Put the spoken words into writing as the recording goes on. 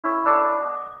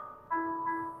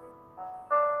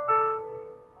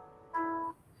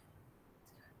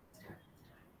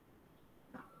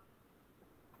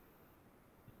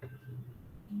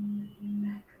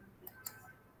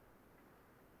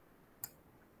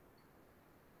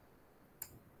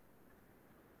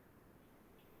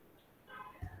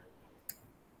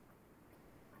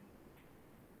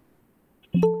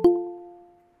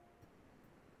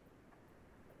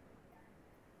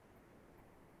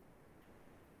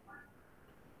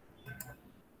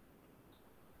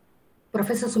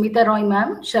Professor Sumita Roy,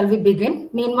 ma'am, shall we begin?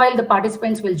 Meanwhile, the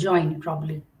participants will join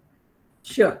probably.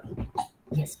 Sure.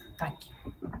 Yes, thank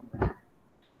you.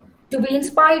 To be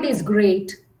inspired is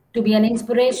great. To be an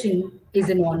inspiration is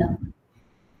an honor.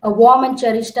 A warm and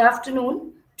cherished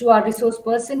afternoon to our resource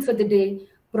person for the day,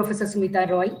 Professor Sumita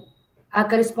Roy, our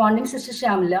corresponding Sister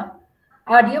Shamla,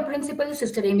 our dear principal,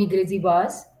 Sister Amy Gracie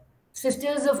Vaz,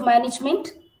 Sisters of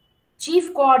Management,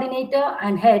 Chief Coordinator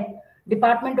and Head,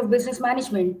 Department of Business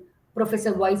Management,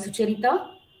 Professor Y. Sucharita,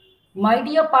 my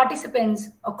dear participants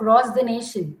across the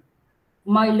nation,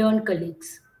 my learned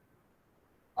colleagues.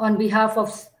 On behalf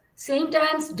of St.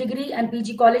 Anne's Degree and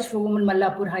PG College for Women,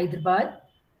 Mallapur, Hyderabad,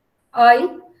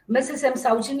 I, Mrs. M.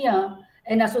 Saujanya,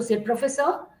 an Associate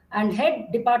Professor and Head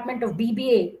Department of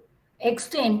BBA,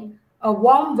 extend a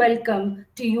warm welcome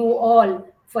to you all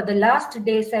for the last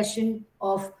day session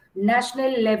of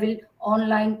National Level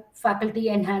Online Faculty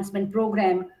Enhancement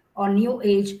Program on New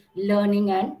Age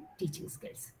Learning and Teaching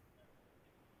Skills.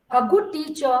 A good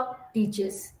teacher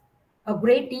teaches. A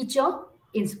great teacher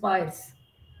inspires.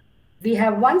 We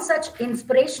have one such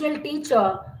inspirational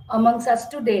teacher amongst us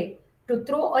today to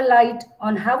throw a light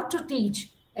on how to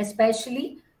teach,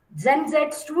 especially Gen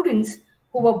Z students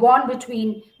who were born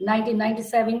between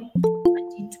 1997 and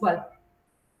 2012.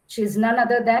 She is none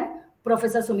other than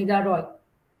Professor Sumita Roy.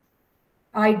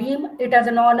 I deem it as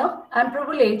an honor and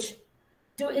privilege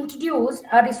to introduce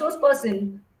our resource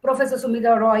person, Professor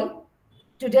Sumita Roy,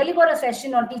 to deliver a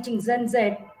session on teaching Gen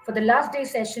Z for the last day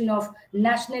session of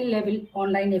National Level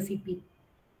Online FEP.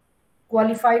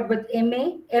 Qualified with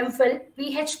MA, MPhil,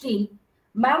 PhD,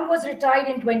 ma'am was retired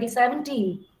in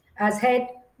 2017 as Head,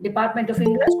 Department of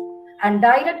English and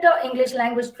Director, English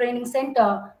Language Training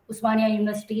Center, Osmania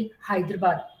University,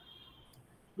 Hyderabad.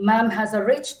 Ma'am has a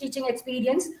rich teaching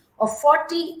experience of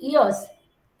 40 years,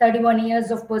 31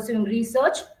 years of pursuing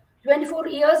research, 24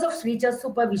 years of research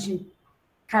supervision.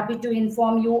 Happy to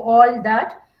inform you all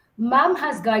that ma'am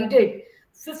has guided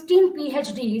 15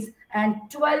 PhDs and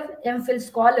 12 MPhil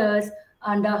scholars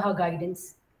under her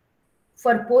guidance.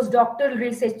 For postdoctoral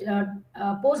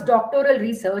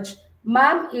research,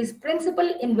 ma'am is principal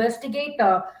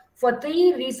investigator for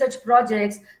 3 research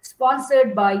projects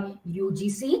sponsored by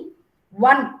UGC,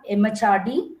 1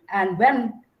 MHRD, and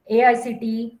 1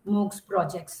 AICTE MOOCs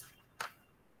projects.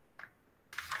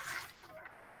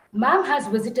 Ma'am has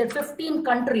visited 15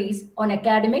 countries on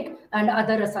academic and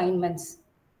other assignments.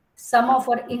 Some of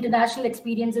her international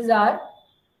experiences are: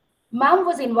 ma'am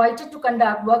was invited to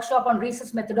conduct workshop on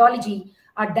research methodology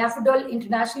at Daffodil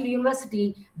International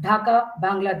University, Dhaka,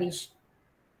 Bangladesh.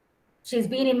 She's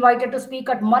been invited to speak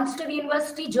at Munster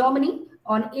University, Germany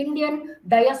on Indian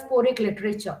diasporic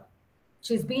literature.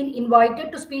 She's been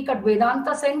invited to speak at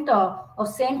Vedanta Center of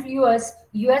St. Louis,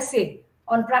 USA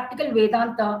on practical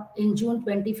Vedanta in June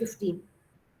 2015.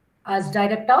 As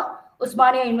director,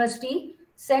 Osmania University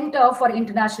Center for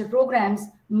International Programs,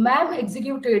 ma'am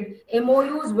executed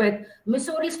MOUs with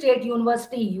Missouri State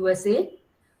University, USA,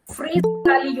 Fraser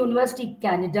Valley University,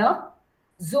 Canada,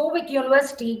 Zurich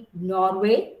University,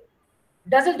 Norway,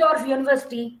 Dusseldorf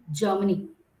University, Germany.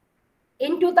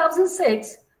 In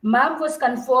 2006, ma'am was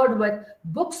conferred with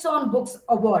Books on Books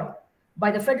Award by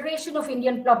the Federation of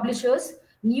Indian Publishers,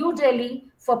 New Delhi,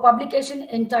 for publication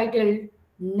entitled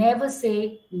Never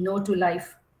Say No to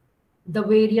Life. The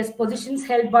various positions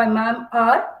held by ma'am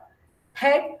are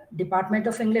Head, Department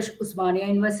of English, Osmania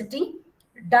University,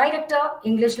 Director,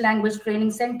 English Language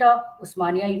Training Center,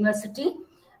 Osmania University,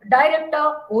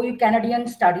 Director, OU Canadian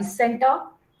Studies Center,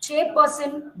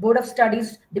 Chairperson, Board of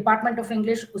Studies, Department of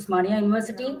English, Osmania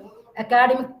University,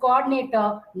 Academic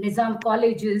Coordinator, Nizam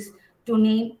Colleges, to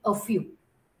name a few.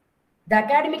 The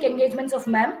academic engagements of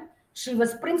ma'am: she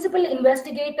was principal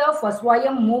investigator for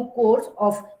Swayam MOOC course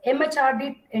of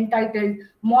MHRD entitled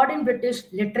Modern British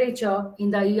Literature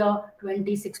in the year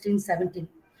 2016-17.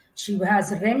 She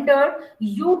has rendered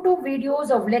YouTube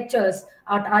videos of lectures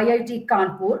at IIT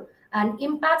Kanpur and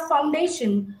Impact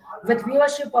Foundation with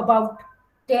viewership about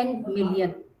 10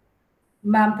 million.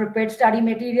 Ma'am prepared study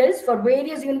materials for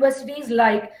various universities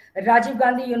like Rajiv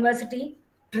Gandhi University,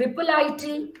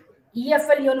 IIT,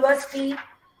 EFL University,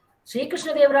 Sri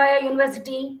Krishna Dev Raya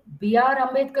University, B.R.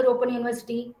 Ambedkar Open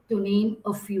University, to name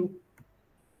a few.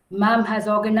 Ma'am has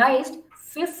organized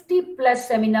 50 plus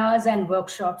seminars and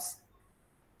workshops.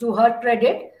 To her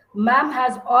credit, ma'am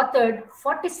has authored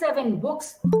 47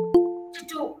 books,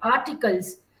 52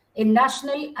 articles in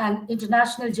national and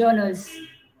international journals.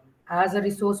 As a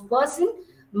resource person,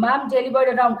 ma'am delivered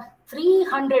around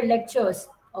 300 lectures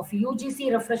of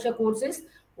UGC refresher courses,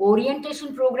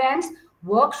 orientation programs,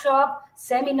 workshop,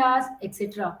 seminars,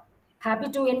 etc.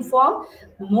 Happy to inform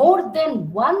more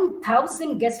than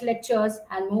 1,000 guest lectures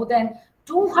and more than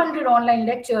 200 online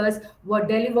lectures were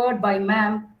delivered by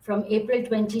ma'am from April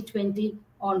 2020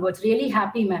 onwards. Really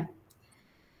happy, ma'am.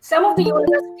 Some of the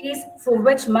universities for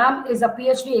which ma'am is a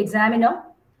PhD examiner: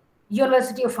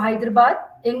 University of Hyderabad,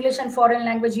 English and Foreign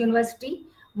Language University,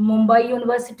 Mumbai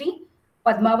University,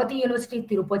 Padmavati University,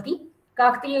 Tirupati,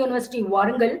 Kakatiya University,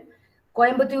 Warangal,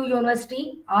 Coimbatore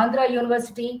University, Andhra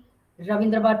University,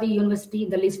 Ravindra Bharati University.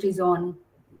 The list is on.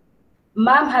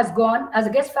 Ma'am has gone as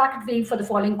a guest faculty for the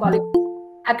following colleges: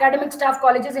 academic staff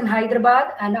colleges in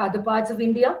Hyderabad and other parts of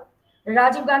India,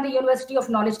 Rajiv Gandhi University of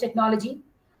Knowledge Technology,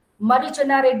 Mari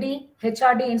Channa Reddy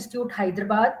HRD Institute,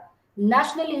 Hyderabad,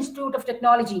 National Institute of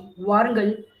Technology,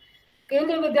 Warangal,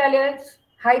 Kendriya Vidyalayas,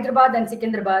 Hyderabad and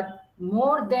Secunderabad,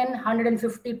 more than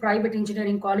 150 private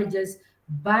engineering colleges,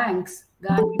 banks,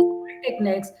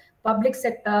 polytechnics, public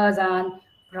sectors, and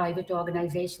private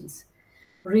organizations.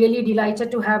 Really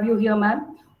delighted to have you here,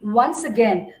 ma'am. Once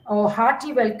again, a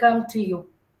hearty welcome to you.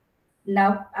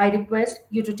 Now, I request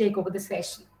you to take over the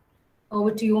session.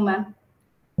 Over to you, ma'am.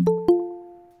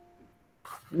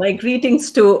 My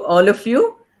greetings to all of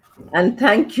you, and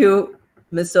thank you,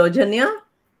 Ms. Ojanya.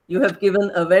 You have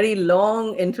given a very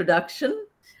long introduction.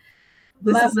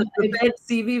 This is a prepared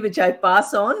CV which I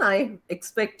pass on. I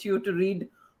expect you to read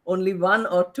only 1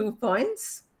 or 2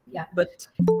 points, but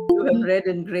you have read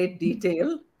in great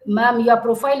detail. Ma'am, your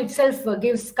profile itself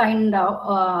gives kind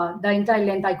of the entire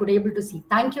length I could able to see.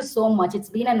 Thank you so much. It's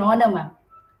been an honor, ma'am.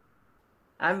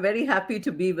 I'm very happy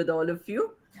to be with all of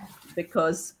you,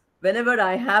 because whenever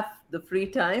I have the free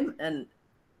time and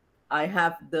I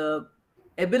have the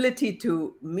ability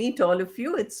to meet all of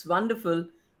you, it's wonderful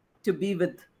to be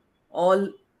with all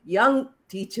young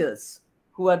teachers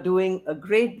who are doing a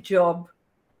great job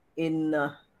in,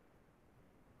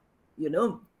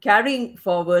 carrying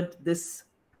forward this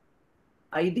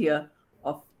idea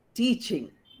of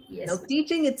teaching. Yes. Now,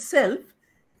 teaching itself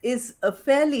is a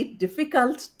fairly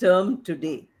difficult term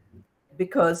today,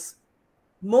 because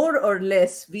more or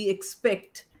less we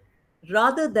expect,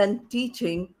 rather than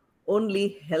teaching,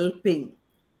 only helping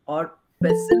or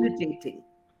facilitating.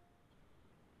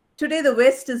 Today, the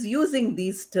West is using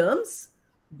these terms,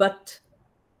 but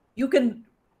you can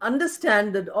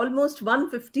understand that almost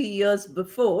 150 years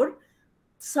before,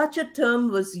 such a term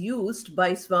was used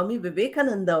by Swami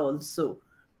Vivekananda also,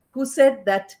 who said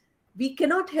that we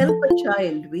cannot help a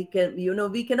child. We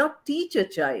cannot teach a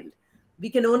child. We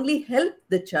can only help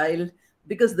the child,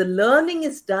 because the learning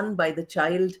is done by the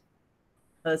child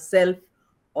herself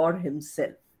or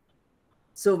himself.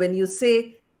 So when you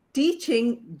say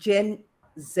teaching Gen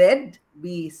Z,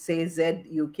 we say Z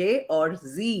UK, or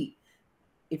Z,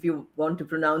 if you want to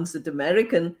pronounce it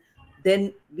American,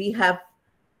 then we have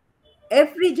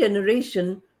every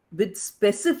generation with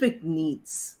specific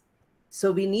needs.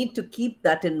 So we need to keep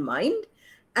that in mind.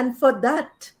 And for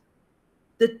that,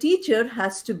 the teacher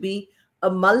has to be a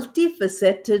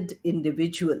multifaceted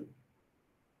individual.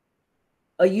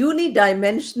 A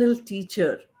unidimensional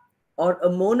teacher or a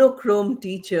monochrome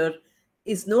teacher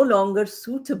is no longer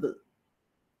suitable.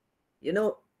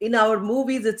 In our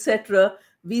movies, etc.,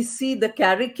 we see the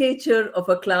caricature of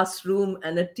a classroom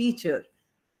and a teacher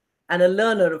and a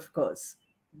learner, of course.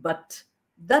 But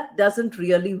that doesn't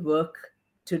really work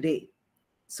today.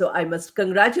 So I must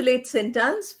congratulate St.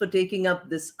 Anne's for taking up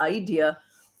this idea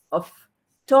of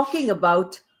talking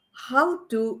about how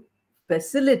to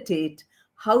facilitate,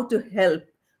 how to help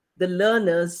the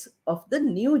learners of the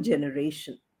new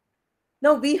generation.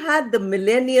 Now, we had the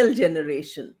millennial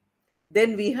generation.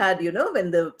 Then we had,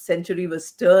 when the century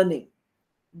was turning.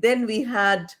 Then we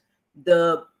had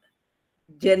the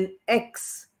Gen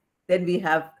X. Then we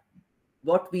have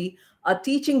what we are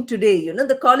teaching today.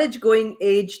 The college-going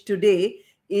age today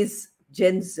is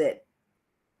Gen Z.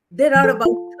 There are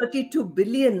about 32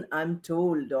 billion, I'm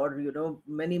told, or,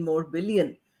 many more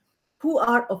billion, who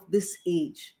are of this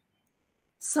age.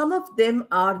 Some of them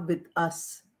are with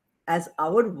us as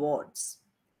our wards.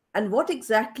 And what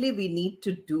exactly we need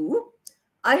to do,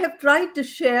 I have tried to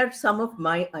share some of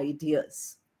my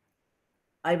ideas.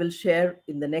 I will share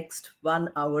in the next 1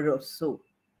 hour or so.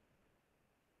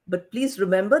 But please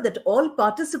remember that all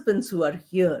participants who are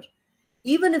here,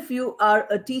 even if you are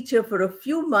a teacher for a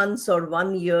few months or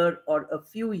 1 year or a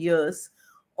few years,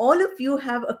 all of you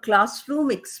have a classroom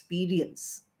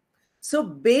experience. So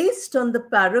based on the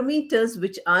parameters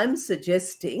which I'm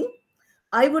suggesting,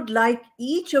 I would like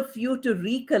each of you to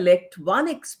recollect one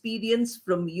experience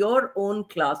from your own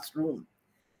classroom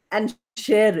and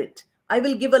share it. I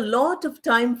will give a lot of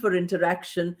time for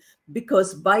interaction,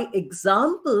 because by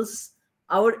examples,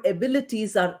 our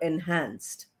abilities are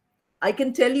enhanced. I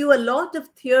can tell you a lot of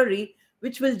theory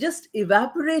which will just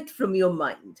evaporate from your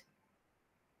mind.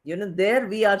 There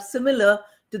we are similar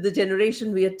to the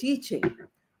generation we are teaching.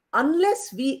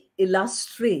 Unless we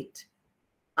illustrate,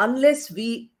 unless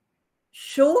we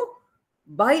show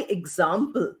by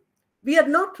example, we are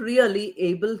not really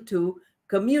able to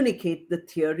communicate the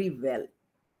theory well.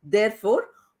 Therefore,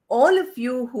 all of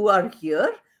you who are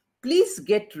here, please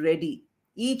get ready.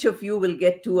 Each of you will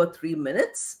get 2 or 3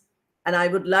 minutes, and I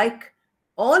would like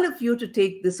all of you to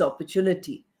take this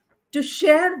opportunity to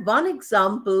share one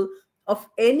example of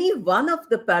any one of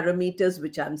the parameters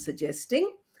which I'm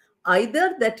suggesting,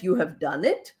 either that you have done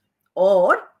it,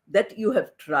 or that you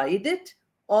have tried it,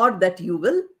 or that you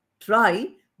will try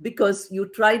because you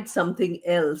tried something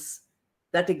else.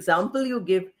 That example you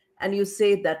give and you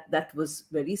say that that was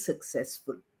very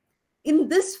successful. In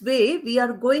this way, we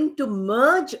are going to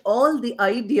merge all the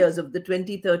ideas of the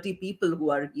 20, 30 people who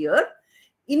are here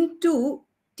into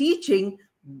teaching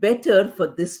better for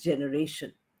this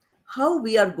generation. How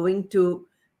we are going to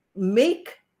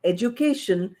make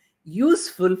education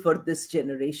useful for this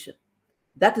generation.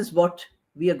 That is what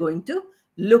we are going to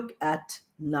look at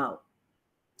now.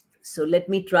 So let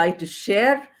me try to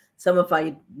share some of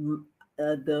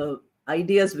the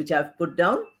ideas which I've put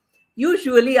down.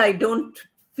 Usually I don't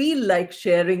feel like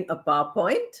sharing a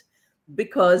PowerPoint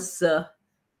because,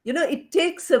 it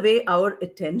takes away our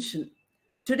attention.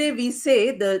 Today we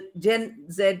say the Gen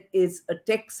Z is a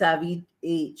tech-savvy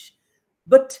age,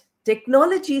 but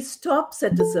technology stops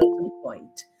at a certain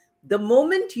point. The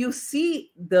moment you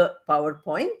see the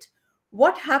PowerPoint,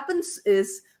 what happens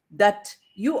is that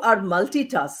you are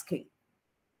multitasking.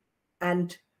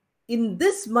 And in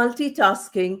this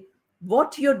multitasking,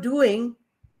 what you're doing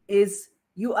is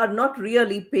you are not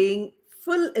really paying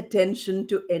full attention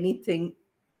to anything,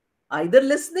 either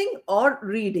listening or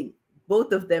reading.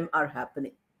 Both of them are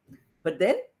happening. But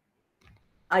then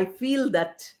I feel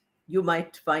that you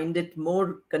might find it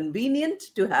more convenient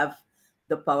to have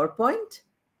the PowerPoint.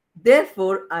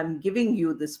 Therefore, I'm giving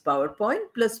you this PowerPoint.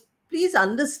 Plus, please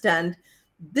understand,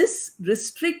 this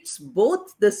restricts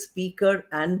both the speaker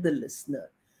and the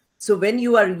listener. So when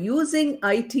you are using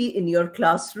IT in your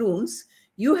classrooms,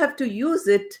 you have to use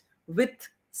it with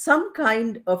some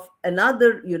kind of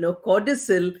another,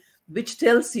 codicil, which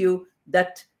tells you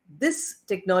that this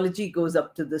technology goes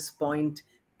up to this point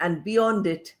and beyond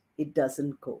it, it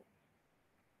doesn't go.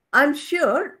 I'm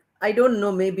sure, I don't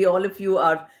know, maybe all of you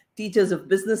are teachers of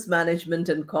business management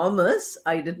and commerce.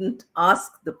 I didn't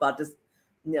ask the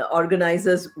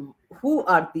organizers who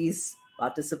are these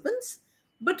participants,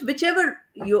 but whichever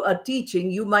you are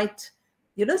teaching, you might,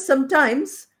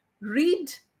 sometimes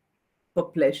read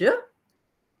for pleasure.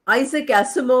 Isaac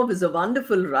Asimov is a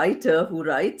wonderful writer who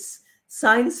writes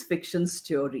science fiction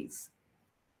stories.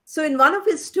 So in one of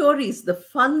his stories, the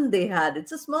fun they had,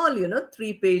 it's a small,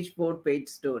 3-page, 4-page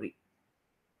story.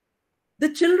 The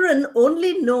children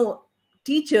only know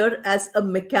teacher as a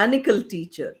mechanical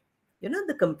teacher,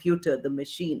 the computer, the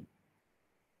machine.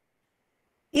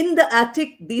 In the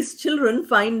attic, these children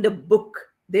find a book.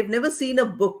 They've never seen a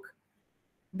book.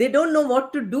 They don't know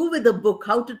what to do with a book,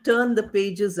 how to turn the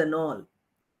pages and all.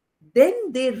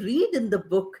 Then they read in the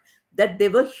book that they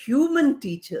were human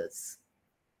teachers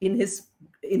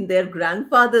in their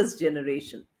grandfather's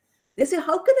generation. They say,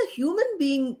 how can a human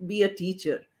being be a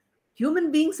teacher?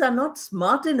 Human beings are not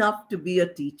smart enough to be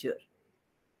a teacher.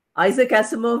 Isaac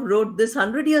Asimov wrote this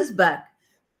 100 years back.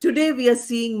 Today we are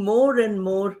seeing more and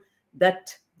more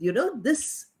that,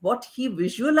 this, what he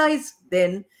visualized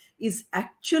then is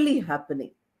actually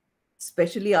happening.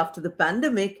 Especially after the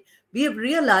pandemic, we have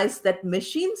realized that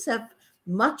machines have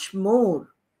much more.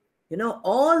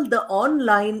 All the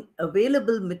online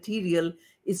available material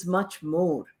is much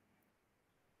more.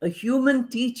 A human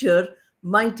teacher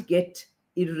might get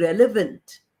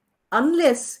irrelevant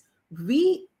unless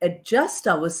we adjust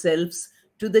ourselves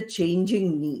to the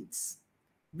changing needs.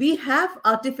 We have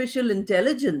artificial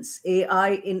intelligence,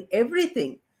 AI, in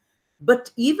everything.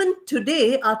 But even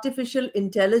today, artificial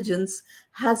intelligence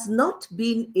has not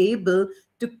been able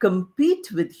to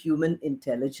compete with human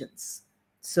intelligence.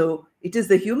 So it is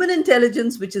the human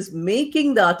intelligence which is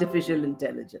making the artificial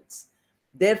intelligence.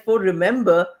 Therefore,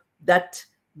 remember that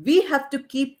we have to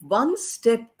keep one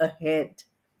step ahead.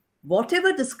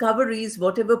 Whatever discoveries,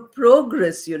 whatever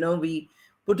progress, we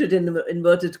put it in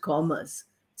inverted commas.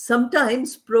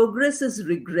 Sometimes progress is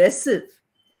regressive.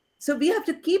 So we have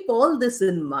to keep all this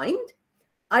in mind.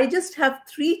 I just have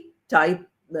 3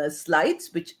 slides,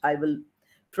 which I will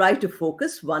try to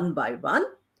focus one by one.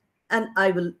 And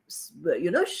I will,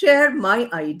 share my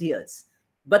ideas.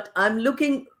 But I'm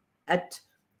looking at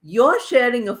your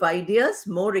sharing of ideas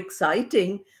more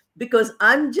exciting, because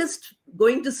I'm just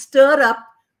going to stir up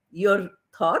your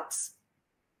thoughts.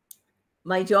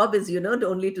 My job is,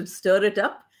 only to stir it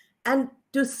up and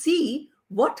to see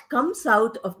what comes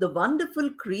out of the wonderful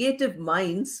creative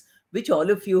minds which all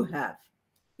of you have.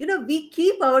 We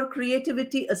keep our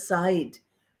creativity aside.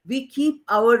 We keep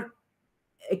our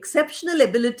exceptional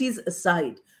abilities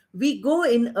aside. We go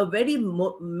in a very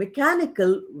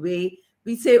mechanical way.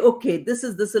 We say, okay, this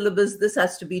is the syllabus, this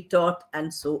has to be taught,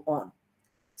 and so on.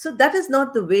 So that is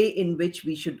not the way in which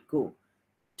we should go.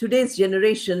 Today's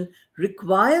generation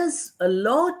requires a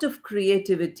lot of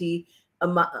creativity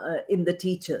in the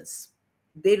teachers.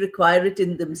 They require it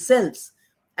in themselves.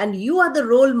 And you are the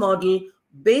role model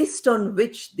based on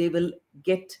which they will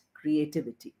get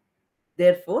creativity.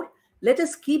 Therefore, let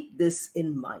us keep this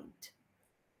in mind.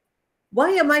 Why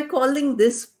am I calling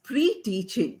this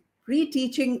pre-teaching?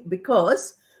 Pre-teaching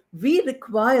because we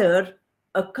require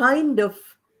a kind of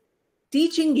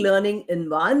teaching learning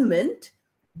environment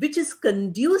which is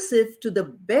conducive to the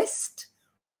best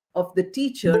of the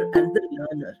teacher and the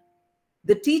learner.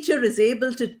 The teacher is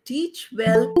able to teach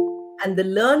well and the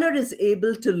learner is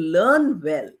able to learn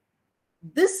well.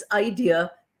 This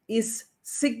idea is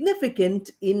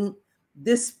significant in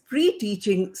this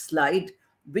pre-teaching slide,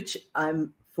 which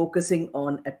I'm focusing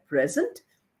on at present.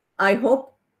 I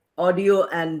hope audio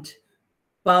and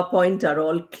PowerPoint are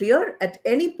all clear. At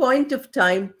any point of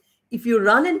time, if you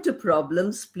run into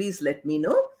problems, please let me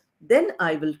know. Then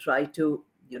I will try to,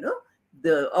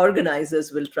 the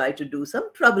organizers will try to do some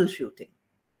troubleshooting.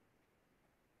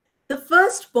 The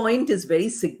first point is very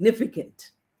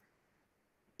significant.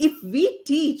 If we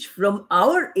teach from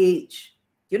our age,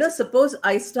 suppose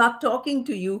I start talking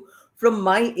to you from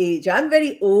my age. I'm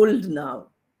very old now.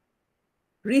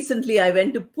 Recently, I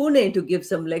went to Pune to give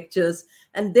some lectures,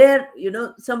 and there,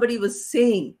 somebody was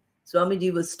saying,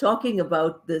 Swamiji was talking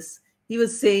about this. He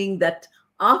was saying that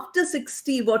after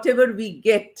 60, whatever we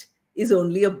get is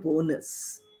only a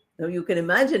bonus. Now, you can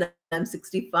imagine I'm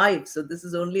 65, so this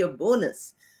is only a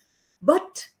bonus.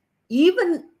 But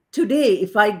even today,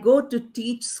 if I go to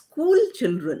teach school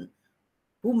children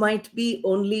who might be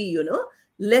only,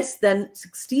 less than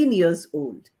 16 years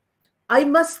old, I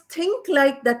must think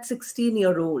like that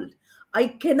 16-year-old. I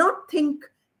cannot think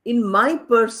in my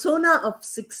persona of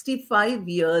 65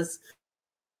 years.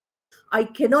 I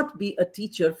cannot be a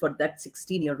teacher for that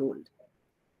 16-year-old.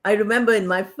 I remember in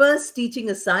my first teaching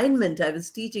assignment, I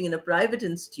was teaching in a private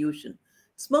institution,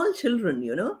 small children,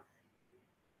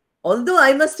 Although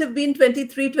I must have been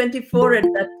 23, 24 at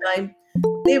that time,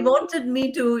 they wanted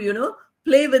me to,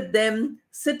 play with them,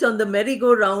 sit on the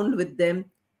merry-go-round with them.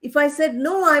 If I said,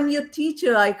 no, I'm your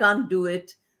teacher, I can't do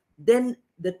it, then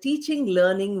the teaching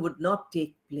learning would not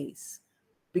take place,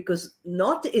 because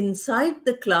not inside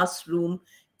the classroom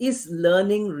is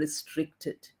learning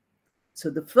restricted. So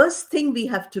the first thing we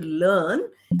have to learn,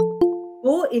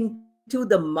 go into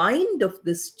the mind of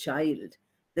this child,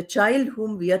 the child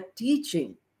whom we are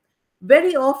teaching.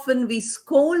 Very often we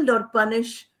scold or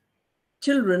punish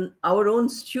children, our own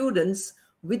students,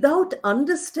 without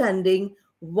understanding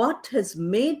what has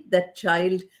made that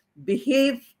child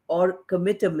behave or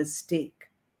commit a mistake,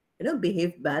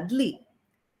 behave badly.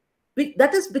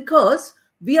 That is because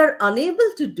we are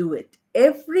unable to do it.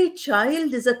 Every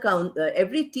child is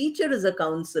every teacher is a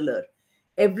counselor.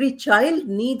 Every child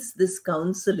needs this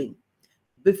counseling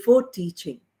before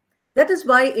teaching. That is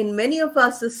why in many of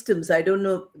our systems, I don't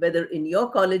know whether in your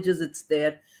colleges it's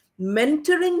there,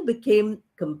 mentoring became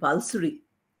compulsory.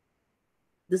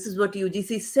 This is what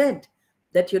UGC said,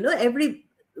 that, every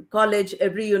college,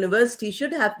 every university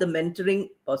should have the mentoring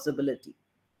possibility.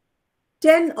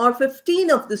 10 or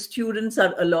 15 of the students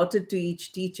are allotted to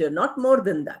each teacher, not more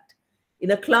than that.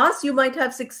 In a class, you might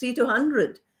have 60 to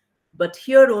 100, but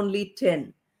here only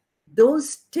 10.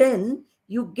 Those 10,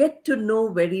 you get to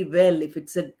know very well. If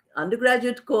it's an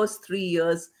undergraduate course, 3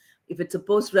 years. If it's a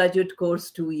postgraduate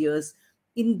course, 2 years.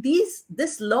 In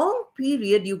this long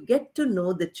period, you get to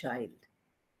know the child,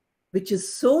 which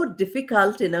is so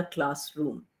difficult in a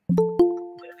classroom.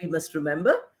 We must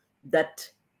remember that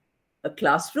a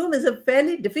classroom is a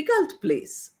fairly difficult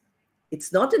place.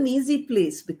 It's not an easy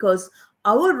place because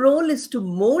our role is to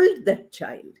mold that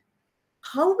child.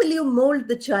 How will you mold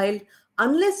the child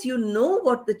unless you know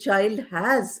what the child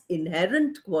has,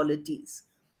 inherent qualities?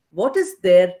 What is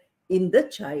there in the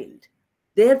child?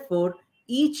 Therefore,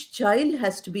 each child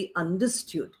has to be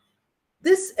understood.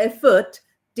 This effort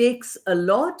takes a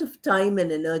lot of time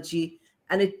and energy,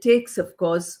 and it takes, of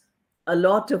course, a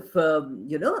lot of,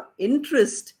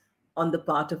 interest on the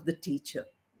part of the teacher.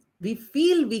 We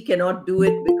feel we cannot do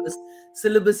it because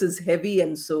syllabus is heavy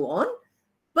and so on.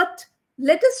 But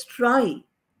let us try,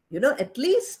 at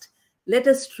least let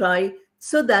us try,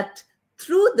 so that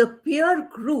through the peer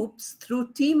groups,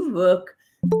 through teamwork,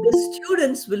 the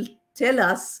students will tell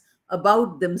us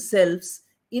about themselves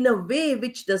in a way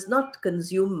which does not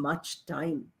consume much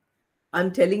time.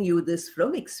 I'm telling you this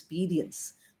from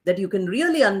experience, that you can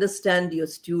really understand your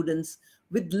students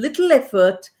with little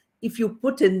effort if you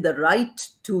put in the right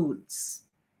tools.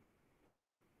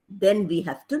 Then we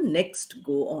have to next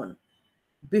go on.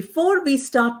 Before we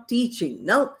start teaching,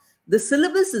 now the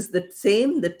syllabus is the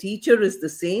same, the teacher is the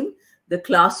same, the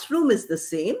classroom is the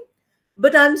same,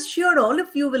 but I'm sure all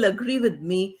of you will agree with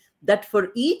me that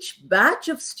for each batch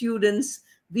of students,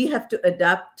 we have to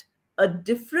adapt a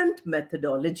different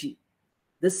methodology.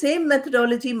 The same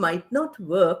methodology might not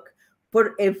work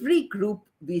for every group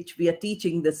which we are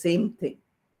teaching the same thing.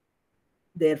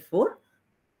 Therefore,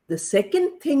 the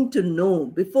second thing to know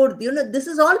before, this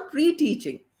is all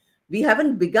pre-teaching. We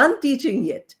haven't begun teaching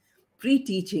yet.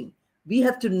 Pre-teaching. We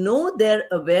have to know their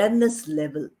awareness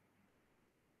level.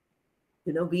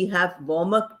 We have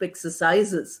warm-up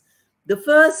exercises. The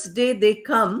first day they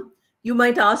come, you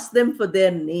might ask them for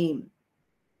their name.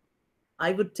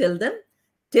 I would tell them,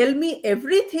 tell me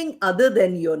everything other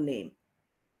than your name,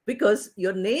 because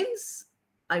your names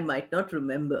I might not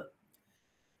remember.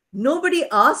 Nobody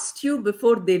asked you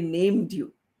before they named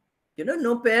you.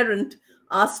 No parent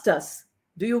asked us,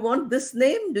 do you want this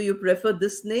name? Do you prefer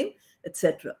this name?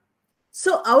 Etc.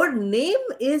 So our name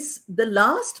is the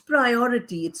last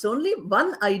priority. It's only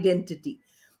one identity.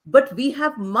 But we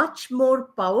have much more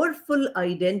powerful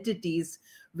identities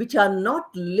which are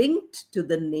not linked to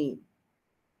the name.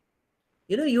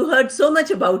 You heard so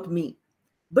much about me,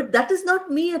 but that is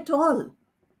not me at all.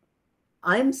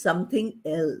 I'm something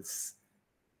else,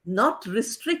 not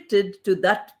restricted to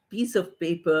that piece of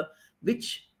paper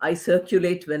which I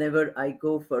circulate whenever I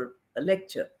go for a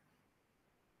lecture.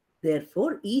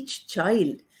 Therefore, each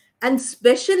child, and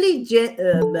especially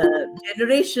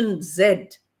Generation Z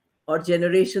or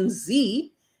Generation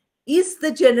Z, is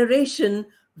the generation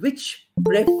which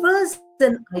prefers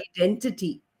an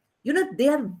identity. They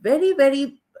are very,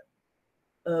 very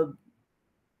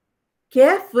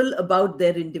careful about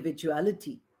their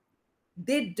individuality.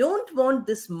 They don't want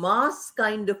this mass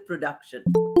kind of production.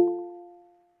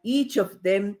 Each of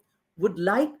them would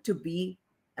like to be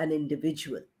an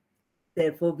individual.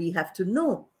 Therefore, we have to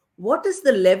know what is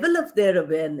the level of their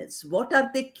awareness. What are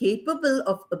they capable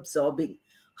of absorbing?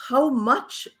 How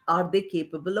much are they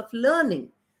capable of learning?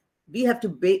 We have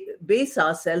to base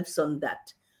ourselves on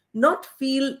that. Not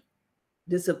feel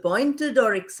disappointed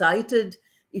or excited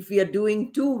if we are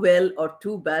doing too well or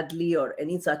too badly or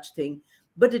any such thing,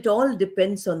 but it all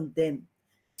depends on them.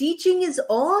 Teaching is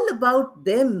all about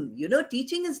them.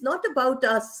 Teaching is not about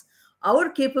us, our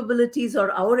capabilities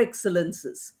or our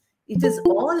excellences. It is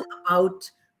all about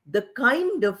the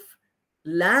kind of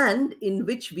land in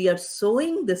which we are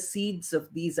sowing the seeds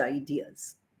of these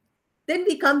ideas. Then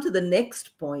we come to the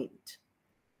next point.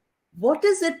 What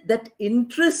is it that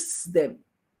interests them?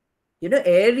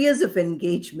 Areas of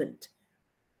engagement.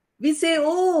 We say,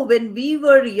 oh, when we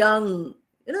were young,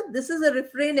 this is a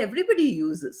refrain everybody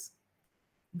uses.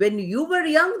 When you were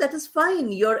young, that is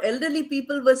fine. Your elderly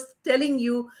people was telling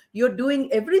you, you're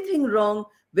doing everything wrong.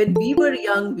 When we were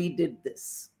young, we did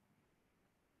this.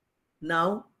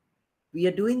 Now, we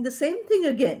are doing the same thing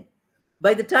again.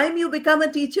 By the time you become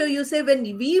a teacher, you say, when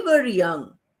we were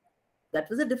young, that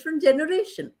was a different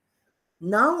generation.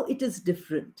 Now it is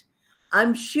different.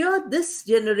 I'm sure this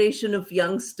generation of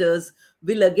youngsters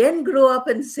will again grow up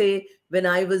and say, when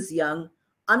I was young,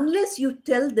 unless you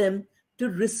tell them to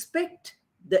respect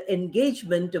the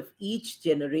engagement of each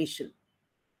generation.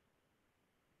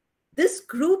 This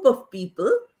group of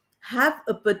people have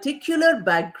a particular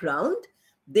background.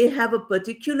 They have a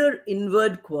particular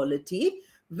inward quality,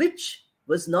 which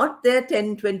was not there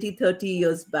 10, 20, 30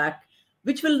 years back,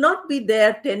 which will not be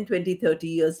there 10, 20, 30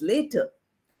 years later.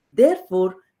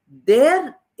 Therefore,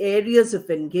 their areas of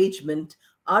engagement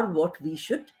are what we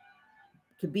should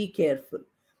be careful.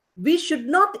 We should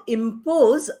not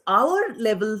impose our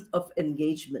level of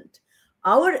engagement.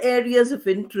 Our areas of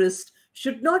interest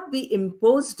should not be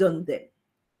imposed on them.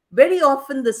 Very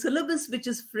often, the syllabus which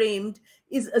is framed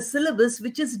is a syllabus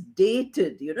which is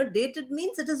dated. Dated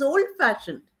means it is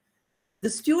old-fashioned. The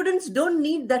students don't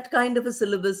need that kind of a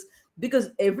syllabus because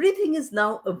everything is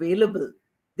now available.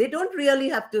 They don't really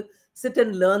have to sit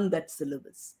and learn that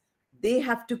syllabus. They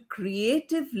have to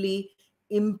creatively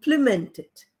implement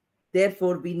it.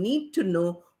 Therefore, we need to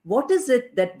know what is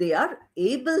it that they are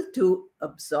able to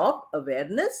absorb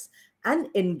awareness and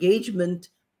engagement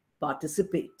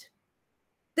participate.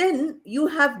 Then you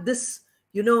have this,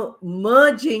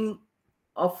 merging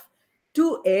of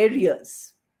two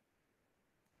areas.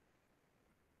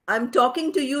 I'm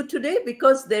talking to you today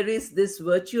because there is this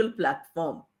virtual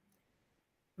platform.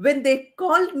 When they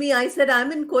called me, I said,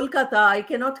 I'm in Kolkata. I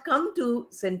cannot come to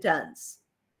St. Anne's.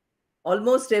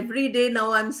 Almost every day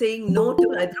now I'm saying no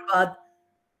to Hyderabad,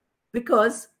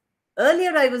 because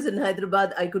earlier I was in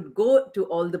Hyderabad. I could go to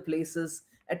all the places.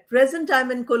 At present,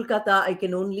 I'm in Kolkata. I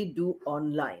can only do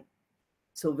online.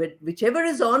 So whichever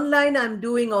is online, I'm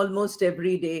doing almost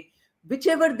every day.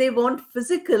 Whichever they want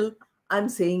physical, I'm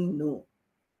saying no.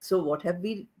 So what have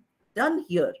we done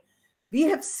here? We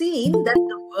have seen that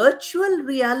the virtual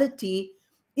reality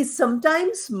is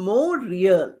sometimes more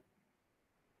real.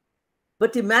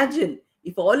 But imagine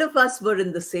if all of us were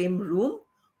in the same room,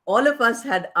 all of us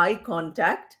had eye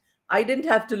contact. I didn't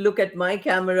have to look at my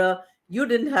camera. You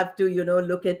didn't have to,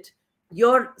 look at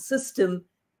your system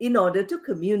in order to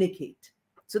communicate.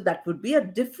 So that would be a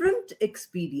different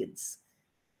experience.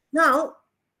 Now,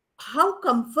 how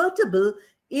comfortable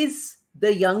is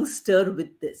the youngster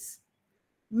with this?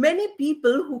 Many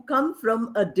people who come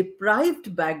from a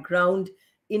deprived background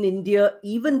in India,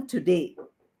 even today,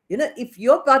 if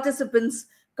your participants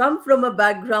come from a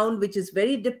background which is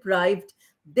very deprived,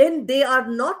 then they are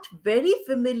not very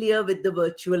familiar with the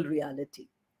virtual reality.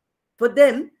 For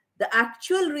them, the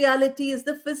actual reality is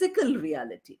the physical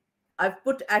reality. I've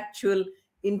put actual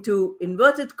into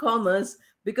inverted commas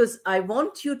because I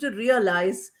want you to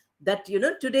realize that,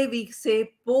 today we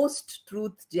say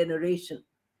post-truth generation.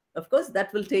 Of course,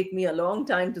 that will take me a long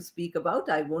time to speak about.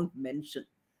 I won't mention.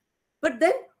 But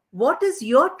then what is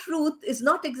your truth is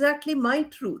not exactly my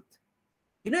truth.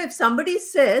 If somebody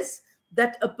says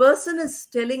that a person is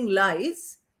telling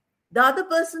lies, the other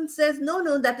person says,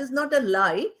 no, that is not a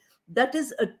lie. That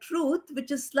is a truth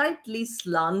which is slightly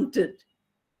slanted.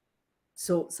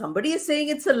 So somebody is saying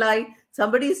it's a lie,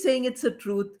 somebody is saying it's a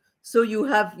truth. So you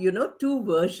have, two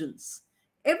versions.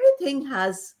 Everything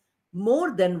has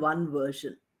more than one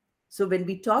version. So when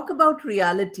we talk about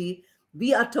reality,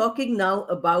 we are talking now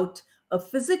about a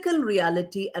physical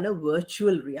reality and a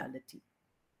virtual reality.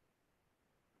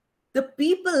 The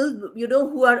people,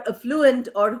 who are affluent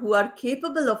or who are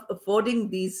capable of affording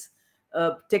these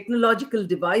technological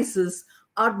devices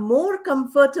are more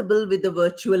comfortable with the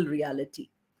virtual reality.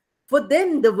 For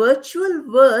them, the virtual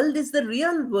world is the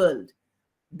real world.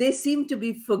 They seem to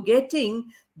be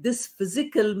forgetting this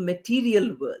physical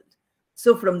material world.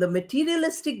 So from the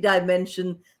materialistic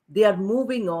dimension, they are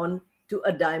moving on to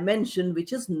a dimension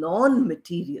which is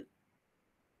non-material.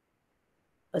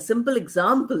 A simple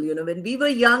example, when we were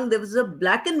young, there was a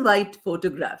black and white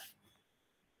photograph.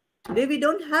 Today we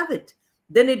don't have it.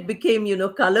 Then it became,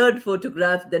 colored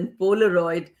photograph, then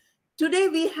Polaroid. Today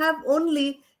we have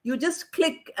only, you just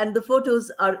click and the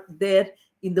photos are there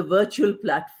in the virtual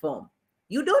platform.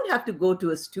 You don't have to go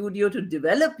to a studio to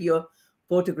develop your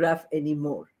photograph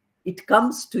anymore. It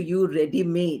comes to you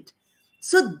ready-made.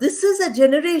 So this is a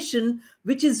generation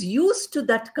which is used to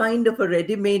that kind of a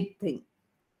ready-made thing.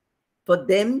 For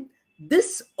them,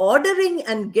 this ordering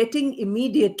and getting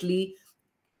immediately,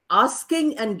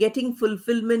 asking and getting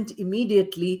fulfillment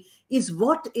immediately is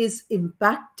what is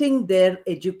impacting their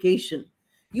education.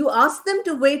 You ask them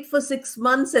to wait for 6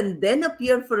 months and then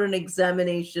appear for an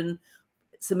examination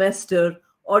semester,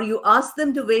 or you ask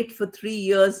them to wait for 3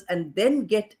 years and then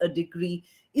get a degree,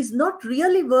 is not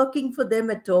really working for them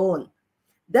at all.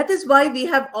 That is why we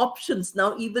have options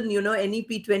now. Even,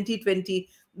 NEP 2020,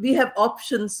 we have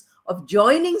options of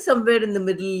joining somewhere in the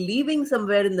middle, leaving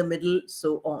somewhere in the middle,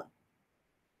 so on.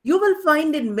 You will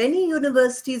find in many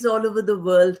universities all over the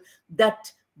world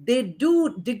that they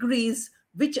do degrees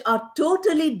which are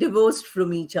totally divorced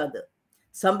from each other.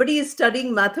 Somebody is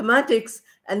studying mathematics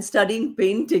and studying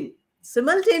painting,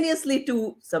 simultaneously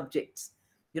two subjects.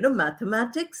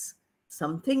 Mathematics,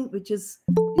 something which is,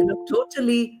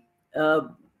 totally,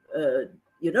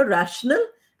 rational,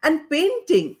 and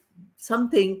painting,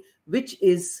 something which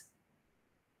is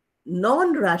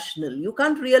non-rational. You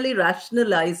can't really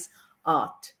rationalize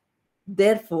art.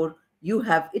 Therefore, you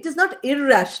have, it is not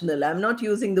irrational. I'm not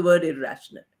using the word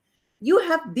irrational. You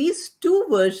have these two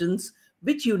versions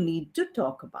which you need to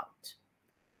talk about.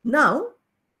 Now,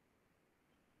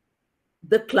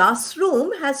 the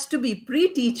classroom has to be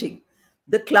pre-teaching.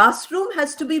 The classroom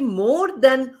has to be more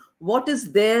than what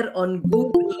is there on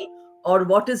Google or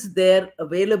what is there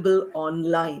available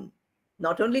online.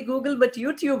 Not only Google, but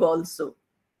YouTube also,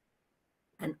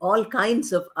 and all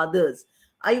kinds of others.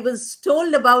 I was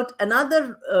told about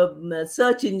another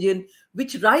search engine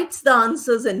which writes the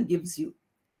answers and gives you.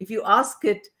 If you ask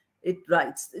it, it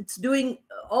writes. It's doing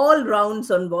all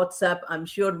rounds on WhatsApp. I'm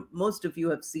sure most of you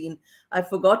have seen. I've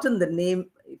forgotten the name.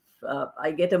 If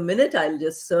I get a minute, I'll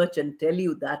just search and tell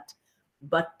you that.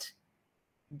 But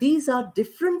these are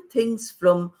different things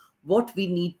from what we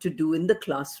need to do in the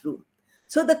classroom.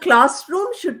 So the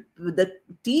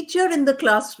teacher in the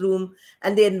classroom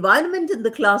and the environment in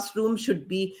the classroom should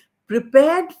be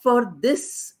prepared for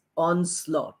this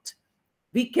onslaught.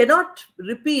 We cannot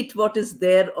repeat what is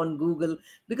there on Google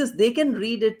because they can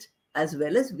read it as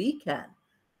well as we can.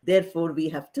 Therefore, we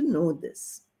have to know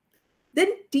this. Then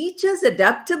teachers'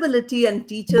 adaptability and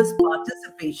teachers'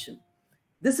 participation.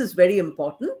 This is very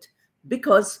important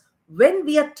because when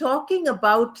we are talking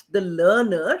about the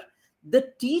learner,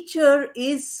 the teacher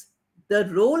is the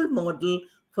role model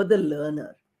for the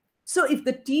learner. So if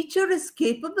the teacher is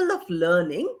capable of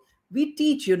learning, we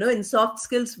teach, in soft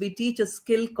skills, we teach a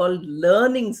skill called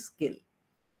learning skill.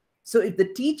 So if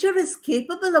the teacher is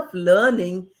capable of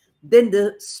learning, then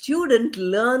the student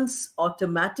learns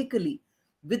automatically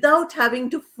without having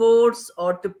to force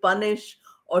or to punish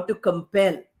or to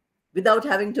compel, without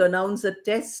having to announce a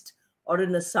test or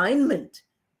an assignment.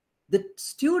 The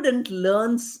student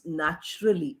learns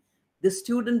naturally. The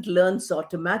student learns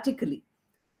automatically.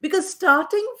 Because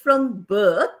starting from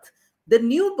birth, the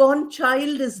newborn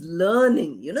child is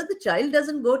learning. The child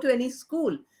doesn't go to any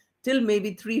school till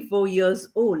maybe 3-4 years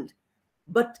old.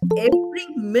 But every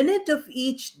minute of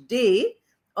each day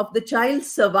of the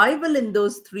child's survival in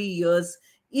those 3 years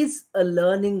is a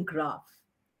learning graph.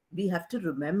 We have to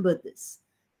remember this.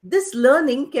 This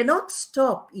learning cannot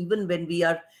stop even when we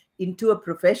are into a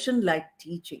profession like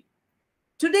teaching.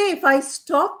 Today, if I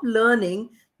stop learning,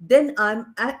 then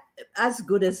I'm as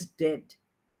good as dead.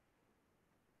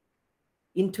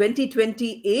 In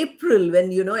 2020, April,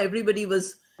 when, everybody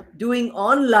was doing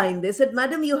online, they said,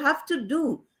 "Madam, you have to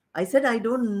do." I said, "I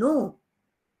don't know."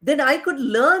 Then I could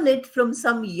learn it from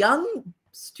some young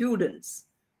students,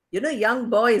 young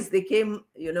boys. They came,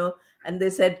 and they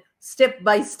said, step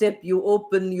by step, you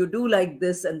open, you do like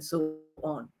this, and so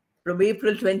on. From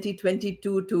April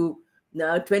 2022 to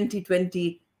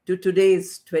 2020 to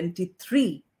today's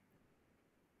 23,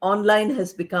 online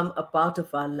has become a part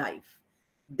of our life.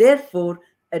 Therefore,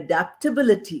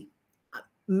 adaptability.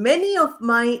 Many of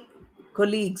my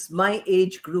colleagues, my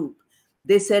age group,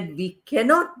 they said, we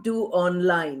cannot do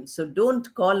online, so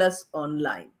don't call us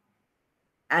online.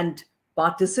 And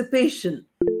participation,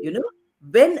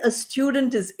 when a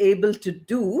student is able to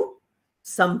do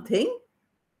something,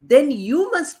 then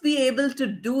you must be able to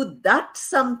do that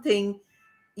something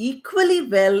equally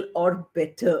well or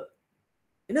better.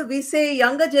 We say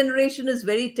younger generation is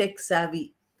very tech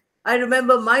savvy. I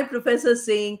remember my professor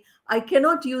saying, "I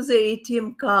cannot use an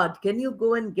ATM card. Can you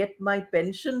go and get my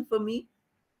pension for me?"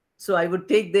 So I would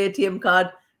take the ATM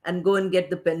card and go and get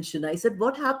the pension. I said,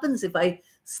 "What happens if I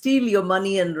steal your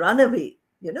money and run away?"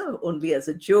 Only as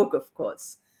a joke, of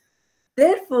course.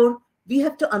 Therefore, we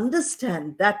have to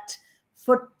understand that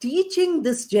for teaching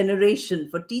this generation,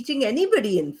 for teaching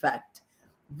anybody, in fact,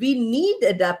 we need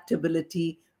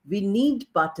adaptability, we need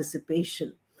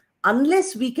participation.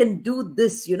 Unless we can do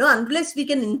this, unless we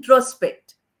can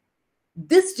introspect.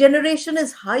 This generation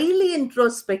is highly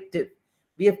introspective,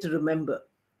 we have to remember.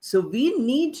 So we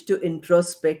need to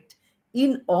introspect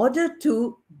in order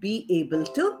to be able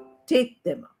to take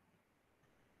them up.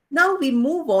 Now we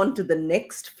move on to the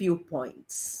next few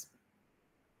points.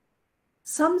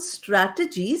 Some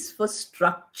strategies for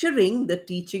structuring the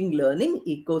teaching learning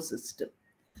ecosystem.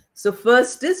 So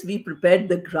first is we prepared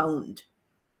the ground.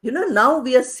 Now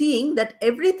we are seeing that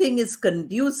everything is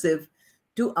conducive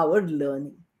to our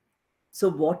learning. So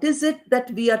what is it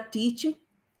that we are teaching?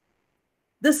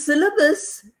 The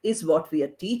syllabus is what we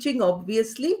are teaching,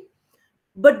 obviously,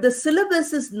 but the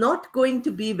syllabus is not going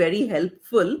to be very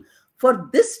helpful for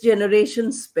this generation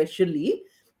especially,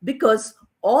 because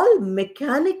all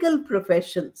mechanical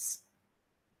professions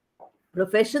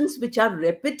which are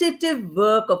repetitive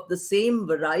work of the same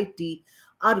variety,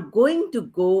 are going to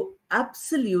go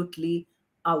absolutely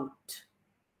out.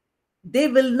 They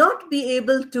will not be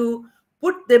able to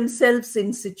put themselves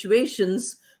in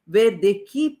situations where they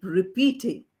keep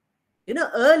repeating.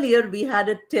 Earlier we had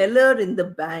a teller in the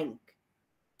bank.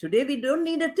 Today we don't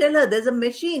need a teller. There's a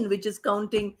machine which is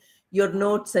counting your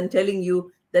notes and telling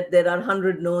you that there are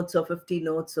 100 notes or 50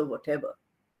 notes or whatever.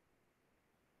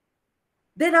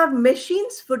 There are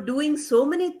machines for doing so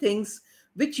many things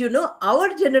which,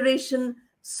 our generation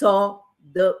saw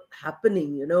the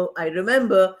happening. I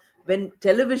remember when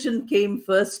television came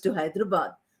first to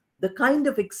Hyderabad, the kind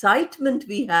of excitement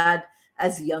we had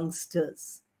as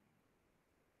youngsters.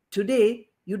 Today,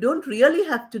 you don't really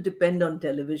have to depend on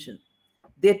television.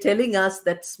 they're telling us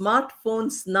that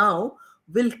smartphones now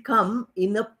will come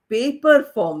in a paper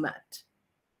format.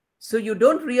 So you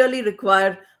don't really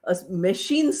require a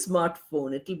machine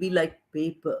smartphone. It'll be like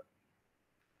paper.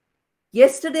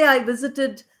 Yesterday, I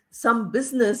visited some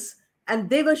business and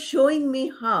they were showing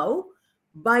me how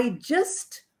by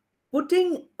just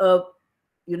putting a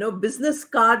business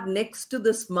card next to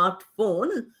the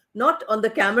smartphone, not on the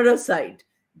camera side,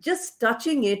 just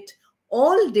touching it,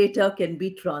 all data can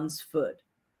be transferred.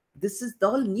 This is the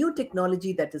all new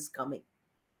technology that is coming.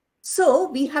 So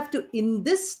we have to, in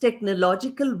this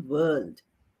technological world,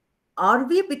 are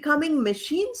we becoming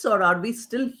machines or are we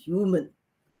still human?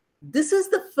 This is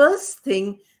the first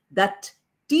thing that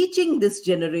teaching this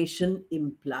generation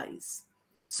implies.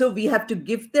 So we have to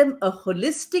give them a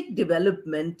holistic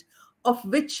development, of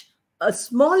which a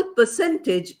small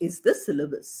percentage is the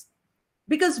syllabus.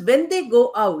 Because when they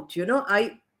go out,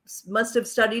 I must have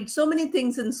studied so many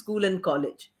things in school and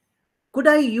college. Could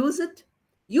I use it?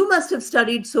 You must have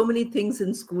studied so many things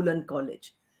in school and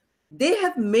college. They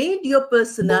have made your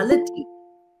personality.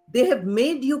 They have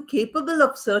made you capable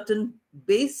of certain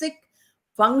basic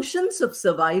functions of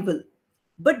survival,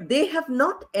 but they have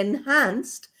not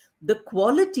enhanced the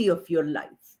quality of your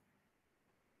life.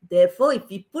 Therefore, if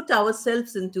we put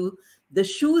ourselves into the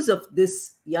shoes of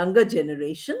this younger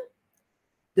generation,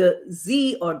 the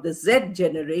Z or the Z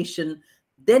generation,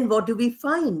 then what do we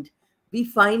find? We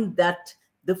find that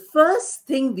the first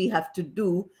thing we have to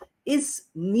do is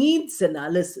needs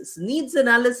analysis. Needs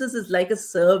analysis is like a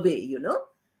survey,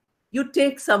 You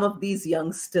take some of these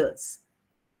youngsters,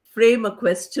 frame a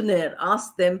questionnaire,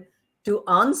 ask them to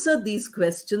answer these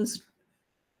questions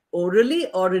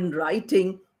orally or in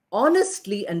writing,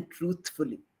 honestly and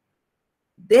truthfully.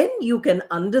 Then you can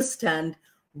understand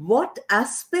what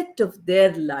aspect of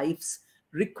their lives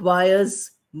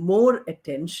requires more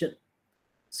attention.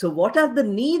 So what are the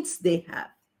needs they have?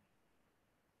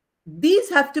 These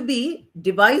have to be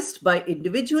devised by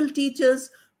individual teachers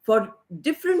for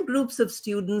different groups of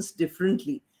students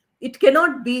differently. It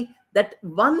cannot be that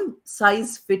one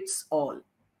size fits all.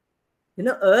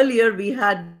 Earlier we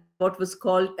had what was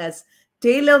called as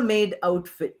tailor-made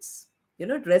outfits,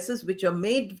 dresses which are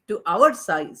made to our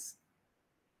size.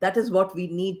 That is what we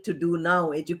need to do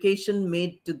now, education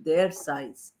made to their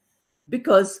size.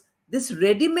 Because this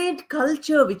ready-made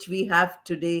culture which we have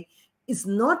today is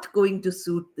not going to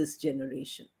suit this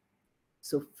generation.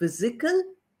 So physical,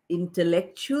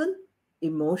 intellectual,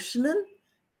 emotional,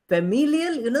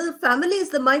 familial, the family is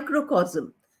the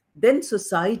microcosm, then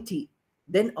society,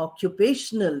 then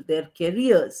occupational, their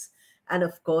careers, and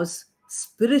of course,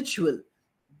 spiritual,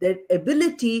 their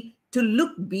ability to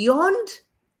look beyond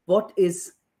what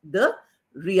is the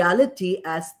reality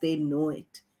as they know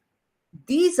it.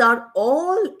 These are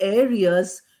all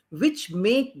areas which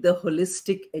make the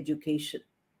holistic education.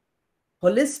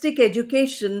 Holistic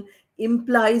education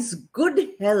implies good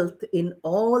health in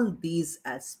all these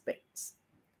aspects.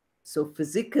 So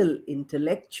physical,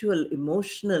 intellectual,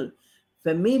 emotional,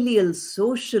 familial,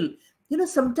 social.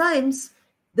 Sometimes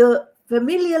the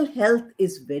familial health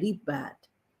is very bad.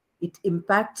 It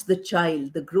impacts the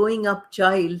child. The growing up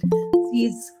child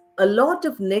sees a lot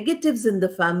of negatives in the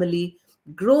family,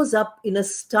 grows up in a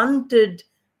stunted,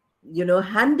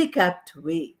 handicapped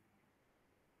way,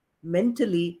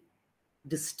 mentally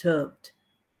disturbed.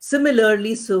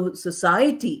 Similarly, so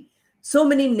society, so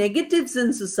many negatives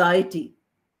in society.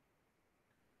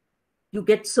 You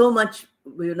get so much,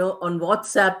 on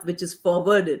WhatsApp, which is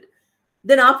forwarded.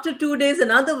 Then after 2 days,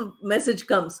 another message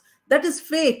comes. That is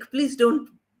fake. Please don't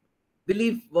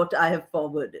believe what I have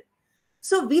forwarded.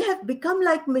 So we have become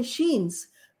like machines.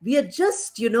 We are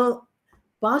just,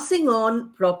 passing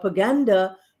on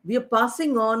propaganda. We are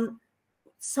passing on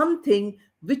something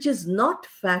which is not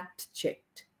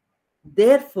fact-checked.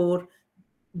 Therefore,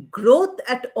 growth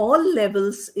at all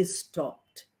levels is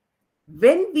stopped.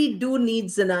 When we do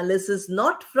needs analysis,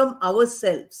 not from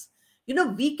ourselves,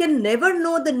 we can never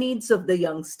know the needs of the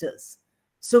youngsters.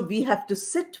 So we have to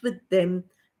sit with them,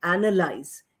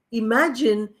 analyze.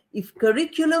 Imagine if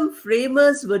curriculum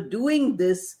framers were doing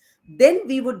this, then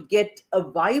we would get a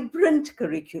vibrant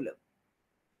curriculum.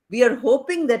 We are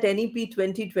hoping that NEP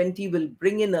 2020 will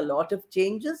bring in a lot of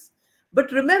changes.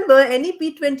 But remember, NEP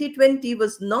 2020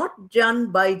 was not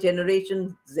done by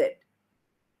Generation Z.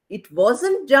 It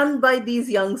wasn't done by these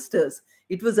youngsters.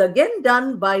 It was again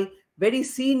done by very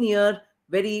senior,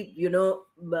 very,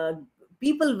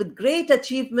 people with great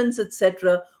achievements,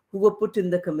 etc., who were put in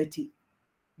the committee.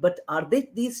 But are they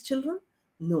these children?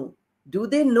 No. Do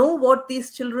they know what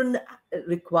these children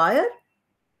require?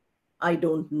 I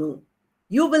don't know.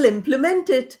 You will implement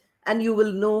it and you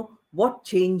will know what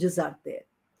changes are there.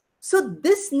 So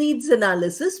this needs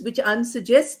analysis, which I'm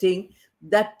suggesting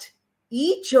that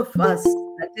each of us,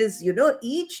 that is,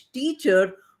 each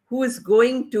teacher who is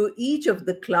going to each of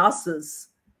the classes,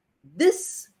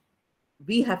 this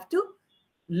we have to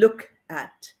look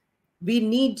at. We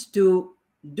need to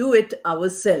do it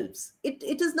ourselves.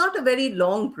 It is not a very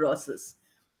long process.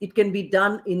 It can be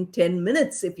done in 10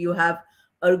 minutes. If you have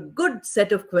a good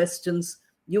set of questions,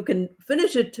 you can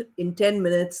finish it in 10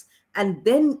 minutes, and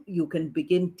then you can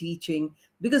begin teaching,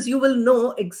 because you will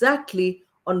know exactly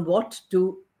on what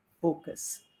to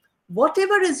focus.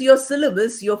 Whatever is your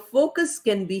syllabus, your focus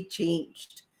can be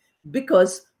changed,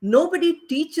 because nobody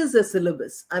teaches a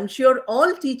syllabus. I'm sure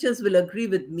all teachers will agree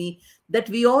with me that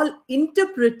we all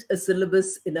interpret a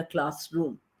syllabus in a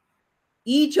classroom.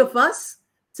 Each of us,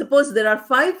 suppose there are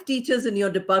 5 teachers in your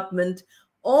department,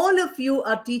 all of you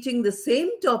are teaching the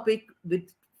same topic with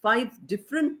 5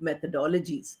 different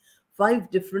methodologies,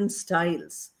 5 different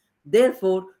styles.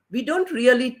 Therefore, we don't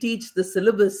really teach the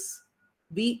syllabus,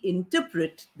 we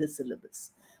interpret the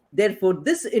syllabus. Therefore,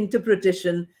 this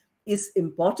interpretation is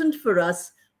important for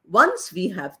us. Once we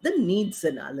have the needs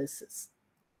analysis,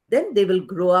 then they will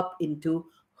grow up into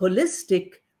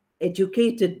holistic,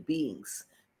 educated beings.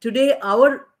 Today,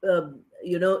 our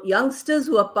youngsters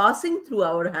who are passing through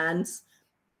our hands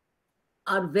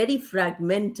are very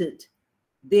fragmented.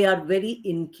 They are very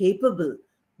incapable,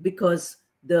 because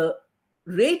the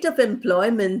rate of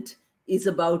employment is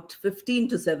about 15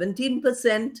 to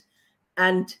 17%,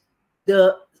 and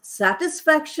the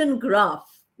satisfaction graph,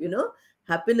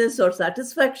 happiness or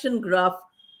satisfaction graph,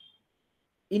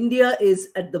 India is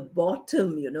at the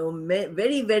bottom,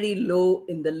 very, very low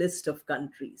in the list of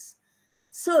countries.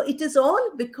 So it is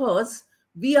all because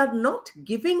we are not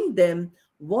giving them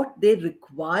what they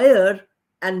require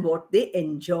and what they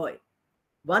enjoy.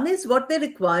 One is what they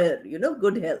require,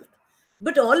 good health.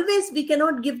 But always we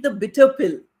cannot give the bitter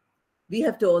pill. We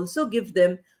have to also give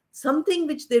them something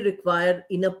which they require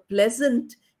in a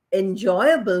pleasant,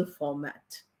 enjoyable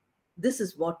format. This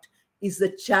is what is the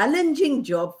challenging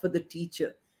job for the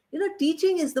teacher.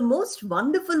 Teaching is the most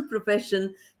wonderful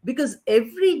profession, because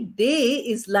every day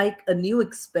is like a new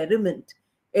experiment.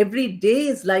 Every day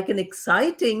is like an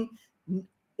exciting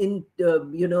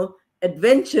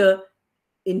adventure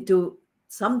into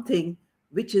something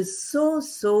which is so,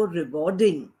 so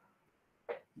rewarding.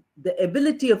 The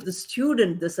ability of the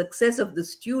student, the success of the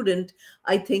student,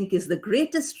 I think, is the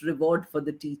greatest reward for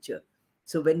the teacher.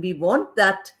 So when we want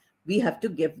that, we have to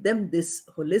give them this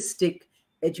holistic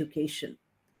education.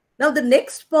 Now, the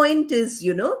next point is,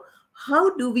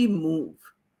 how do we move?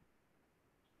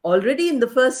 Already in the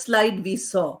first slide, we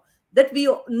saw that we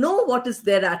know what is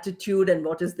their attitude and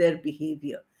what is their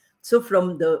behavior. So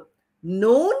from the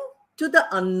known to the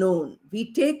unknown,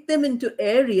 we take them into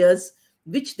areas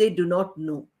which they do not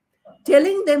know,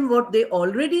 telling them what they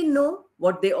already know,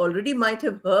 what they already might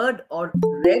have heard or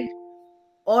read,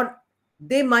 or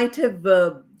they might have,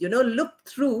 looked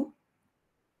through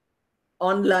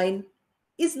online,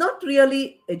 is not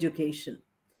really education.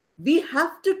 We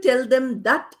have to tell them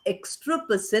that extra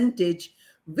percentage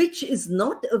which is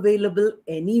not available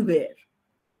anywhere.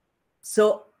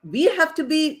 So we have to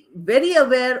be very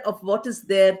aware of what is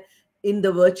there in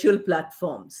the virtual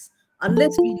platforms.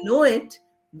 Unless we know it,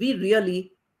 we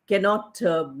really cannot,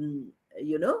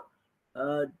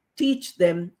 teach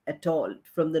them at all,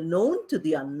 from the known to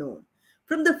the unknown,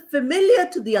 from the familiar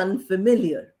to the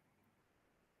unfamiliar.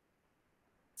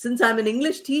 Since I'm an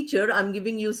English teacher, I'm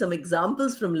giving you some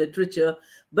examples from literature,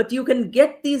 but you can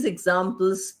get these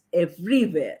examples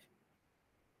everywhere.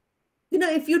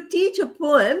 If you teach a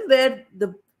poem where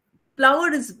the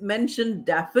flower is mentioned,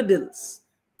 daffodils,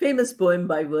 famous poem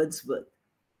by Wordsworth.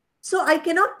 So I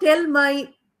cannot tell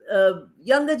my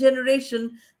younger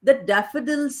generation that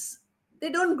daffodils, they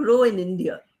don't grow in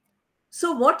India.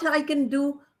 So what I can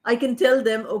do, I can tell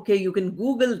them, okay, you can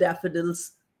Google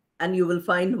daffodils and you will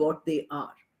find what they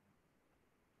are.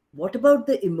 What about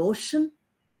the emotion?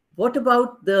 What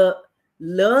about the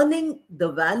learning,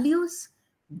 the values?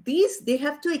 These they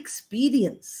have to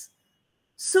experience.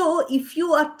 So if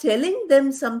you are telling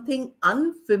them something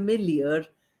unfamiliar,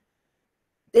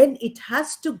 then it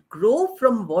has to grow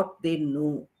from what they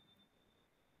know.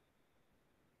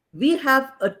 We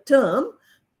have a term,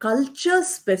 culture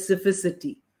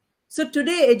specificity. So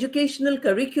today, educational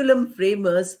curriculum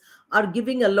framers are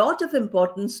giving a lot of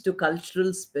importance to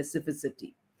cultural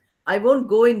specificity. I won't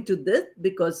go into this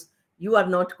because you are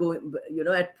not going,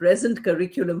 at present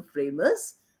curriculum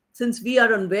framers. Since we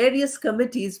are on various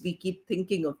committees, we keep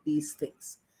thinking of these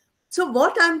things. So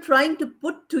what I'm trying to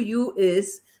put to you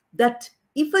is that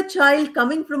if a child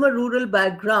coming from a rural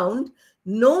background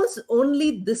knows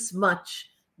only this much,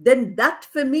 then that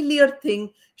familiar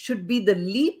thing should be the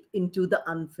leap into the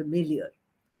unfamiliar.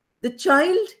 The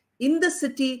child in the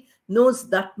city knows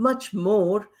that much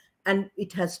more, and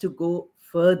it has to go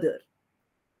further.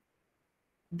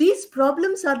 These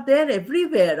problems are there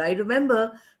everywhere. I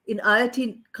remember in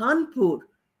IIT Kanpur,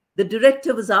 the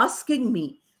director was asking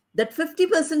me that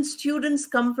 50% students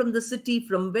come from the city,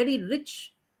 from very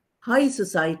rich, high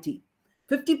society.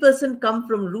 50% come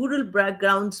from rural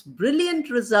backgrounds, brilliant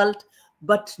result,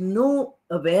 but no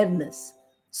awareness.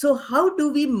 So how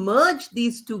do we merge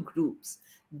these two groups?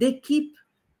 They keep,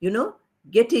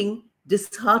 getting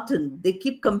disheartened. They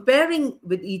keep comparing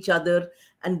with each other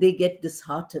and they get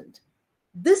disheartened.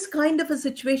 This kind of a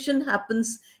situation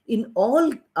happens in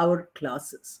all our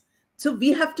classes. So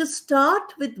we have to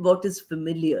start with what is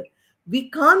familiar. We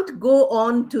can't go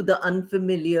on to the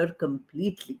unfamiliar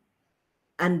completely.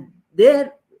 And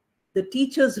there, the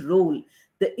teacher's role,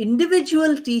 the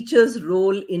individual teacher's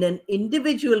role in an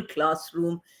individual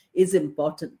classroom is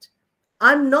important.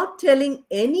 I'm not telling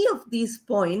any of these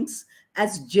points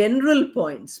as general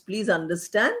points. Please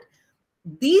understand,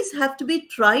 these have to be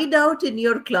tried out in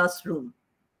your classroom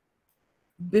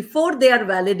before they are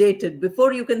validated,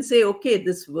 before you can say, okay,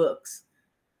 this works.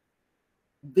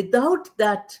 Without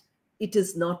that, it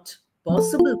is not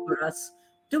possible for us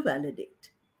to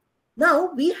validate.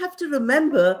 Now, we have to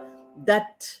remember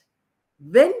that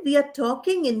when we are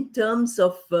talking in terms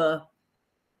of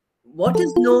what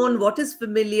is known, what is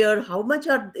familiar, how much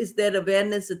is there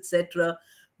awareness, etc.,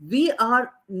 we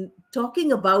are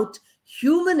talking about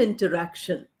human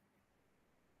interaction.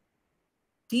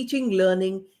 Teaching,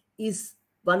 learning is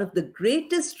one of the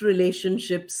greatest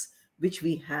relationships which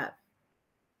we have.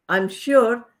 I'm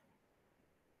sure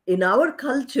in our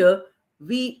culture,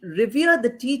 we revere the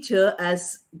teacher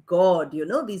as God.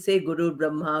 We say Guru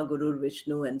Brahma, Guru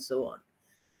Vishnu, and so on.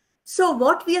 So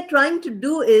what we are trying to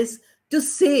do is to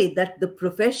say that the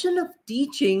profession of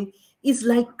teaching is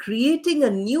like creating a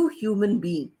new human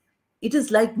being. It is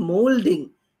like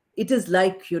molding. It is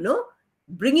like,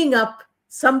 bringing up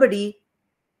somebody.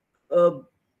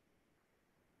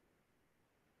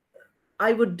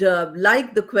 I would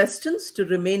like the questions to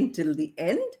remain till the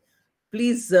end.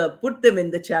 Please put them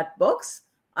in the chat box.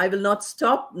 I will not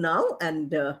stop now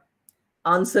and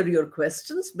answer your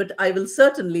questions, but I will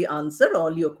certainly answer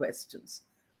all your questions.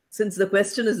 Since the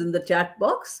question is in the chat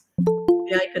box,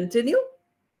 may I continue?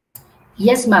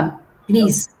 Yes, ma'am.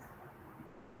 Please.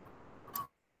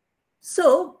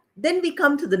 So then we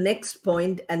come to the next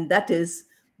point, and that is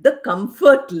the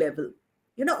comfort level.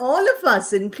 All of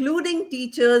us, including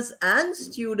teachers and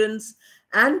students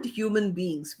and human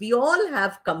beings, we all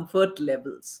have comfort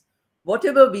levels,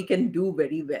 whatever we can do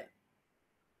very well.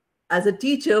 As a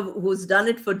teacher who's done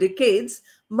it for decades,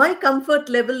 my comfort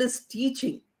level is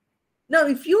teaching. Now,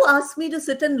 if you ask me to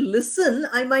sit and listen,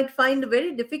 I might find it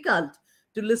very difficult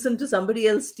to listen to somebody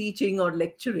else teaching or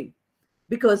lecturing,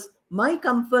 because my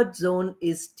comfort zone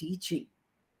is teaching.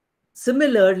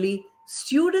 Similarly,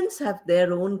 students have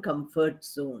their own comfort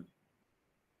zone.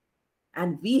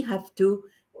 And we have to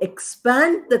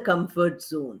expand the comfort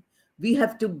zone. We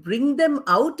have to bring them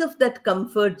out of that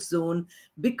comfort zone,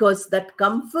 because that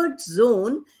comfort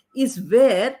zone is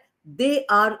where they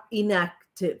are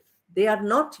inactive. They are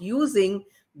not using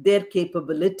their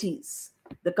capabilities.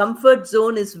 The comfort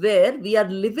zone is where we are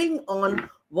living on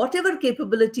whatever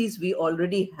capabilities we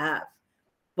already have.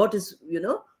 What is,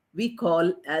 we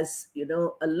call as,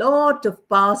 a lot of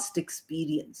past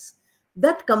experience.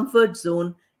 That comfort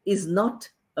zone is not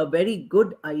a very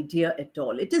good idea at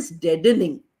all. It is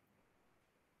deadening.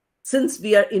 Since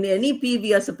we are in NEP,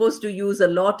 we are supposed to use a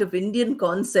lot of Indian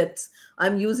concepts.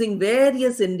 I'm using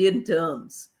various Indian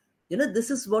terms.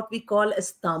 This is what we call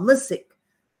as tamasic.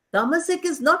 Tamasic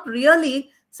is not really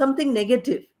something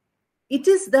negative. It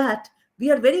is that we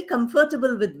are very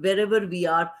comfortable with wherever we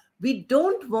are. We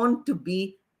don't want to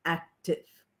be active.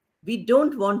 We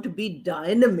don't want to be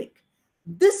dynamic.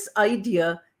 This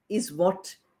idea is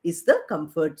what is the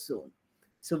comfort zone.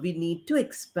 So we need to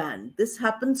expand. This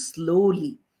happens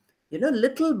slowly.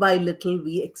 Little by little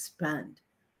we expand.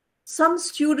 Some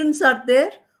students are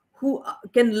there who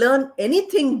can learn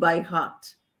anything by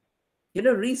heart.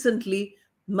 Recently,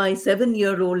 my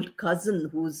 7-year-old cousin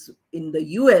who's in the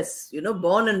US,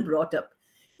 born and brought up,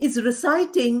 is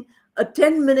reciting a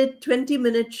 10-minute,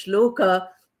 20-minute shloka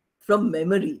from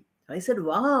memory. I said,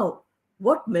 wow,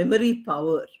 what memory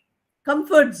power.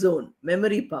 Comfort zone,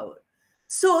 memory power.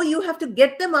 So you have to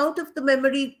get them out of the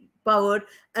memory power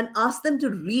and ask them to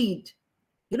read.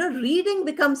 Reading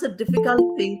becomes a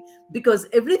difficult thing because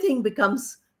everything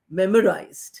becomes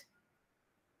memorized.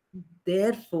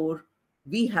 Therefore,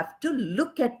 We have to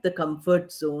look at the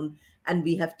comfort zone and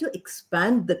we have to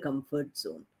expand the comfort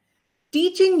zone.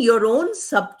 Teaching your own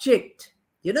subject,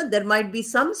 there might be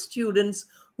some students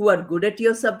who are good at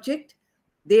your subject.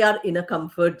 They are in a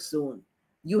comfort zone.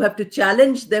 You have to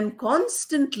challenge them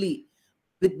constantly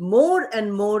with more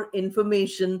and more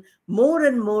information, more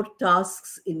and more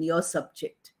tasks in your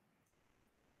subject.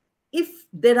 If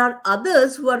there are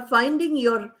others who are finding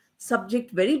your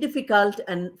subject very difficult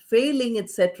and failing,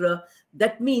 etc.,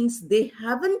 that means they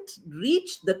haven't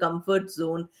reached the comfort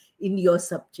zone in your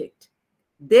subject.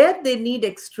 There they need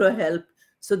extra help,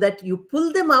 so that you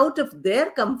pull them out of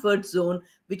their comfort zone,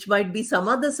 which might be some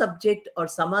other subject or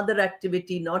some other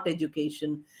activity, not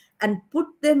education, and put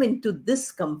them into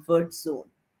this comfort zone.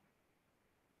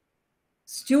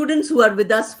 Students who are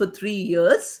with us for 3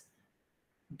 years,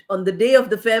 on the day of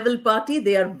the farewell party,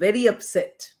 they are very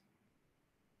upset.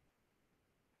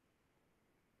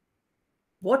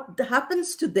 What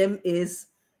happens to them is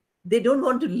they don't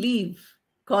want to leave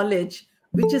college,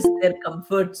 which is their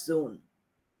comfort zone.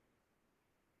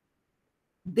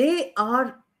 They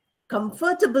are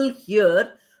comfortable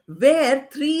here, where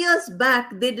 3 years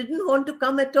back they didn't want to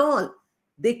come at all.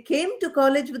 They came to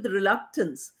college with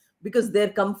reluctance because their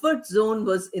comfort zone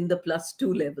was in the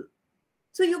 +2 level.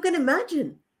 So you can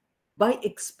imagine, by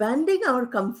expanding our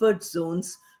comfort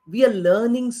zones, we are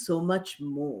learning so much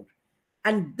more.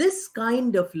 And this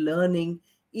kind of learning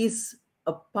is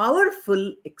a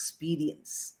powerful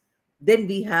experience. Then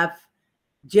we have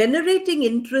generating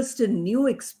interest in new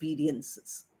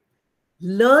experiences.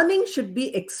 Learning should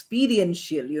be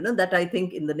experiential. That I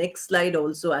think in the next slide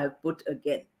also I have put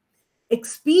again.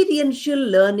 Experiential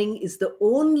learning is the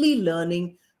only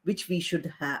learning which we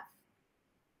should have.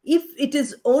 If it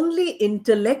is only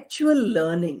intellectual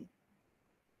learning,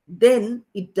 then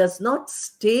it does not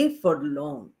stay for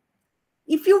long.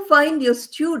 If you find your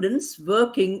students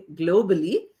working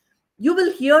globally, you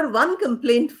will hear one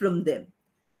complaint from them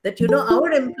that,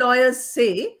 our employers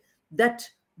say that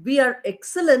we are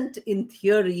excellent in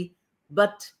theory,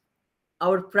 but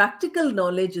our practical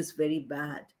knowledge is very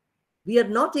bad. We are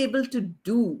not able to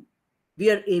do. We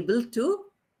are able to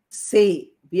say.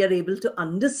 We are able to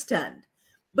understand.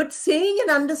 But saying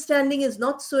and understanding is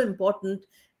not so important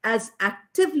as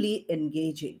actively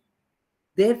engaging.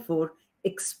 Therefore,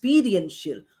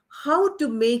 experiential. How to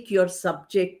make your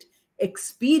subject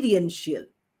experiential.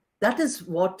 That is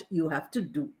what you have to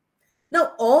do.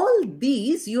 Now, all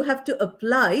these you have to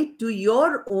apply to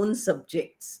your own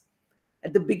subjects.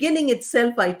 At the beginning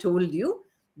itself, I told you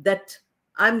that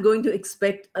I'm going to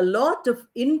expect a lot of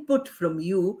input from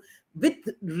you with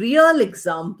real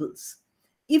examples.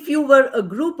 If you were a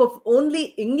group of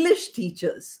only English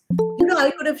teachers,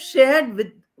 I could have shared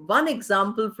with one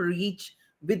example for each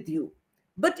with you.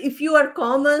 But if you are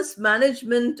commerce,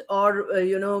 management, or,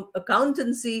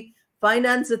 accountancy,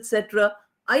 finance, etc.,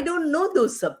 I don't know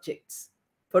those subjects.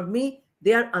 For me,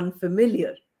 they are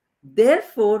unfamiliar.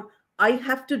 Therefore, I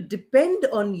have to depend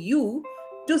on you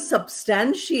to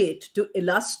substantiate, to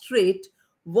illustrate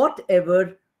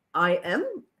whatever I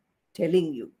am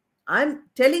telling you. I'm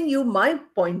telling you my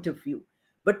point of view,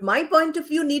 but my point of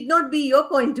view need not be your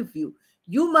point of view.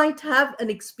 You might have an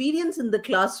experience in the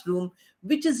classroom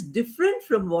which is different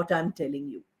from what I'm telling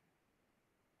you.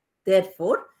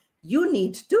 Therefore, you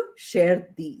need to share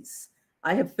these.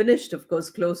 I have finished, of course,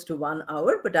 close to 1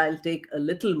 hour, but I'll take a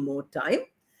little more time.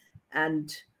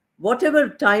 And whatever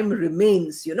time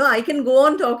remains, I can go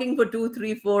on talking for 2,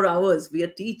 3, 4 hours. We are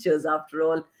teachers, after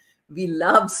all. We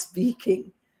love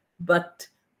speaking. But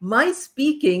my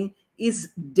speaking is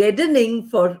deadening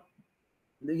for,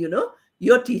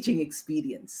 your teaching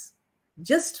experience.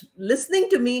 Just listening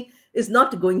to me is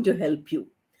not going to help you.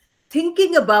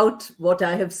 Thinking about what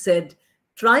I have said,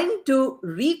 trying to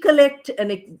recollect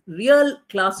a real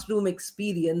classroom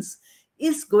experience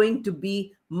is going to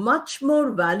be much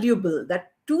more valuable.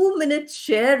 That 2 minutes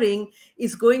sharing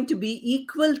is going to be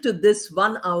equal to this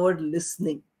 1 hour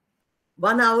listening.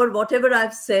 1 hour, whatever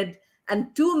I've said,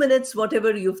 and 2 minutes,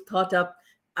 whatever you've thought up,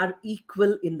 are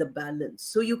equal in the balance.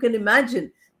 So you can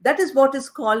imagine that is what is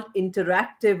called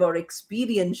interactive or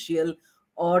experiential,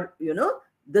 or,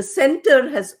 the center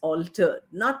has altered,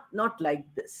 not like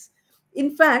this.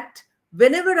 In fact,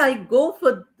 whenever I go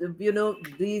for,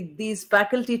 these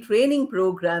faculty training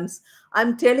programs,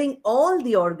 I'm telling all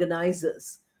the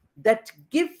organizers that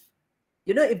give,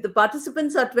 if the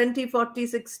participants are 20, 40,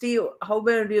 60,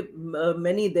 however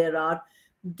many there are,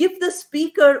 give the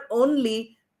speaker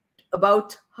only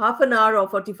about half an hour or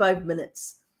 45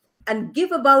 minutes and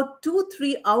give about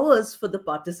 2-3 hours for the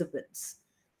participants,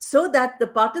 so that the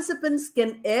participants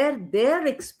can air their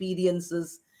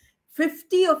experiences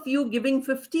 50 of you giving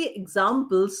 50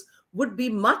 examples would be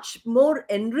much more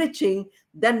enriching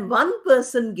than one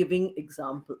person giving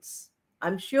examples.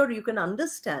 I'm sure you can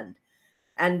understand.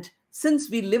 And since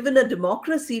we live in a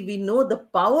democracy, we know the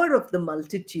power of the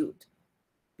multitude.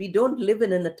 We don't live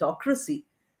in an autocracy.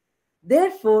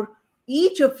 Therefore,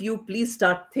 each of you, please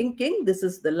start thinking. This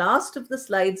is the last of the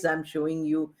slides I'm showing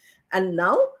you. And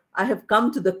now I have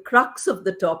come to the crux of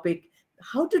the topic,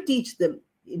 how to teach them.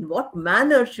 In what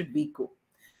manner should we go?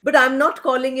 But I'm not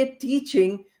calling it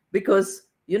teaching because,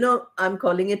 I'm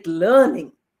calling it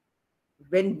learning.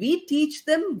 When we teach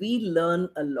them, we learn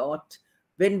a lot.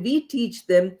 When we teach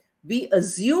them, we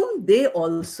assume they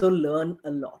also learn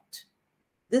a lot.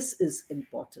 This is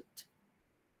important.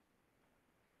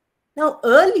 Now,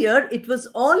 earlier, it was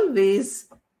always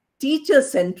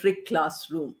teacher-centric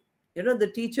classroom.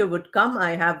 The teacher would come.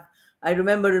 I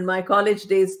remember in my college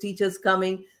days, teachers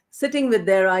coming, sitting with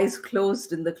their eyes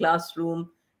closed in the classroom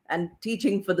and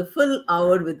teaching for the full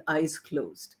hour with eyes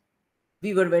closed.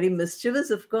 We were very mischievous,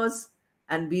 of course,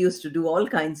 and we used to do all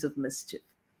kinds of mischief.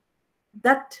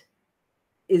 That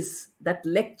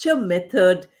lecture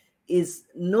method is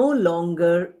no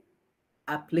longer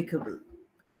applicable.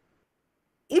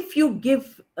 If you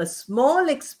give a small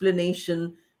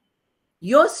explanation,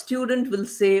 your student will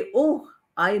say, oh,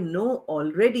 I know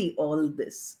already all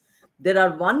this. There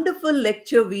are wonderful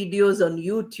lecture videos on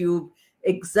YouTube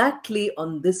exactly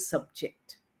on this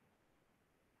subject.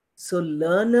 So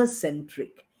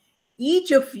learner-centric.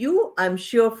 Each of you, I'm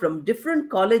sure from different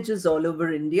colleges all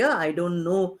over India, I don't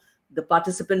know the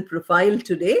participant profile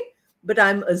today, but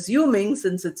I'm assuming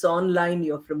since it's online,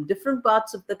 you're from different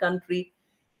parts of the country.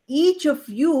 Each of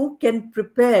you can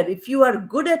prepare. If you are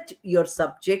good at your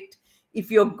subject, if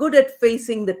you're good at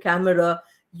facing the camera,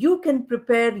 you can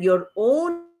prepare your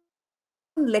own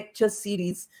lecture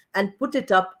series and put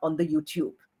it up on the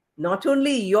YouTube. Not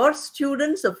only your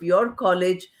students of your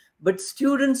college, but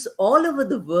students all over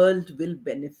the world will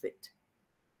benefit.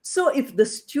 So if the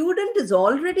student is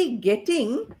already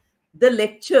getting the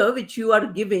lecture which you are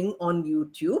giving on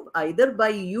YouTube, either by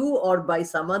you or by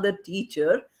some other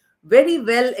teacher, very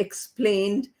well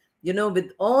explained,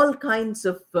 with all kinds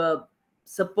of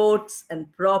supports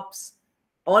and props,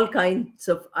 all kinds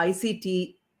of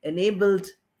ICT enabled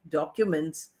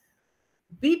documents,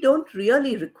 we don't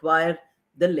really require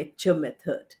the lecture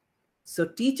method. So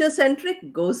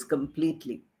teacher-centric goes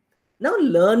completely. Now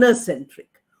learner-centric.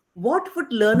 What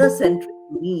would learner-centric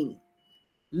mean?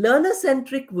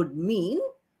 Learner-centric would mean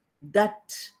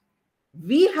that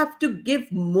we have to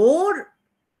give more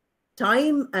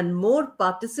time and more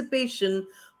participation,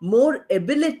 more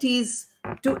abilities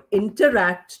to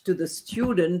interact to the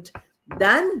student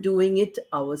than doing it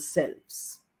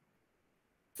ourselves.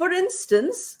 For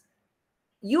instance,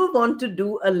 you want to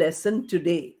do a lesson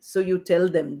today. So you tell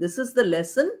them, this is the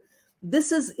lesson.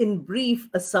 This is in brief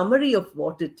a summary of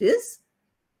what it is.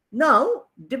 Now,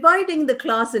 dividing the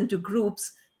class into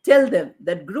groups, tell them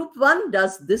that group 1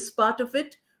 does this part of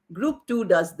it, group 2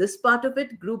 does this part of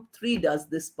it, group 3 does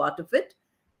this part of it,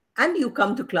 and you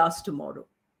come to class tomorrow.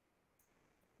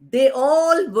 They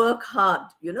all work hard,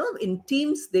 in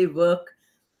teams they work.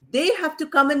 They have to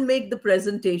come and make the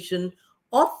presentation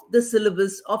of the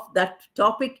syllabus of that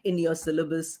topic in your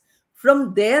syllabus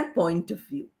from their point of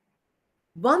view.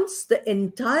 Once the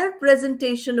entire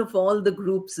presentation of all the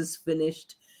groups is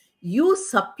finished, you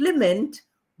supplement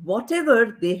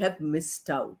whatever they have missed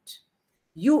out.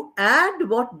 You add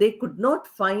what they could not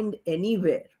find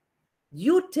anywhere.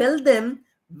 You tell them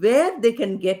where they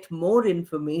can get more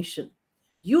information.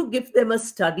 You give them a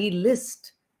study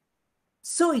list.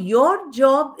 So your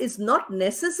job is not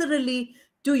necessarily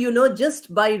to,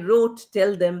 just by rote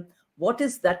tell them what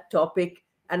is that topic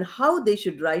and how they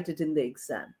should write it in the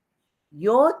exam.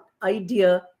 Your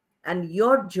idea and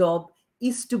your job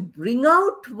is to bring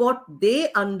out what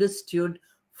they understood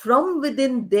from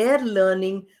within their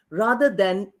learning rather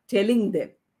than telling them.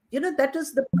 That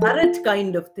is the parrot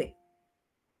kind of thing.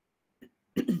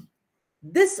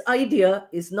 This idea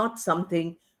is not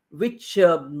something which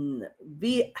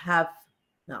we have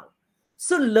now.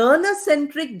 So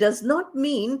learner-centric does not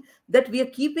mean that we are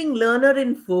keeping learner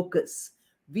in focus.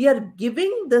 We are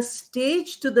giving the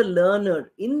stage to the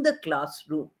learner in the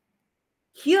classroom.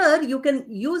 Here you can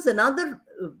use another,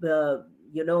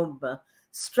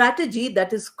 strategy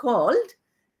that is called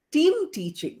team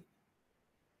teaching.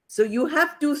 So you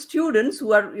have two students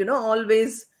who are,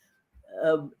 always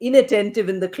inattentive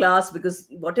in the class because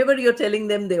whatever you're telling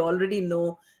them, they already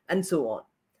know and so on.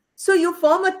 So you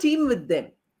form a team with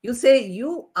them. You say,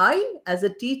 I as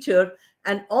a teacher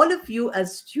and all of you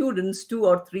as students, 2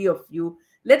 or 3 of you,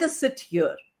 let us sit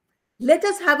here. Let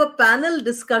us have a panel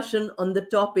discussion on the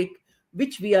topic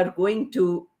which we are going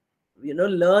to,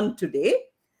 learn today.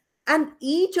 And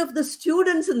each of the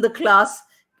students in the class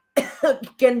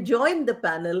can join the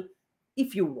panel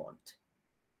if you want.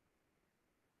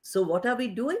 So what are we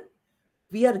doing?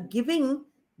 We are giving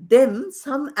them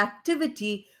some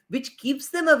activity which keeps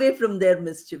them away from their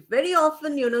mischief. Very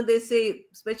often, they say,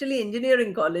 especially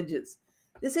engineering colleges,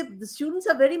 they say the students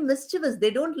are very mischievous. They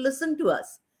don't listen to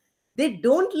us. They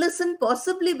don't listen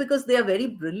possibly because they are very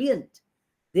brilliant.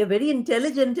 They are very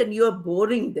intelligent and you are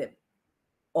boring them.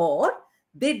 Or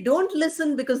they don't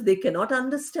listen because they cannot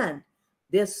understand.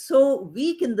 They are so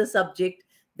weak in the subject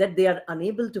that they are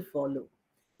unable to follow.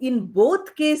 In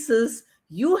both cases,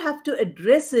 you have to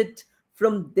address it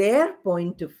from their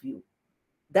point of view.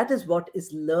 That is what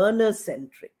is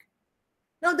learner-centric.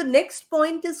 Now, the next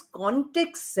point is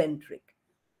context-centric.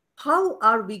 How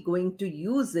are we going to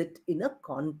use it in a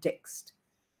context?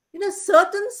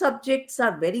 Certain subjects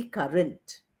are very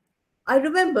current. I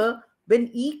remember when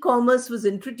e-commerce was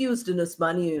introduced in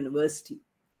Osmania University,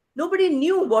 nobody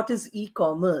knew what is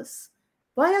e-commerce.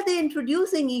 Why are they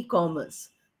introducing e-commerce?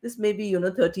 This may be,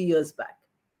 30 years back.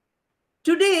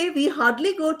 Today, we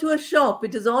hardly go to a shop.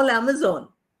 It is all Amazon.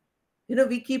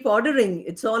 We keep ordering.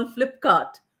 It's all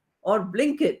Flipkart or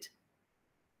Blinkit.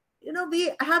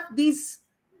 We have these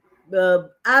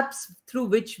apps through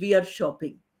which we are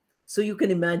shopping. So you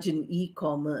can imagine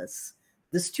e-commerce.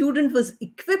 The student was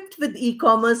equipped with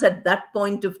e-commerce at that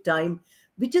point of time,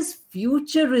 which is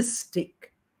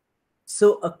futuristic.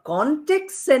 So a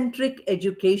context-centric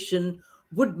education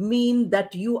would mean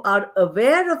that you are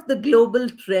aware of the global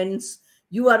trends,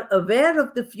 you are aware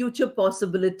of the future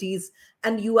possibilities,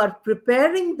 and you are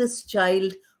preparing this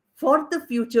child for the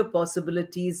future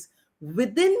possibilities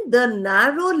within the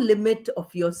narrow limit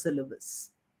of your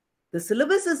syllabus. The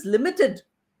syllabus is limited,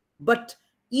 but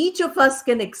each of us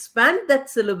can expand that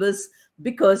syllabus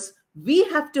because we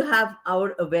have to have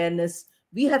our awareness,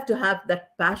 we have to have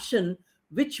that passion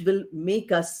which will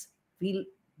make us feel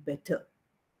better.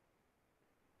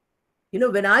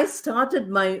 When I started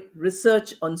my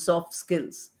research on soft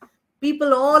skills,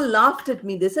 people all laughed at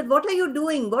me. They said, "What are you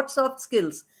doing? What soft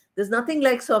skills? There's nothing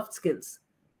like soft skills."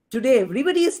 Today,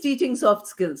 everybody is teaching soft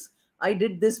skills. I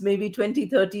did this maybe 20,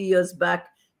 30 years back.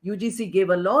 UGC gave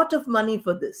a lot of money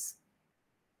for this.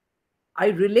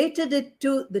 I related it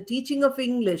to the teaching of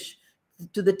English,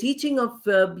 to the teaching of,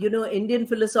 Indian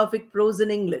philosophic prose in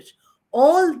English.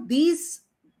 All these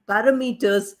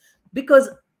parameters, because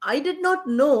I did not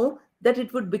know that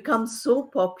it would become so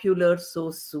popular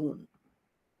so soon.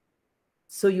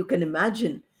 So you can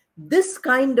imagine this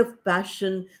kind of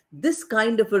passion, this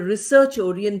kind of a research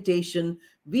orientation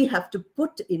we have to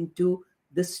put into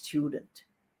the student.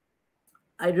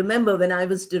 I remember when I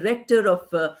was director of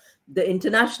the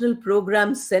International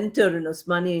Program Center in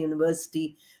Osmania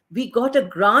University, we got a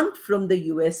grant from the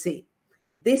USA.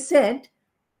 They said,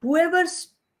 whoever's,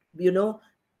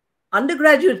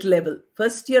 undergraduate level,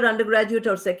 first year undergraduate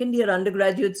or second year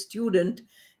undergraduate student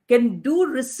can do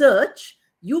research,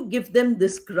 you give them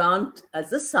this grant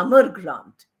as a summer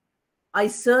grant. I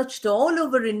searched all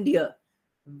over India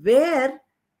where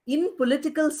in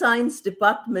political science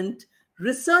department,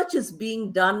 research is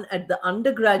being done at the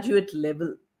undergraduate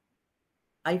level.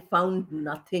 I found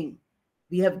nothing.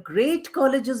 We have great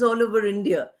colleges all over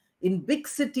India, in big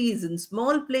cities, in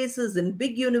small places, in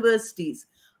big universities.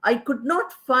 I could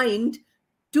not find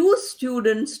 2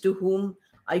 students to whom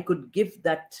I could give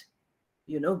that,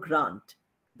 grant.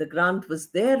 The grant was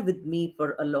there with me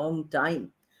for a long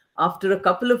time. After a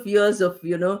couple of years of,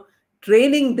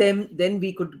 training them, then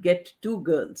we could get 2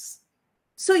 girls.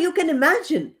 So you can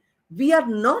imagine, we are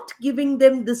not giving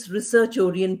them this research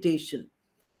orientation.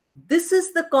 This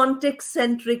is the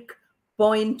context-centric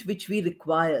point which we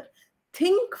require.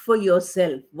 Think for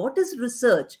yourself. What is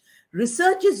research?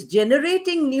 Research is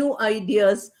generating new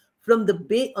ideas from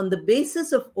on the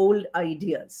basis of old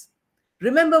ideas.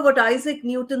 Remember what Isaac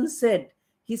Newton said.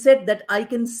 He said that I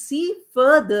can see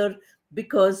further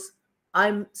because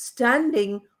I'm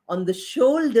standing on the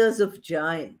shoulders of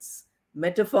giants.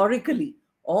 Metaphorically,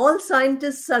 all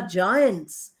scientists are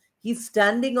giants. He's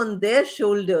standing on their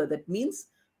shoulder. That means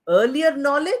earlier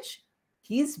knowledge,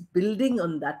 he's building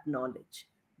on that knowledge.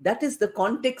 That is the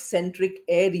context-centric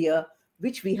area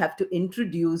which we have to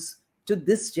introduce to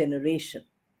this generation.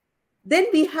 Then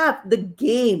we have the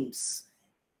games.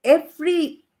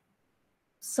 Every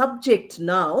subject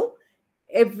now,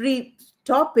 every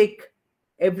topic,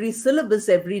 every syllabus,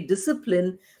 every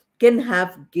discipline can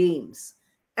have games.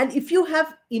 And if you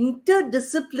have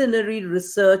interdisciplinary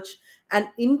research and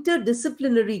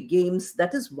interdisciplinary games,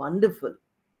 that is wonderful.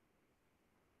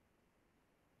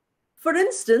 For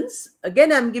instance,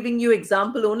 again, I'm giving you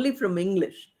example only from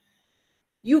English.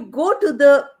 You go to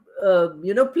the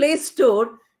Play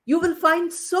Store, you will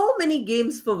find so many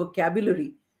games for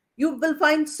vocabulary. You will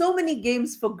find so many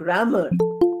games for grammar.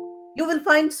 You will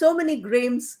find so many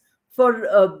games for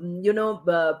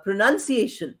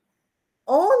pronunciation.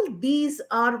 All these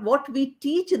are what we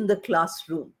teach in the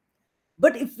classroom.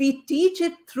 But if we teach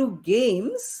it through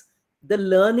games, the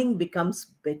learning becomes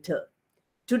better.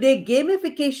 Today,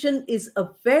 gamification is a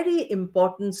very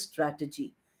important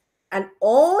strategy. And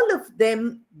all of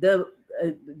them, the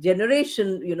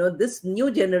generation, this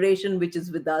new generation which is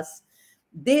with us,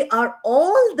 they are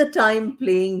all the time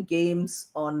playing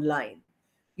games online.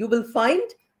 You will find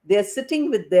they're sitting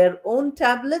with their own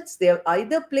tablets. They're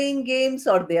either playing games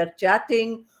or they are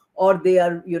chatting or they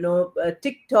are,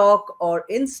 TikTok or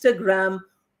Instagram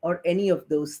or any of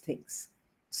those things.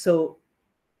 So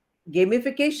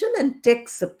gamification and tech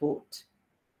support.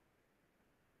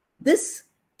 This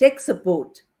tech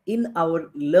support in our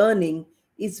learning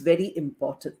is very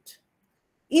important.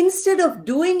 Instead of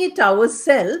doing it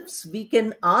ourselves, we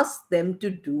can ask them to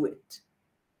do it.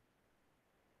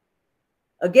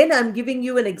 Again, I'm giving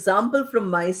you an example from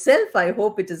myself. I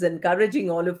hope it is encouraging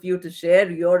all of you to share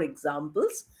your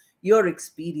examples, your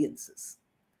experiences.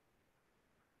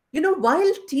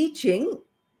 While teaching,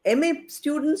 MA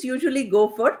students usually go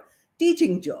for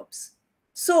teaching jobs.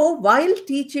 So while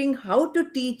teaching how to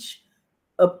teach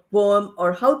a poem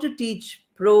or how to teach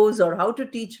prose or how to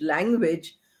teach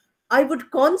language, I would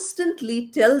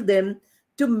constantly tell them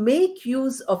to make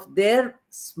use of their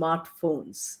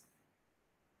smartphones.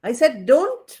 I said,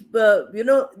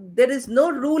 there is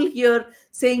no rule here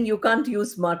saying you can't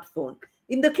use smartphone.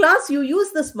 In the class, you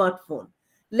use the smartphone.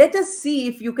 Let us see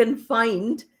if you can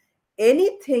find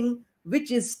anything which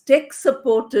is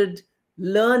tech-supported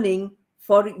learning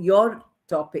for your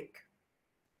topic.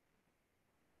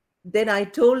 Then I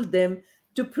told them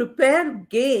to prepare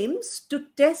games to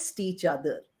test each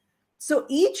other. So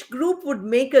each group would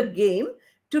make a game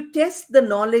to test the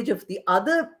knowledge of the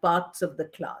other parts of the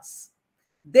class.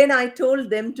 Then I told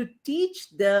them to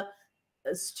teach the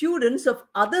students of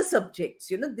other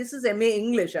subjects. This is MA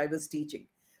English I was teaching.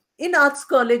 In Arts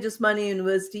College, Osmania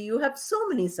University, you have so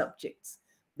many subjects.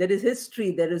 There is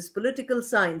history, there is political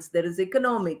science, there is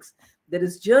economics, there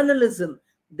is journalism,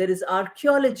 there is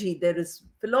archaeology, there is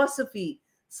philosophy,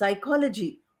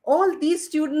 psychology. All these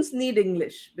students need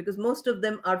English because most of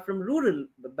them are from rural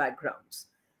backgrounds.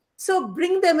 So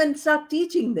bring them and start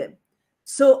teaching them.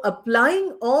 So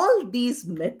applying all these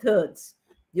methods,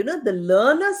 the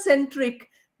learner-centric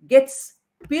gets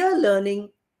peer learning,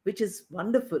 which is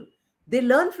wonderful. They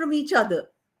learn from each other.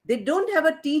 They don't have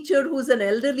a teacher who's an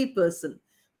elderly person.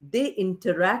 They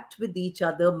interact with each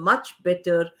other much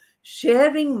better,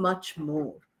 sharing much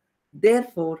more.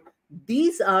 Therefore,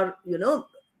 these are,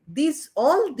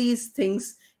 all these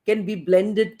things can be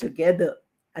blended together.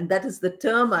 And that is the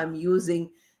term I'm using.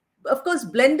 Of course,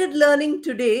 blended learning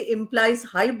today implies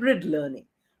hybrid learning.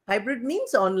 Hybrid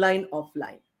means online,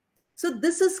 offline. So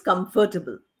this is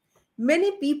comfortable.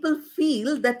 Many people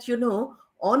feel that,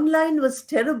 online was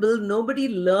terrible. Nobody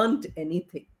learned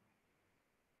anything.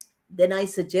 Then I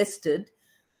suggested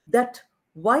that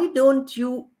why don't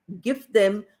you give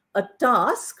them a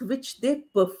task which they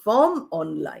perform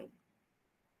online?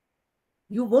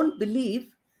 You won't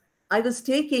believe, I was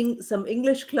taking some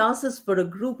English classes for a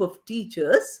group of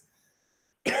teachers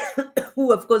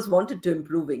who, of course, wanted to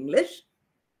improve English.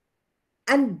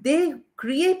 And they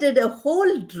created a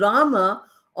whole drama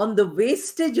on the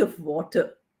wastage of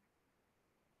water.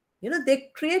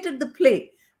 They created the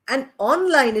play. And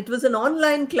online, it was an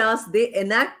online class. They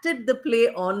enacted the play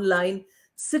online,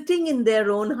 sitting in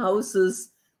their own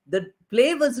houses. The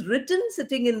play was written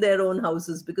sitting in their own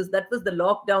houses because that was the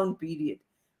lockdown period,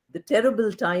 the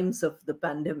terrible times of the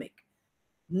pandemic.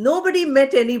 Nobody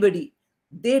met anybody.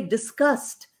 They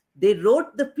discussed, they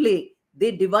wrote the play,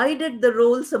 they divided the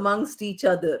roles amongst each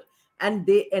other, and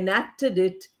they enacted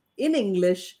it in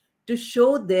English to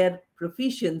show their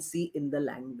proficiency in the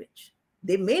language.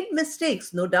 They made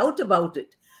mistakes, no doubt about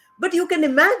it. But you can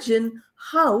imagine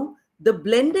how the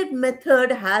blended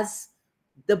method has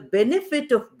the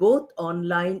benefit of both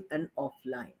online and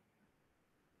offline.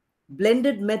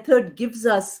 Blended method gives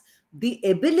us the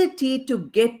ability to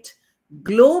get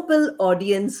global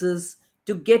audiences,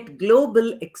 to get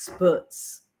global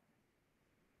experts.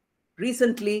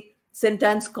 Recently, St.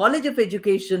 Anne's College of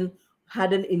Education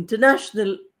had an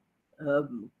international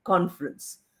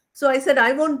conference. So I said,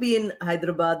 I won't be in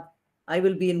Hyderabad, I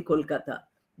will be in Kolkata.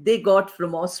 They got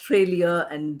from Australia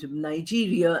and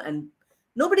Nigeria, and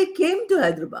nobody came to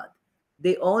Hyderabad.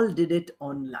 They all did it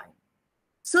online.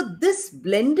 So this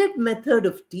blended method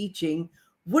of teaching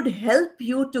would help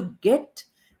you to get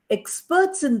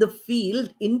experts in the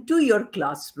field into your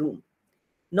classroom.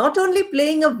 Not only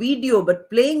playing a video, but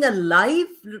playing a live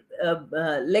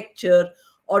lecture,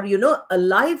 or a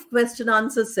live question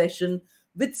answer session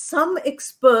with some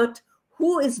expert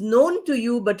who is known to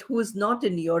you but who is not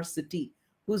in your city,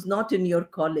 who's not in your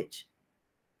college.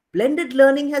 Blended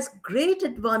learning has great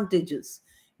advantages.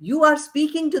 You are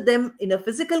speaking to them in a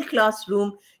physical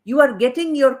classroom. You are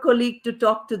getting your colleague to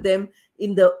talk to them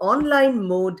in the online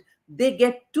mode. They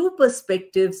get two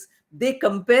perspectives. They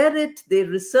compare it, they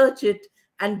research it,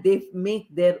 and they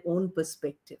make their own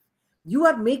perspective. You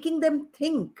are making them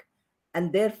think,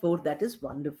 and therefore that is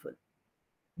wonderful.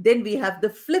 Then we have the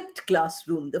flipped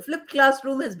classroom. The flipped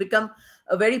classroom has become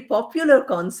a very popular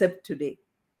concept today.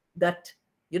 That,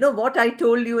 what I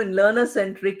told you in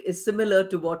learner-centric is similar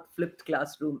to what flipped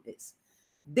classroom is.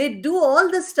 They do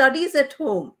all the studies at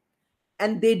home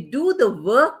and they do the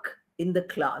work in the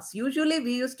class. Usually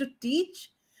we used to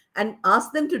teach and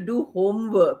ask them to do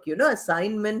homework,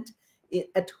 assignment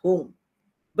at home.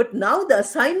 But now the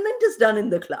assignment is done in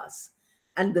the class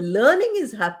and the learning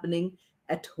is happening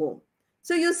at home.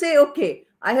 So you say, okay,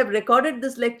 I have recorded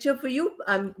this lecture for you.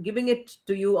 I'm giving it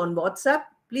to you on WhatsApp.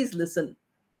 Please listen.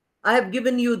 I have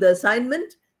given you the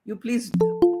assignment. You please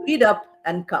read up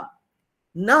and come.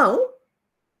 Now,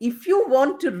 if you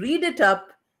want to read it up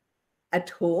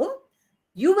at home,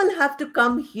 you will have to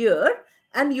come here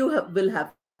and you will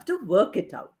have to work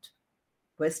it out.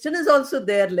 Question is also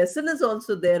there, lesson is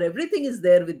also there, everything is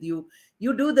there with you.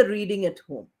 You do the reading at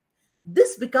home.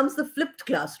 This becomes the flipped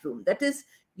classroom. That is,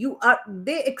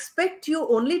 they expect you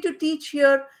only to teach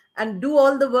here and do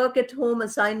all the work at home,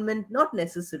 assignment, not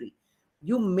necessary.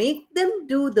 You make them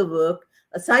do the work.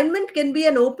 Assignment can be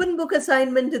an open book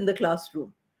assignment in the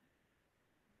classroom.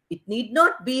 It need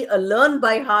not be a learn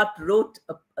by heart rote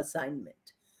assignment.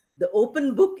 The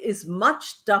open book is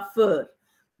much tougher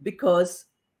because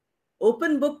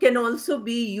open book can also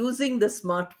be using the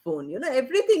smartphone.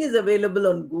 Everything is available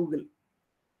on Google.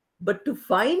 But to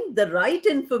find the right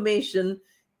information,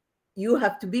 you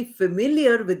have to be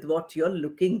familiar with what you're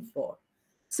looking for.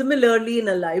 Similarly, in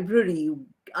a library, you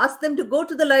ask them to go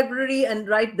to the library and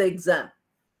write the exam.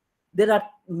 There are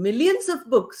millions of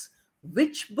books.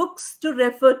 Which books to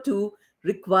refer to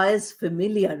requires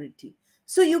familiarity.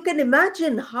 So you can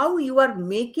imagine how you are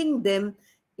making them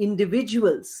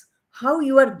individuals, how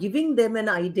you are giving them an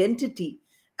identity.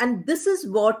 And this is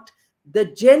what the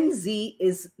Gen Z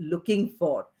is looking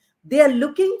for. They are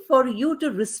looking for you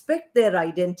to respect their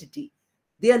identity.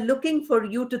 They are looking for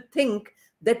you to think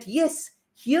that, yes,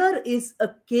 here is a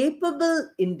capable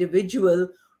individual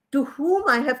to whom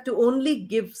I have to only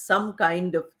give some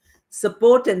kind of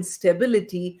support and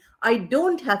stability. I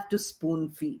don't have to spoon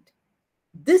feed.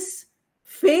 This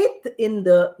faith in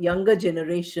the younger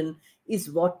generation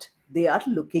is what they are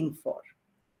looking for.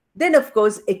 Then, of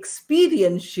course,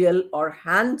 experiential or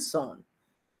hands-on,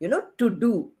 to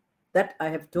do, that I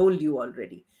have told you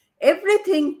already.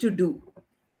 Everything to do.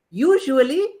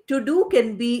 Usually, to do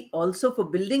can be also for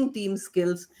building team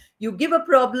skills. You give a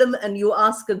problem and you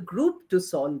ask a group to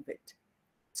solve it.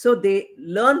 So they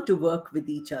learn to work with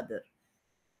each other.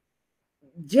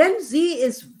 Gen Z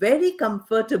is very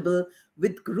comfortable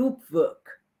with group work,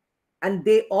 and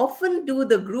they often do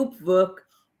the group work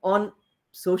on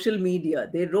social media.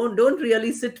 They don't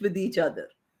really sit with each other.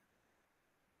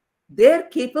 Their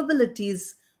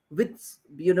capabilities with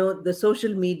the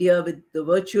social media, with the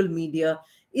virtual media,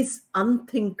 is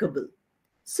unthinkable.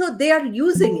 So they are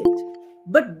using it.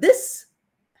 But this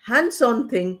hands-on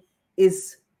thing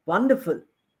is wonderful.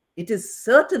 It is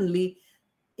certainly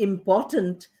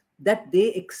important that they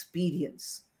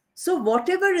experience. So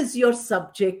whatever is your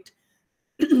subject,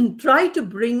 try to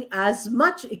bring as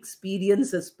much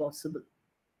experience as possible.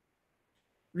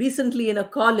 Recently in a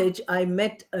college, I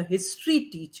met a history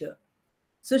teacher.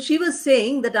 So she was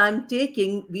saying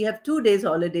that we have 2 days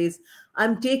holidays,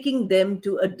 I'm taking them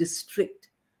to a district.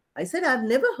 I said, I've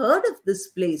never heard of this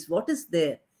place. What is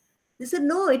there? They said,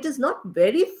 no, it is not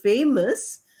very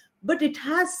famous, but it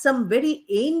has some very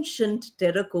ancient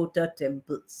terracotta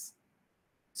temples.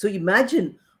 So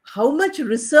imagine how much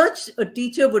research a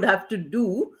teacher would have to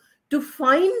do to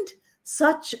find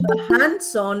such a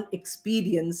hands-on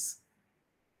experience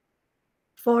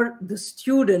for the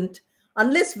student.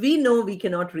 Unless we know, we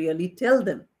cannot really tell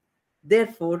them.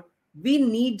 Therefore, we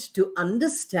need to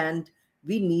understand,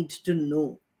 we need to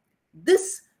know.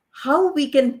 This, how we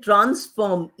can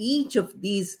transform each of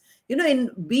these. In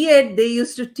B.Ed, they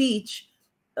used to teach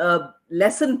a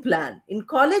lesson plan. In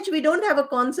college, we don't have a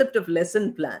concept of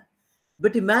lesson plan.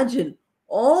 But imagine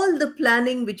All the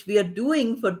planning which we are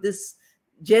doing for this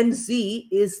Gen Z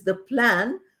is the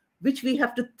plan which we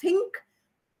have to think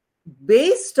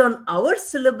based on our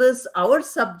syllabus, our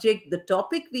subject, the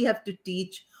topic we have to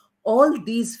teach. All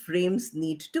these frames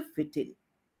need to fit in.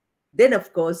 Then,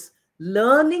 of course,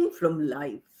 learning from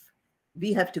life.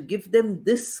 We have to give them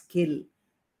this skill.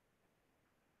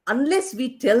 Unless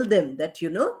we tell them that,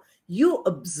 you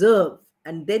observe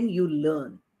and then you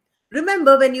learn.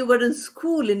 Remember, when you were in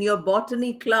school in your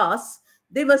botany class,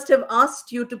 they must have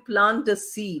asked you to plant a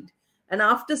seed. And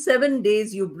after 7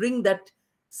 days, you bring that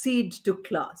seed to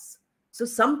class. So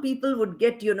some people would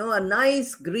get, a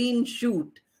nice green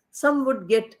shoot. Some would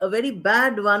get a very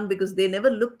bad one because they never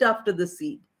looked after the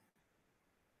seed.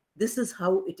 This is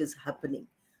how it is happening.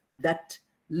 That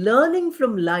learning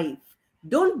from life.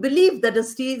 Don't believe that a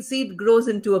seed grows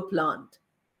into a plant.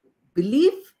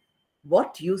 Believe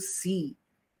what you see.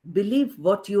 Believe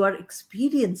what you are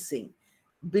experiencing.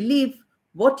 Believe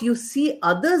what you see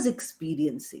others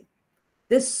experiencing.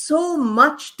 There's so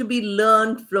much to be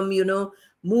learned from,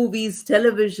 movies,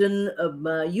 television,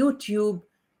 YouTube,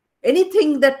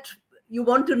 anything that you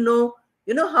want to know,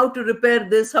 how to repair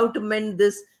this, how to mend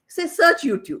this, say search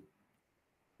YouTube.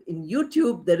 In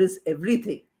YouTube, there is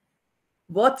everything.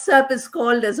 WhatsApp is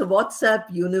called as a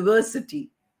WhatsApp university.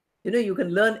 You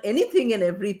can learn anything and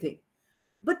everything.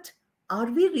 But are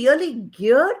we really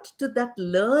geared to that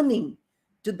learning,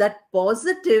 to that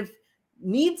positive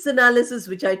needs analysis,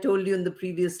 which I told you in the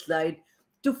previous slide,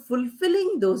 to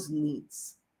fulfilling those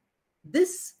needs?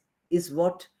 This is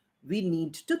what we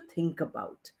need to think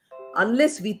about.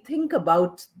 Unless we think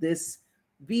about this,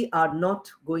 we are not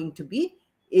going to be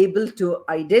able to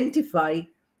identify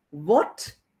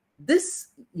what this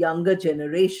younger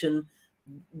generation,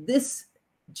 this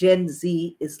Gen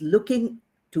Z is looking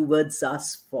towards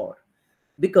us for.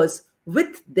 Because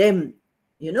with them,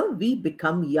 we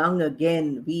become young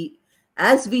again.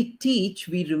 As we teach,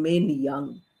 we remain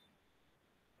young.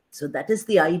 So that is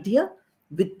the idea.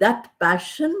 With that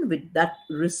passion, with that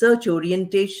research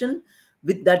orientation,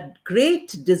 with that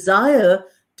great desire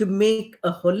to make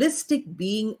a holistic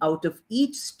being out of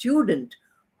each student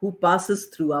who passes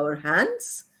through our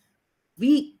hands,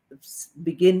 we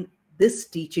begin this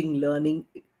teaching learning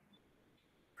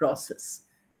process.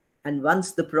 And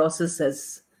once the process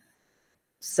has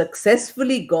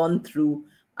successfully gone through,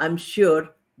 I'm sure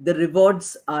the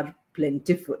rewards are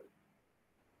plentiful.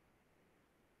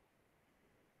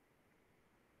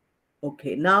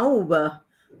 Okay, now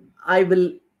I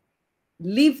will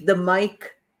leave the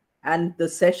mic and the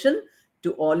session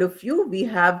to all of you. We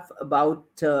have about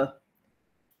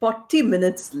 40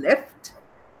 minutes left,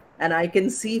 and I can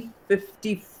see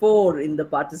 54 in the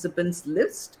participants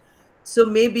list. So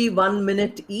maybe 1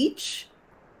 minute each.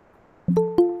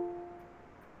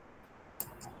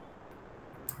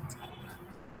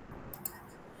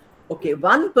 Okay,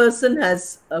 one person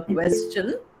has a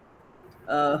question.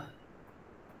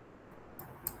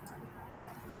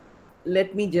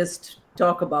 Let me just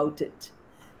talk about it.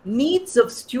 Needs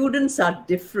of students are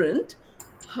different.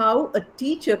 How a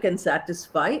teacher can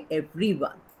satisfy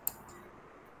everyone.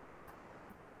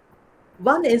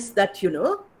 One is that,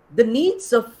 the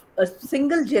needs of a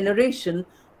single generation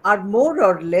are more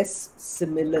or less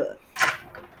similar.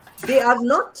 They are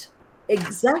not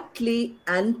exactly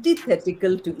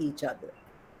antithetical to each other.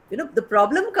 The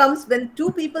problem comes when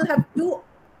two people have two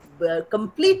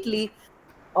completely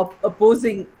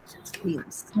opposing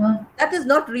schemes. That is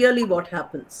not really what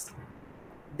happens.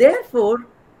 Therefore,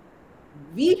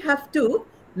 we have to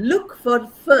look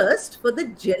first for the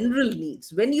general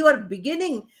needs. When you are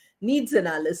beginning needs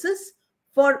analysis,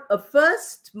 for a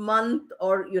first month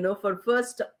or, for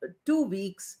first 2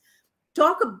 weeks,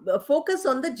 focus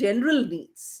on the general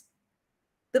needs,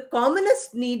 the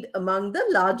commonest need among the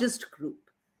largest group.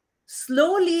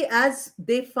 Slowly, as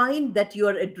they find that you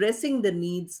are addressing the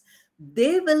needs,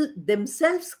 they will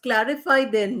themselves clarify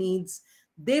their needs.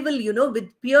 They will,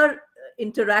 with peer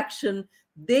interaction,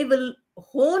 they will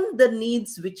hone the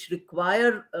needs which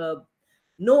require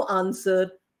no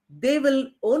answer. They will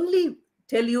only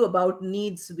tell you about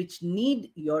needs which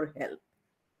need your help.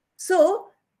 So,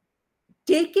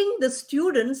 taking the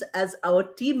students as our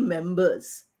team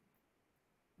members,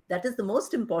 that is the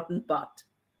most important part.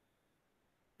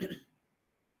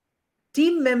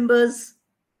 Team members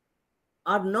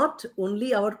are not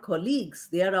only our colleagues,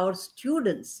 they are our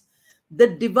students. The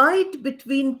divide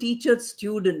between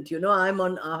teacher-student, I'm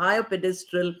on a higher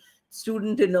pedestal,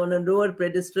 student on a lower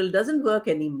pedestal, doesn't work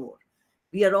anymore.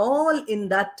 We are all in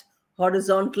that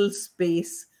horizontal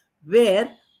space where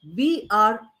we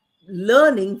are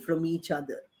learning from each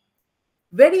other.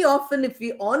 Very often, if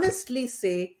we honestly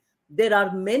say, There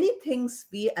are many things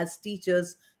we as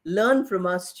teachers learn from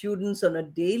our students on a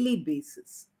daily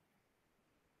basis.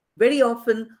 Very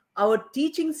often, our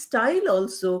teaching style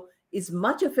also is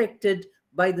much affected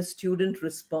by the student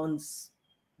response.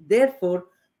 Therefore,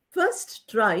 first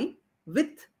try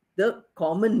with the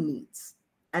common needs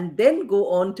and then go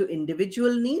on to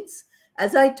individual needs.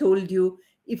 As I told you,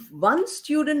 if one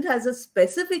student has a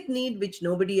specific need which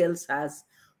nobody else has,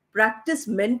 practice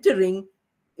mentoring.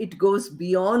 It goes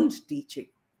beyond teaching.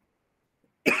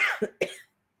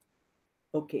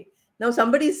 Okay. Now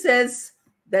somebody says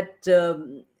that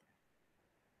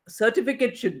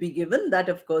certificate should be given. That,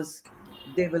 of course,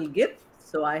 they will give.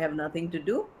 So I have nothing to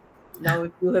do. Now,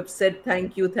 if you have said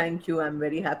thank you, I'm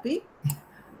very happy.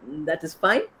 That is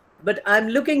fine. But I'm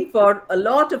looking for a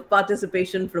lot of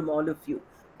participation from all of you.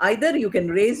 Either you can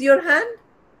raise your hand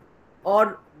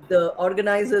or the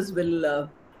organizers will,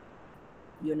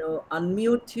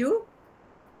 unmute you.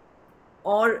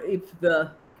 Or if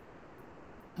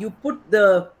you put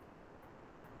the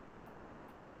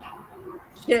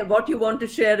share what you want to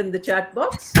share in the chat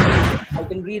box, I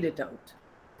can read it out.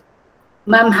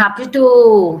 Ma'am, happy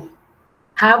to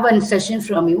have one session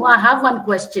from you. I have one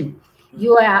question.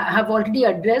 You have already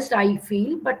addressed, I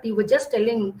feel, but you were just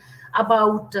telling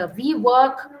about we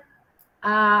work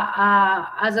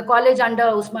as a college under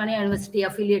Osmania University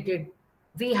affiliated.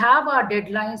 We have our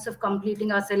deadlines of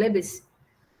completing our syllabus.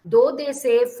 Though they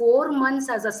say 4 months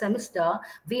as a semester,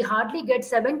 we hardly get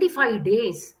 75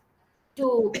 days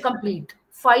to complete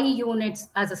 5 units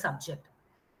as a subject.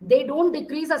 They don't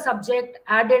decrease a subject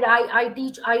added. I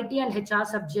teach IT and HR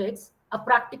subjects. A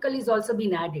practical is also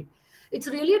been added. It's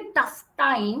really a tough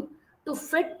time to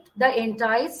fit the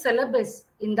entire syllabus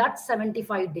in that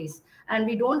 75 days. And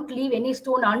we don't leave any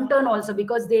stone unturned also,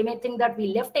 because they may think that we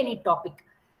left any topic.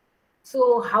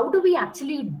 So how do we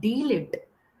actually deal it?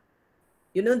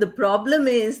 The problem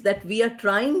is that we are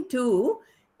trying to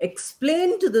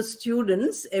explain to the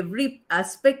students every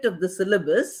aspect of the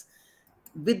syllabus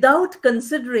without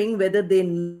considering whether they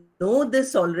know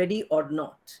this already or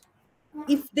not.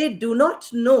 If they do not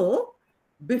know,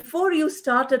 before you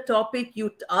start a topic,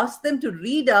 you ask them to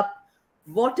read up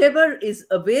whatever is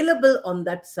available on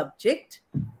that subject.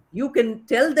 You can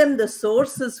tell them the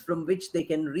sources from which they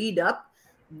can read up.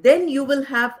 Then you will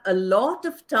have a lot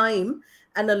of time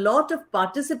and a lot of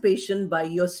participation by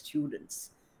your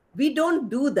students. We don't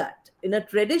do that. In a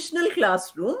traditional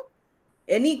classroom,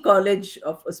 any college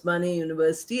of Osmania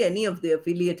University, any of the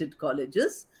affiliated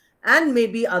colleges, and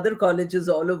maybe other colleges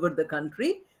all over the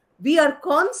country, we are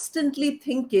constantly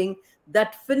thinking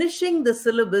that finishing the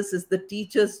syllabus is the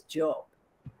teacher's job.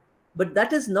 But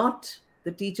that is not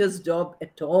the teacher's job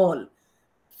at all.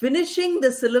 Finishing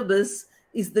the syllabus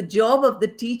is the job of the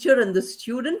teacher and the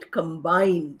student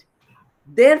combined.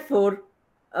 Therefore,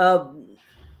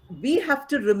 we have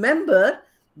to remember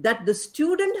that the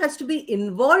student has to be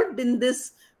involved in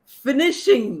this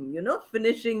finishing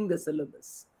the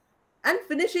syllabus. And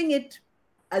finishing it,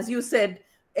 as you said,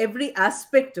 every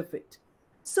aspect of it.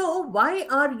 So why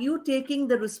are you taking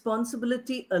the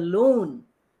responsibility alone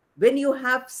when you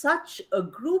have such a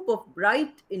group of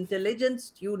bright, intelligent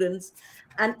students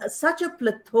and such a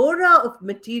plethora of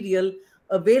material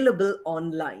available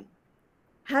online?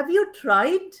 Have you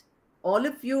tried, all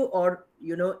of you, or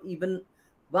even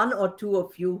one or two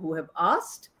of you who have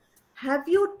asked, have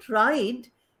you tried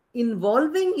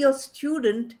involving your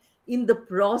student in the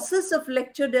process of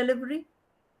lecture delivery?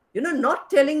 Not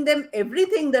telling them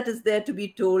everything that is there to be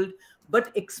told,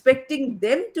 but expecting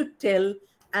them to tell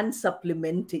and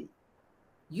supplementing.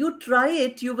 You try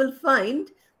it, you will find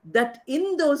that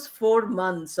in those 4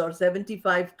 months or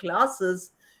 75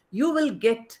 classes, you will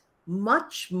get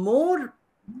much more,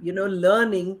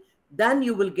 learning than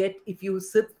you will get if you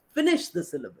finish the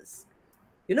syllabus.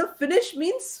 Finish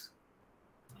means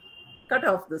cut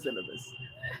off the syllabus.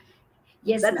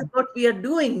 Yes, that is what we are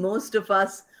doing. Most of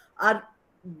us are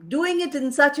doing it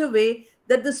in such a way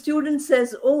that the student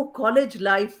says, oh, college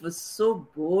life was so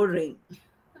boring.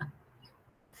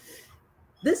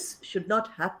 This should not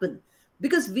happen,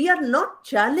 because we are not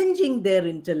challenging their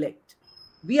intellect.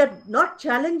 We are not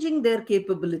challenging their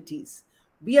capabilities.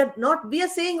 We are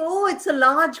saying, oh, it's a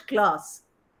large class.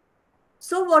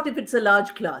 So what if it's a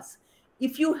large class?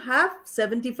 If you have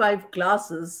 75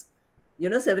 classes,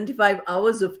 75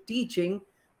 hours of teaching,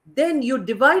 then you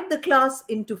divide the class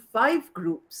into 5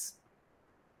 groups.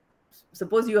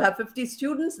 Suppose you have 50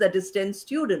 students, that is 10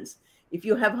 students. If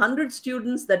you have 100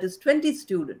 students, that is 20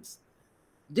 students.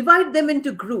 Divide them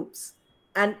into groups.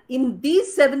 And in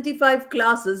these 75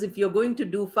 classes, if you're going to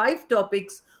do 5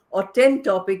 topics or 10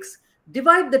 topics,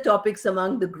 divide the topics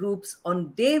among the groups on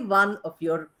day 1 of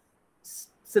your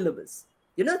syllabus.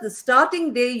 The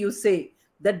starting day you say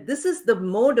that this is the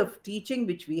mode of teaching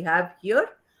which we have here.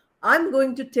 I'm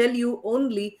going to tell you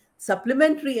only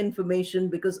supplementary information,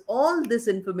 because all this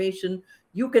information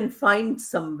you can find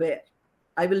somewhere.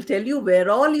 I will tell you where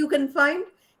all you can find.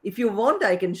 If you want,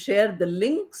 I can share the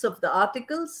links of the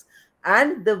articles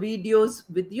and the videos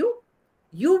with you.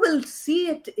 You will see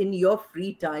it in your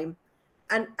free time.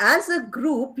 And as a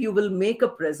group, you will make a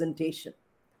presentation.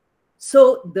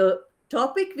 So the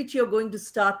topic which you're going to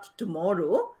start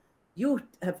tomorrow, you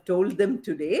have told them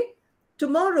today.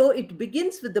 Tomorrow, it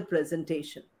begins with the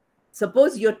presentation.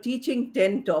 Suppose you're teaching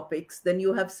 10 topics, then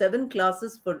you have 7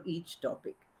 classes for each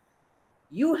topic.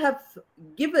 You have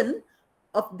given,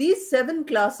 of these 7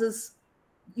 classes,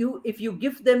 if you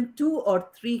give them 2 or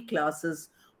 3 classes,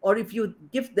 or if you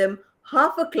give them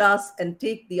half a class and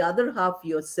take the other half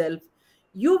yourself,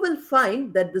 you will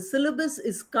find that the syllabus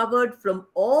is covered from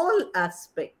all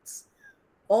aspects.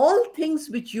 All things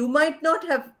which you might not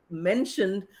have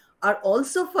mentioned are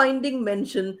also finding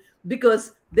mention,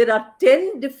 because there are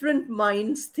 10 different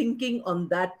minds thinking on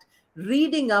that,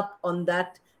 reading up on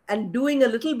that, and doing a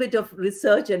little bit of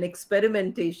research and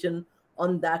experimentation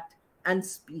on that and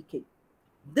speaking.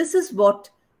 This is what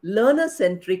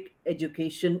learner-centric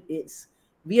education is.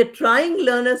 We are trying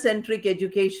learner-centric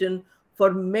education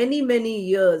for many, many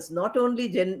years, not only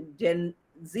Gen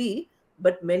Z,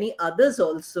 but many others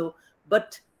also.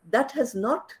 But that has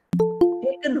not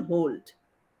taken hold.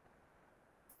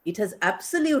 It has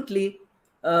absolutely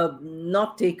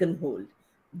not taken hold.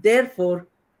 Therefore,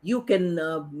 you can,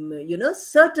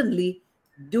 certainly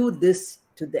do this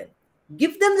to them.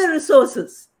 Give them the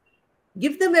resources.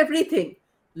 Give them everything.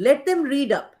 Let them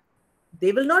read up.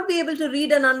 They will not be able to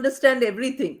read and understand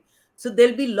everything. So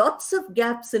there'll be lots of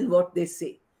gaps in what they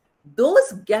say.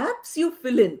 Those gaps you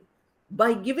fill in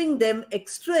by giving them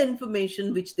extra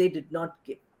information which they did not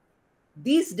give.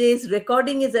 These days,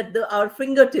 recording is at our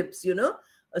fingertips,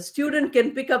 A student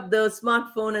can pick up the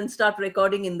smartphone and start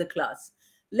recording in the class.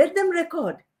 Let them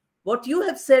record what you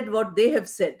have said, what they have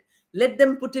said. Let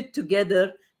them put it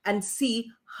together and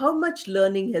see how much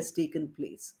learning has taken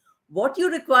place. What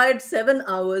you required 7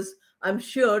 hours, I'm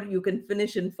sure you can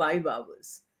finish in 5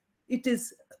 hours. It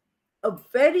is a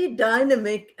very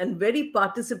dynamic and very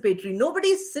participatory.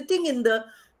 Nobody's sitting in the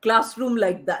classroom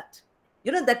like that.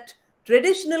 That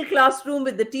traditional classroom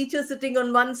with the teacher sitting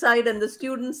on one side and the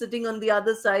students sitting on the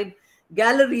other side.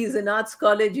 Galleries in arts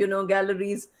college,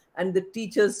 galleries, and the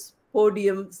teacher's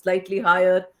podium slightly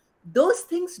higher. Those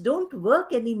things don't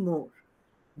work anymore.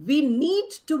 We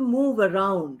need to move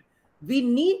around. We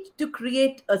need to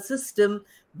create a system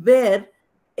where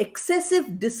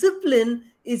excessive discipline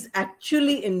is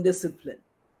actually indiscipline.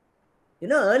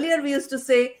 Earlier we used to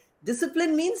say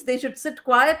discipline means they should sit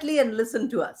quietly and listen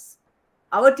to us.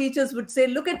 Our teachers would say,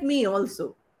 look at me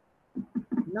also.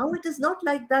 Now it is not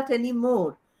like that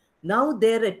anymore. Now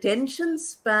their attention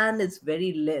span is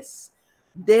very less.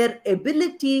 Their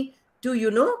ability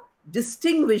to,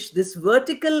 distinguish this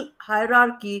vertical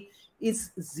hierarchy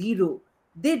is zero.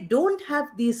 They don't have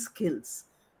these skills.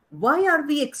 Why are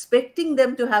we expecting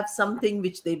them to have something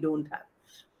which they don't have?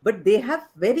 But they have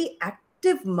very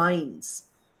active minds.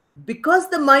 Because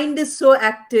the mind is so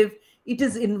active, it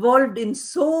is involved in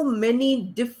so many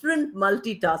different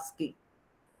multitasking.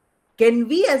 Can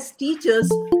we as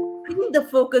teachers bring the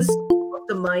focus of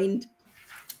the mind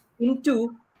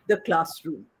into the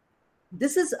classroom?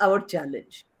 This is our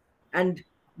challenge. And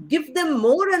give them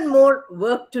more and more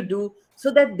work to do so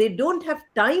that they don't have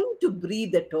time to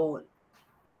breathe at all.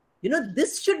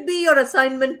 This should be your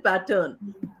assignment pattern,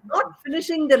 not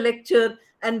finishing the lecture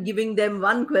and giving them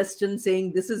one question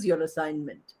saying, this is your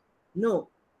assignment. No,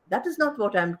 that is not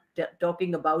what I'm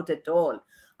talking about at all.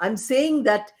 I'm saying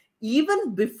that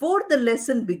even before the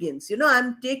lesson begins,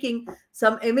 I'm taking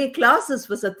some MA classes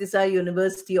for Sathya Sai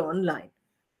University online.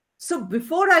 So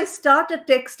before I start a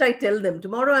text, I tell them,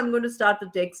 tomorrow I'm going to start a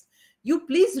text. You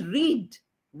please read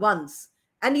once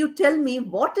and you tell me,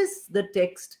 what is the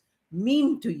text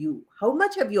mean to you? How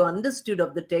much have you understood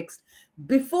of the text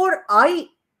before I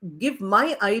give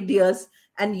my ideas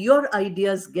and your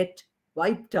ideas get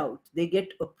wiped out, they get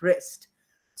oppressed.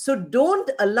 So don't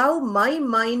allow my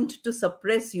mind to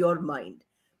suppress your mind.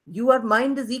 Your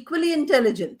mind is equally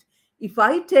intelligent. If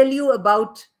I tell you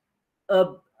about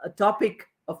a topic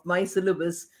of my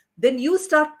syllabus, then you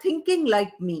start thinking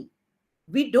like me.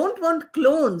 We don't want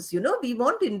clones, we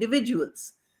want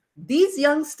individuals. These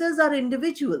youngsters are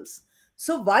individuals.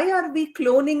 So why are we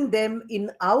cloning them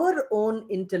in our own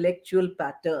intellectual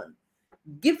pattern?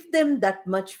 Give them that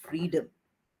much freedom.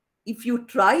 If you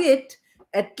try it,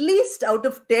 at least out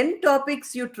of 10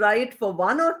 topics, you try it for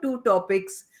 1 or 2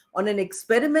 topics on an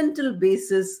experimental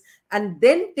basis, and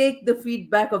then take the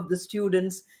feedback of the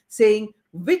students saying,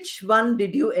 which one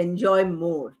did you enjoy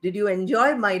more? Did you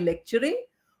enjoy my lecturing,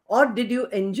 or did you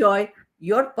enjoy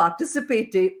your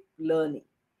participative learning?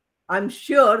 I'm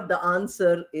sure the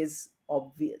answer is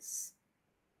obvious.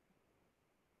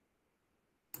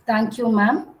 Thank you,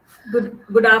 ma'am.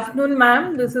 Good afternoon,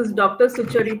 ma'am. This is Dr.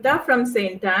 Sucharita from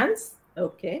St. Anne's.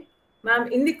 Okay.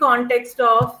 Ma'am, in the context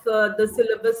of the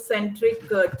syllabus-centric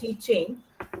teaching,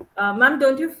 ma'am,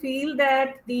 don't you feel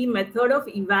that the method of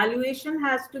evaluation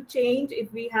has to change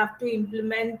if we have to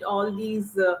implement all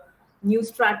these new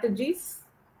strategies?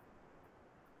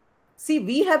 See,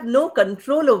 we have no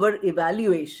control over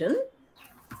evaluation,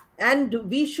 and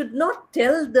we should not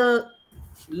tell the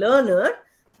learner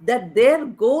that their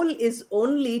goal is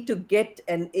only to get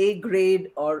an A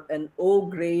grade or an O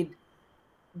grade.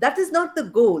 That is not the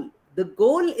goal. The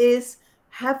goal is,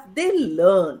 have they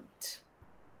learned?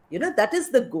 That is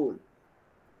the goal.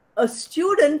 A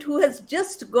student who has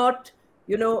just got,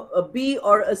 a B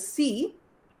or a C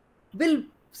will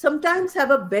sometimes have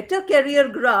a better career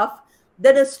graph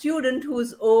than a student who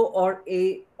is O or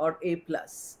A or A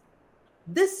plus.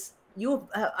 This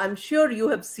I'm sure you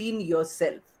have seen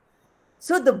yourself.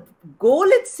 So the goal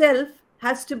itself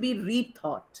has to be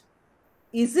rethought.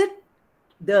 Is it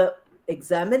the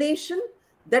examination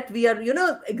that we are,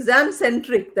 exam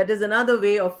centric? That is another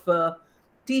way of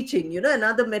teaching.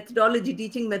 Another methodology,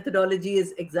 teaching methodology,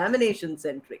 is examination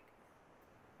centric.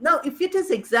 Now, if it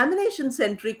is examination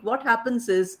centric, what happens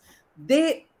is,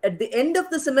 they, at the end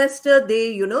of the semester,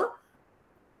 they,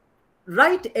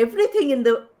 write everything in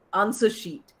the answer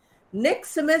sheet.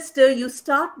 Next semester, you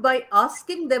start by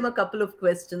asking them a couple of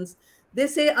questions. They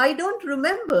say, I don't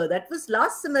remember. That was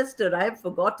last semester. I have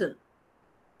forgotten.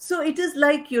 So it is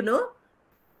like,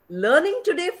 learning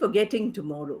today, forgetting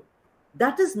tomorrow.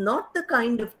 That is not the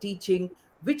kind of teaching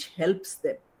which helps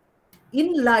them.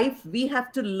 In life, we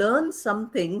have to learn some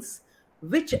things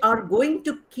which are going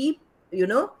to keep,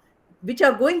 which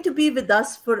are going to be with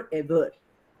us forever.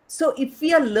 So if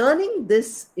we are learning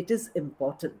this, it is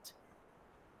important.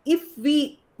 If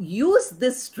we use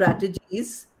these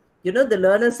strategies, the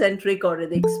learner-centric or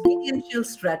the experiential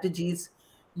strategies,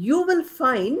 you will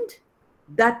find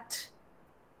that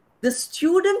the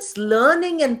students'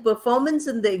 learning and performance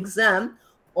in the exam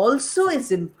also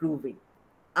is improving.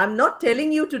 I'm not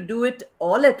telling you to do it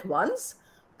all at once.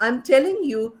 I'm telling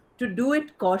you to do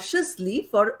it cautiously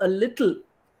for a little.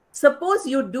 Suppose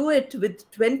you do it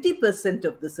with 20%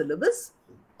 of the syllabus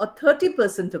or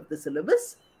 30% of the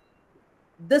syllabus.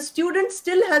 The student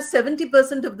still has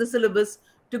 70% of the syllabus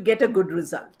to get a good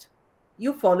result.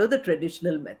 You follow the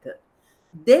traditional method.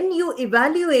 Then you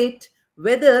evaluate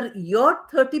whether your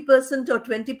 30% or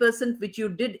 20%, which you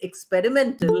did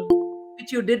experimental,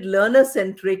 which you did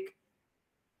learner-centric,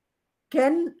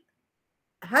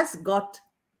 has got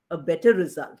a better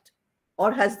result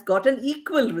or has got an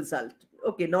equal result.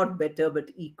 Okay, not better,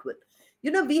 but equal.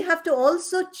 We have to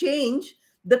also change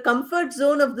the comfort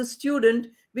zone of the student,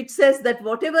 which says that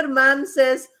whatever ma'am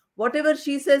says, whatever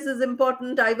she says is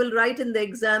important, I will write in the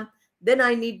exam. Then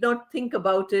I need not think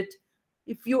about it.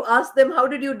 If you ask them, how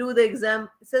did you do the exam?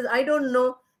 It says, I don't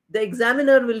know. The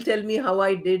examiner will tell me how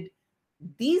I did.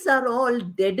 These are all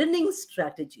deadening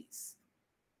strategies.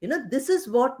 This is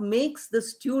what makes the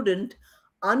student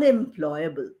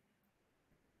unemployable.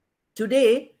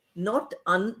 Today, not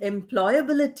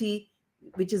unemployability,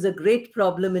 which is a great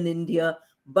problem in India,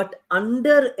 but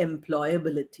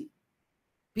underemployability.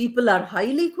 People are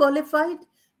highly qualified.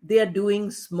 They are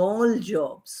doing small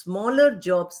jobs, smaller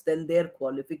jobs than their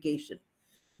qualification,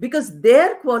 because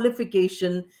their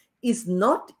qualification is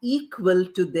not equal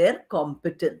to their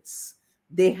competence.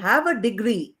 They have a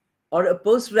degree or a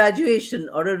post-graduation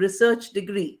or a research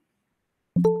degree,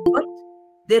 but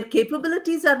their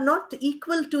capabilities are not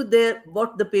equal to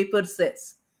what the paper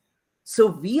says. So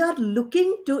we are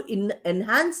looking to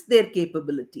enhance their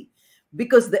capability,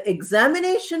 because the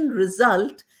examination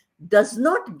result does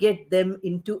not get them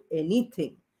into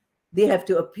anything. They have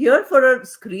to appear for a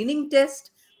screening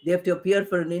test, they have to appear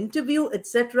for an interview,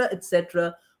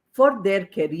 etc., for their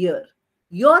career.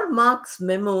 Your marks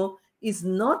memo is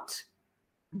not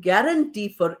guarantee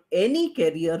for any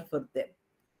career for them.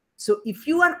 So if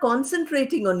you are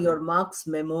concentrating on your marks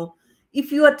memo,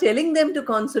 if you are telling them to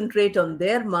concentrate on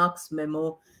their marks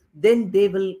memo, then they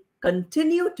will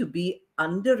continue to be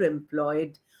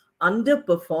underemployed,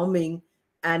 underperforming,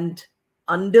 and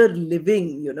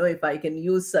underliving, if I can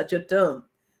use such a term.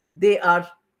 They are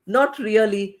not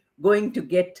really going to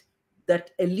get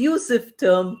that elusive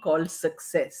term called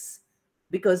success.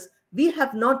 because we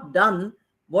have not done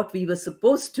what we were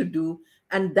supposed to do,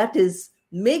 and that is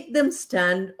make them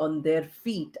stand on their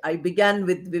feet. I began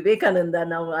with Vivekananda.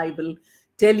 Now I will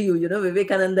tell you,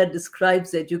 Vivekananda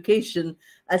describes education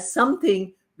as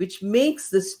something which makes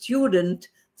the student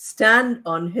stand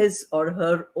on his or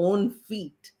her own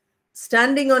feet.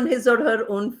 Standing on his or her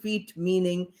own feet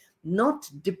meaning not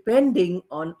depending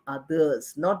on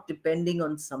others, not depending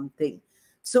on something.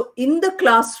 So in the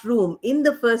classroom, in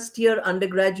the first year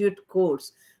undergraduate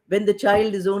course, when the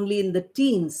child is only in the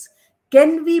teens,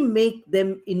 can we make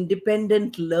them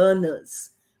independent learners?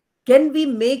 Can we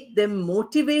make them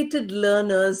motivated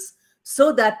learners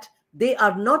so that they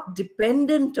are not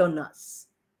dependent on us?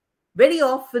 Very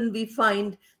often we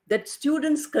find that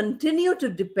students continue to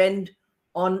depend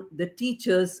on the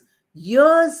teachers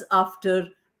years after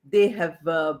they have,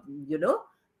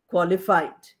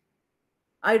 qualified.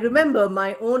 I remember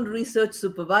my own research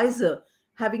supervisor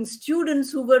having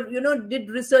students who were, did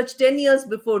research 10 years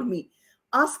before me,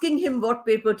 asking him what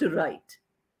paper to write.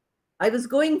 I was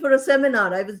going for a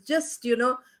seminar. I was just,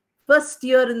 first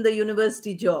year in the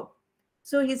university job.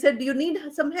 So he said, do you need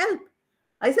some help?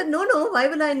 I said, no, why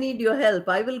will I need your help?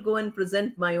 I will go and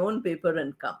present my own paper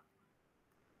and come.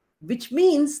 Which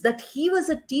means that he was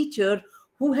a teacher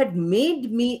who had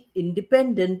made me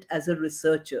independent as a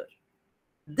researcher.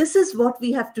 This is what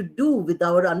we have to do with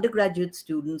our undergraduate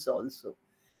students also.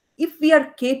 If we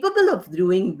are capable of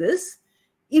doing this,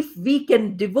 if we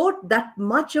can devote that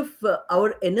much of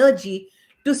our energy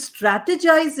to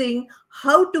strategizing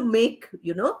how to make,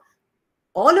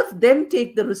 all of them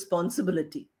take the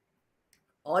responsibility,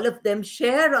 all of them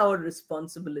share our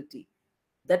responsibility.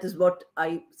 That is what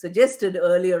I suggested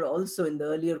earlier also in the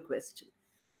earlier question.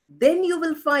 Then you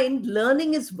will find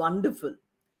learning is wonderful.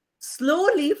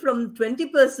 Slowly from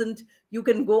 20%, you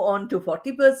can go on to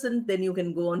 40%, then you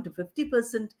can go on to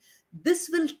 50%. This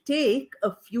will take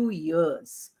a few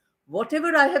years.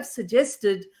 Whatever I have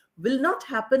suggested will not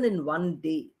happen in one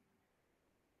day.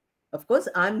 Of course,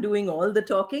 I'm doing all the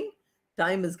talking.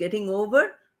 Time is getting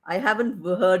over. I haven't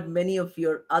heard many of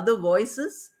your other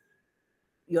voices,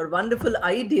 your wonderful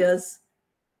ideas.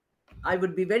 I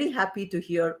would be very happy to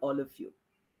hear all of you.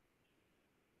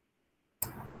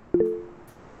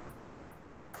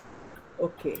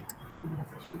 Okay.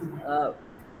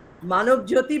 Manav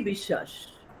Jyoti Bishas.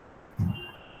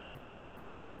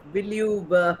 Will you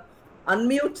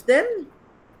unmute them?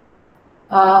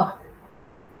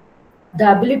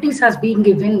 The abilities has been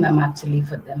given, ma'am, actually,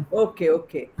 for them.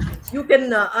 Okay. You can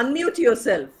unmute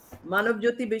yourself. Manav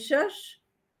Jyoti Bishas.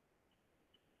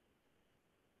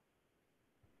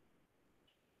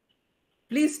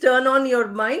 Please turn on your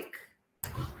mic.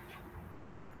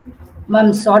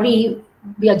 Ma'am, sorry.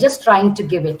 We are just trying to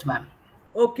give it, ma'am.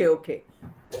 Okay.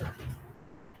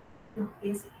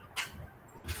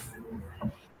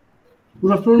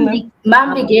 Good afternoon, ma'am.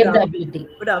 Ma'am, we gave the ability.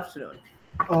 Good afternoon.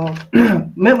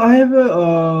 Ma'am, I have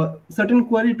a certain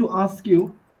query to ask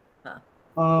you.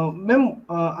 Ma'am,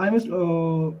 I'm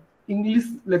an English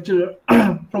lecturer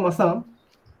from Assam.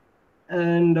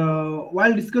 And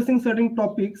while discussing certain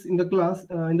topics in the class,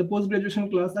 in the post-graduation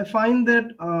class, I find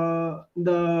that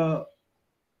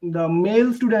the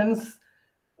male students,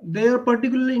 they are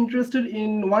particularly interested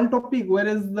in one topic,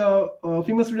 whereas the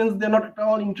female students, they're not at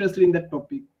all interested in that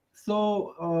topic.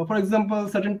 So, for example,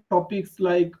 certain topics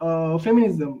like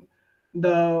feminism,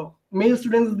 the male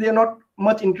students, they are not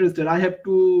much interested. I have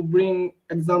to bring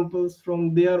examples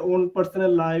from their own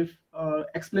personal life,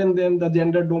 explain them the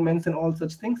gender domains and all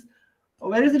such things.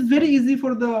 Whereas it's very easy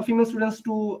for the female students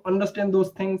to understand those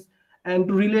things and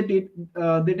to relate it.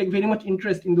 They take very much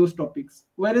interest in those topics.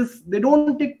 Whereas they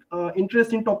don't take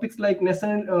interest in topics like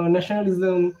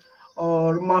nationalism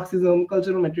or Marxism,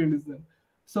 cultural materialism.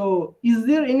 So is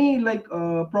there any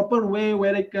proper way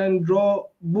where I can draw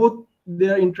both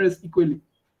their interests equally?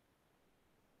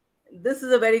 This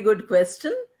is a very good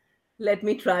question. Let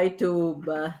me try to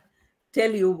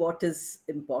tell you what is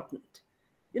important.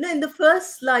 In the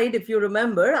first slide, if you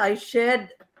remember, I shared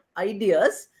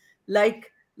ideas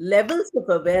like levels of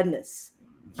awareness.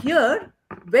 Here,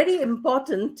 very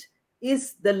important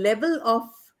is the level of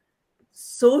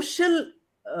social,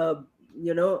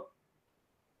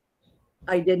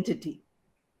 identity.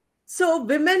 So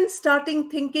women starting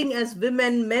thinking as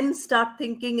women, men start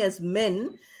thinking as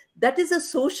men, that is a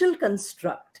social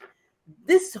construct.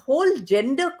 This whole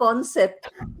gender concept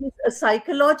is a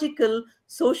psychological,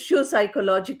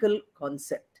 socio-psychological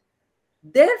concept.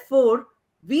 Therefore,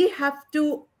 we have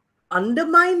to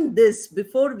undermine this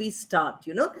before we start.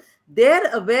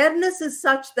 Their awareness is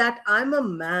such that I'm a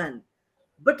man.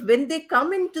 But when they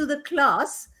come into the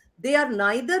class, They are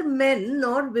neither men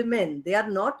nor women. They are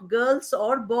not girls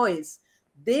or boys.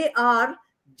 They are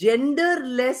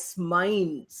genderless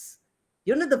minds.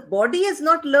 You know, the body is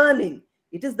not learning.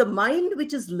 It is the mind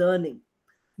which is learning.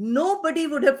 Nobody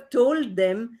would have told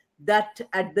them that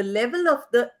at the level of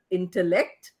the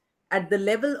intellect, at the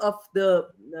level of the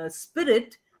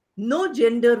spirit, no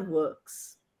gender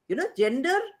works. You know,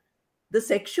 gender, the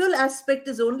sexual aspect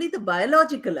is only the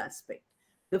biological aspect,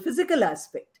 the physical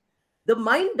aspect. The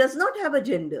mind does not have a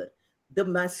gender. The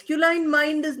masculine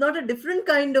mind is not a different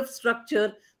kind of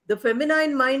structure. The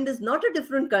feminine mind is not a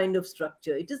different kind of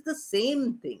structure. It is the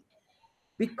same thing.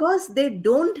 Because they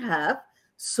don't have,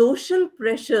 social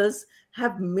pressures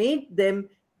have made them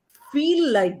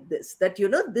feel like this, that, you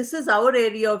know, this is our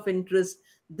area of interest.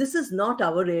 This is not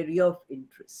our area of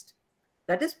interest.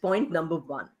 That is point number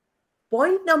one.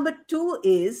 Point number two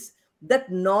is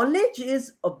that knowledge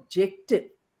is objective.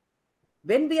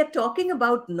 When we are talking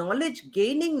about knowledge,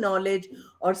 gaining knowledge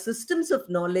or systems of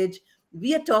knowledge,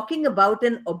 we are talking about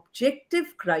an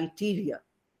objective criteria.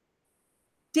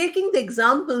 Taking the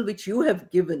example which you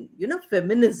have given, you know,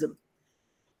 feminism.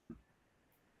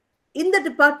 In the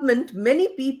department, many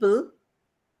people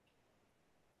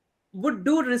would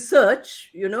do research,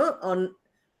 you know, on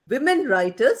women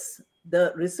writers.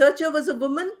 The researcher was a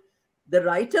woman, the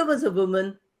writer was a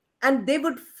woman, and they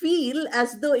would feel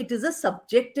as though it is a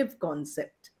subjective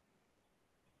concept.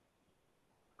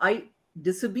 I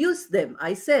disabused them.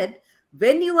 I said,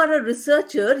 when you are a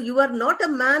researcher, you are not a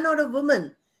man or a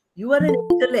woman. You are an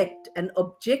intellect, an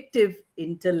objective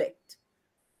intellect.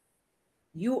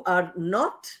 You are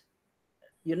not,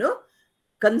 you know,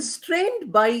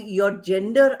 constrained by your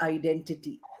gender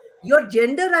identity. Your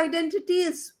gender identity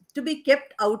is to be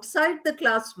kept outside the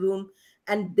classroom,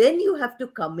 and then you have to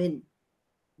come in.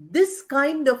 This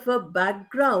kind of a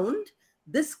background,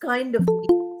 this kind of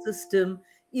system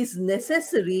is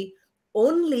necessary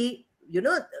only, you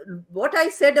know, what I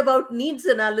said about needs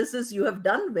analysis, you have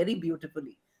done very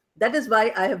beautifully. That is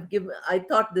why I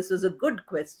thought this was a good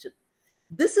question.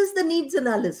 This is the needs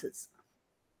analysis.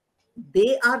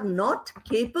 They are not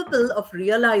capable of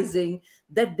realizing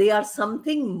that they are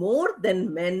something more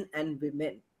than men and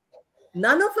women.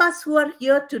 None of us who are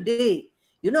here today,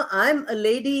 you know, I'm a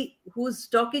lady who's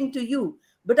talking to you,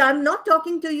 but I'm not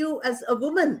talking to you as a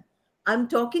woman. I'm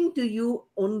talking to you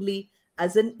only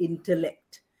as an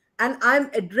intellect. And I'm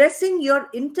addressing your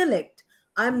intellect.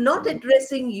 I'm not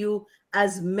addressing you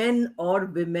as men or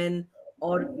women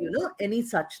or, you know, any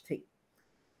such thing.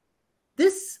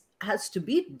 This has to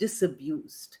be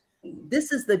disabused.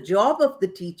 This is the job of the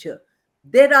teacher.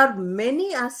 There are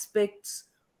many aspects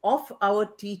of our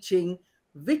teaching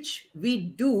which we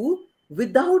do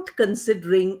without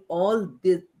considering all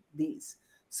these.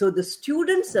 So the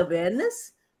student's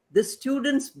awareness, the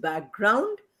student's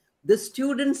background, the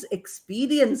student's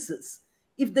experiences.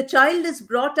 If the child is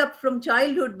brought up from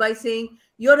childhood by saying,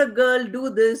 you're a girl, do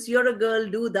this, you're a girl,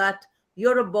 do that,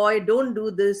 you're a boy, don't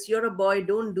do this, you're a boy,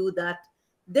 don't do that,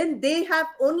 then they have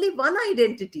only one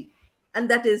identity, and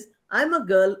that is, I'm a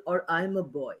girl or I'm a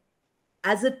boy.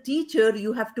 As a teacher,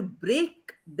 you have to break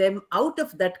them out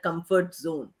of that comfort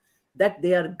zone that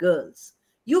they are girls.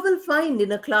 You will find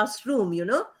in a classroom, you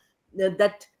know,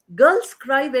 that girls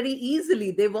cry very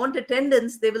easily. They want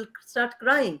attendance, they will start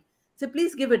crying. So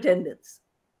please give attendance.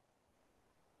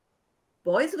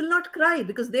 Boys will not cry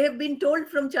because they have been told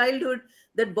from childhood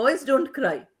that boys don't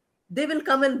cry. They will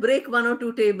come and break one or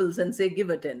two tables and say, give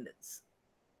attendance.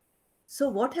 So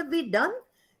what have we done?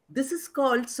 This is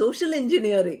called social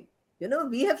engineering. You know,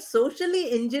 we have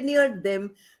socially engineered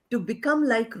them to become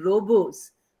like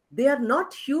robots. They are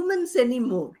not humans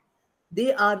anymore.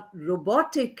 They are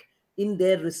robotic in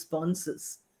their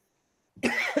responses.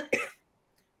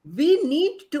 We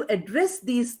need to address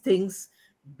these things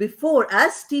before,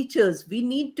 as teachers, we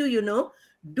need to, you know,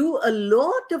 do a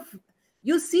lot of,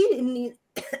 you see, in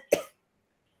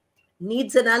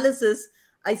needs analysis,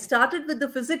 I started with the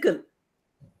physical,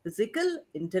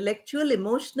 intellectual,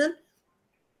 emotional.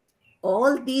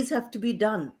 All these have to be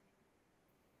done.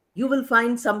 You will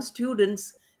find some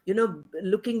students, you know,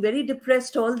 looking very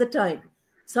depressed all the time.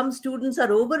 Some students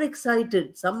are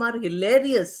overexcited. Some are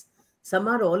hilarious. Some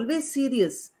are always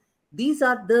serious. These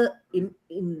are the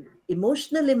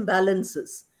emotional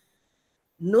imbalances.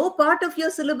 No part of your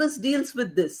syllabus deals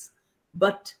with this,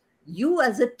 but you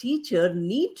as a teacher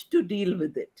need to deal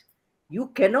with it. You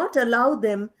cannot allow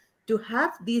them to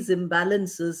have these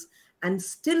imbalances and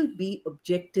still be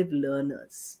objective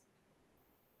learners.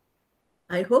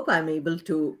 I hope I'm able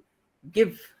to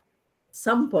give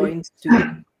some points to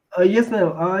you. Yes,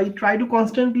 ma'am. I try to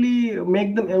constantly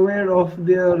make them aware of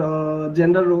their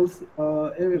gender roles.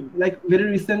 Like very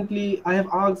recently, I have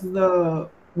asked the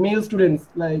male students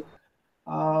like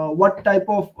what type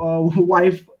of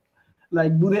wife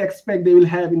like do they expect they will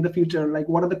have in the future. Like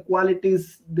what are the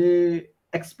qualities they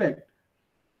expect.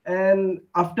 And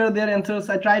after their answers,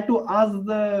 I try to ask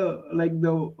the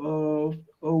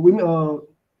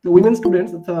women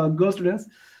students, the girl students,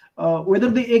 whether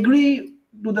they agree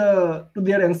to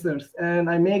their answers, and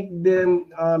I make them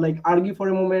like argue for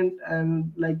a moment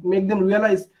and like make them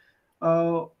realize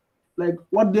uh, like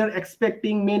what they're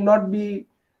expecting may not be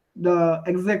the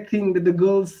exact thing that the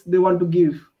girls they want to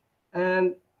give.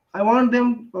 And I want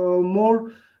them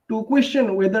more to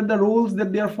question whether the roles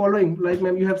that they are following, like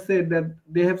ma'am you have said that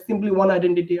they have simply one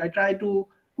identity. I try to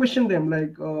question them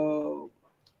like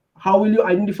how will you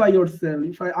identify yourself?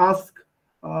 If I ask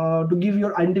to give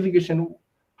your identification,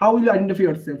 how will you identify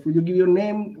yourself? Will you give your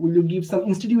name? Will you give some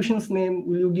institution's name?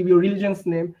 Will you give your religion's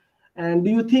name? And do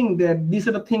you think that these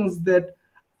are the things that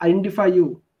identify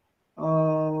you?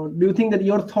 Do you think that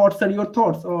your thoughts are your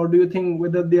thoughts, or do you think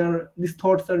whether these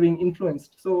thoughts are being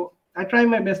influenced? So I try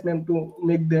my best, ma'am, to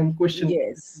make them question.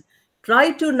 Yes.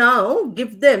 Try to now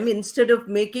give them, instead of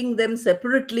making them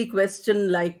separately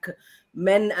question like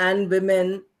men and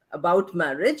women about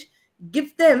marriage,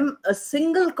 give them a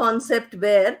single concept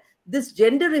where this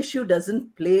gender issue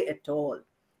doesn't play at all.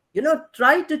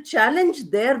 Try to challenge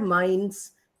their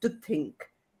minds to think.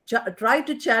 Try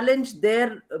to challenge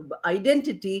their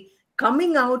identity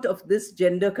coming out of this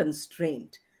gender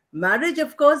constraint. Marriage,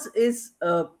 of course, is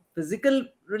a physical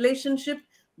relationship.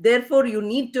 Therefore, you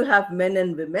need to have men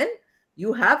and women.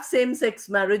 You have same-sex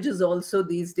marriages also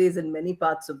these days in many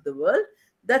parts of the world.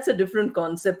 That's a different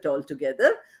concept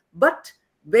altogether. But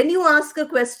when you ask a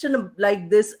question like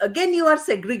this, again, you are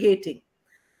segregating.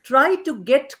 Try to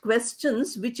get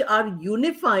questions which are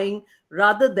unifying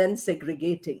rather than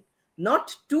segregating.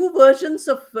 Not two versions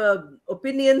of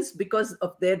opinions because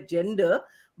of their gender,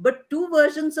 but two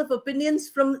versions of opinions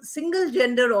from single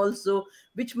gender also,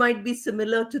 which might be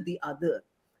similar to the other.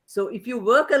 So if you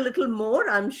work a little more,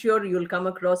 I'm sure you'll come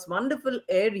across wonderful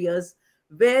areas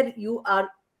where you are,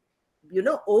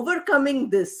 overcoming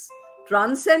this,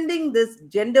 transcending this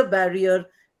gender barrier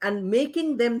and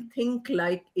making them think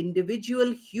like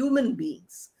individual human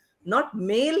beings, not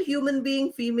male human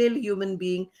being, female human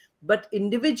being, but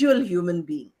individual human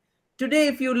being. Today,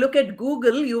 if you look at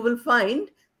Google, you will find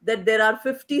that there are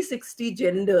 50, 60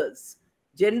 genders.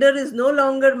 Gender is no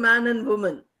longer man and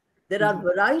woman. There are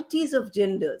varieties of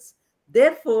genders.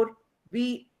 Therefore,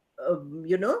 we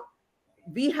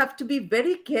have to be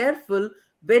very careful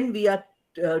when we are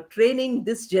training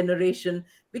this generation,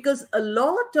 because a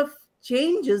lot of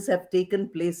changes have taken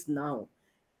place now.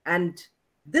 And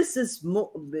this is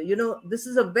this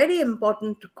is a very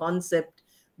important concept,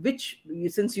 which,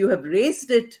 since you have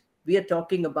raised it, we are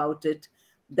talking about it,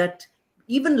 that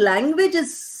even language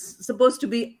is supposed to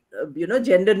be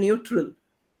gender neutral.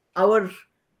 Our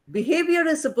behavior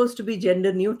is supposed to be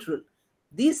gender neutral.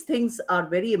 These things are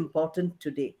very important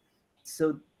today.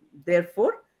 So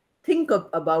therefore, think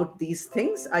about these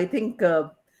things. I think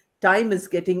time is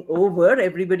getting over.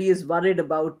 Everybody is worried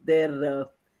about their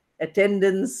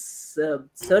attendance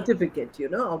certificate,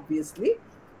 obviously.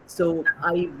 So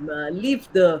I leave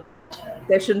the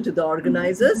session to the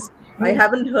organizers. I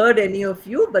haven't heard any of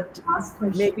you, but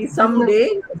maybe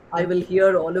someday I will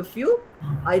hear all of you.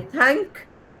 I thank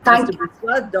Mr.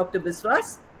 Biswas, Dr.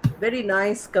 Biswas. Very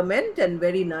nice comment and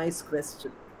very nice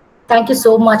question. Thank you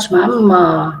so much,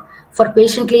 ma'am, for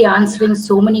patiently answering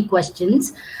so many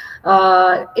questions.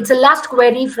 It's a last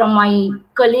query from my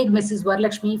colleague, Mrs.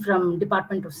 Varalakshmi from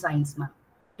Department of Science, ma'am.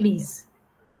 Please.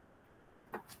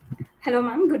 Hello,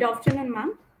 ma'am. Good afternoon,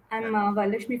 ma'am. I'm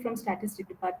Varalakshmi from Statistics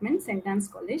Department, St. Anne's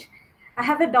College. I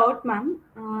have a doubt, ma'am.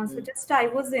 I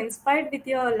was inspired with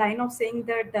your line of saying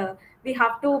that we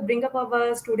have to bring up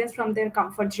our students from their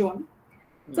comfort zone.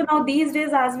 So now these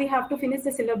days, as we have to finish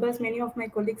the syllabus, many of my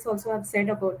colleagues also have said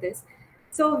about this.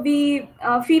 So we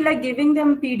feel like giving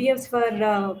them PDFs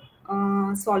for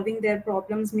solving their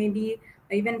problems, maybe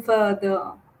even for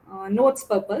the notes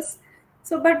purpose.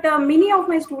 So, but many of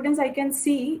my students, I can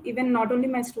see, even not only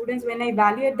my students, when I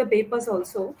evaluate the papers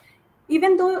also,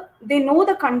 even though they know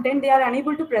the content, they are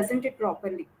unable to present it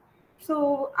properly.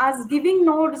 So as giving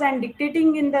notes and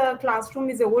dictating in the classroom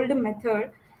is an old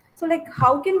method. So like,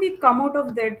 how can we come out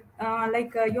of that?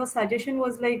 Your suggestion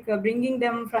was like bringing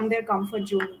them from their comfort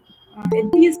zone.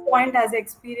 At this point, as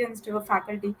experienced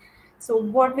faculty. So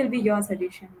what will be your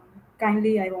suggestion?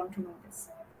 Kindly, I want to know this.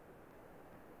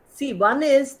 See, one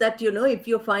is that, if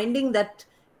you're finding that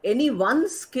any one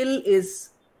skill is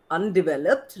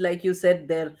undeveloped. Like you said,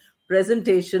 their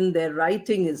presentation, their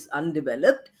writing is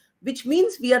undeveloped, which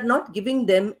means we are not giving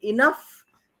them enough,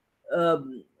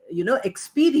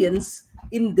 experience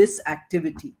in this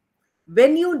activity.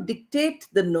 When you dictate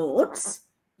the notes,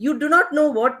 you do not know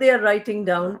what they are writing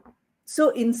down. So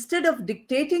instead of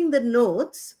dictating the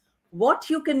notes, what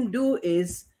you can do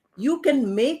is you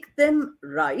can make them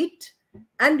write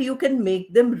and you can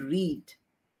make them read.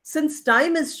 Since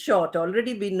time is short,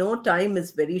 already we know time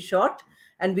is very short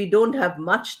and we don't have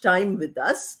much time with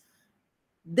us.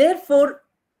 Therefore,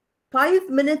 5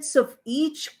 minutes of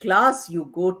each class you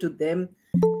go to them,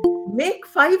 make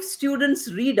 5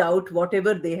 students read out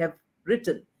whatever they have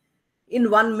written. In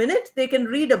 1 minute, they can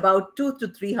read about 200 to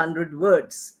 300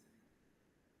 words.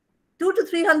 200 to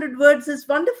 300 words is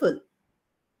wonderful.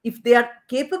 If they are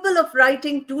capable of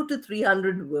writing 200 to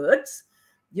 300 words,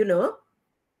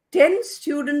 10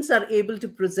 students are able to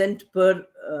present per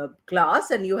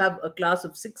class, and you have a class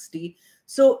of 60.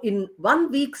 So in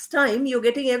 1 week's time, you're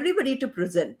getting everybody to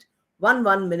present 1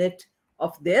 minute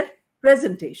of their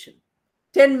presentation.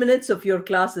 10 minutes of your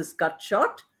class is cut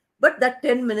short, but that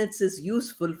 10 minutes is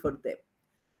useful for them.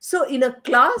 So in a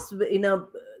class, in a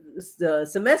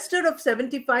semester of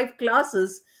 75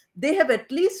 classes, they have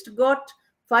at least got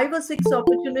 5 or 6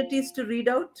 opportunities to read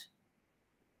out.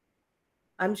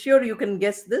 I'm sure you can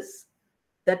guess this,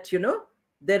 that,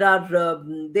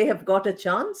 they have got a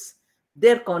chance.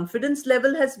 Their confidence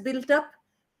level has built up.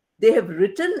 They have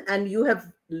written and you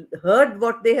have heard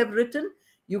what they have written.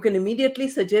 You can immediately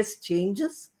suggest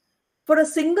changes. For a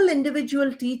single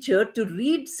individual teacher to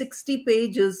read 60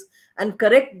 pages and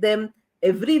correct them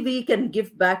every week and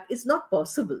give back is not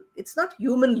possible. It's not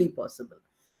humanly possible.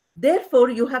 Therefore,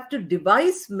 you have to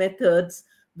devise methods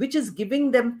which is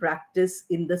giving them practice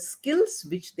in the skills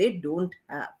which they don't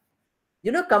have.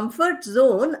 Comfort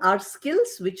zone are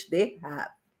skills which they have.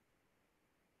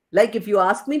 Like if you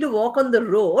ask me to walk on the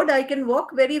road, I can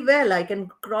walk very well. I can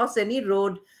cross any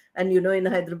road and, in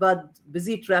Hyderabad,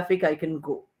 busy traffic, I can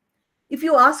go. If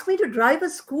you ask me to drive a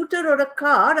scooter or a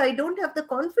car, I don't have the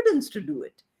confidence to do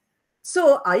it.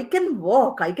 So I can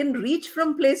walk, I can reach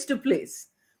from place to place,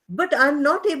 but I'm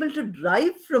not able to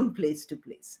drive from place to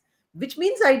place, which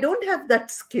means I don't have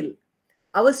that skill.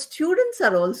 Our students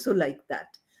are also like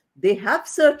that. They have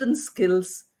certain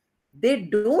skills. They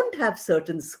don't have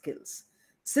certain skills.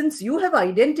 Since you have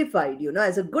identified,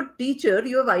 as a good teacher,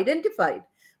 you have identified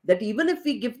that even if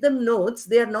we give them notes,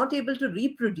 they are not able to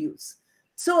reproduce.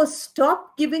 So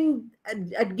stop giving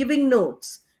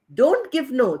notes. Don't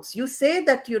give notes. You say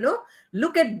that,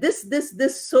 look at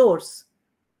this source.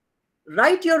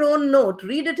 Write your own note,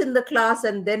 read it in the class,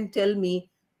 and then tell me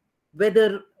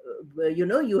whether,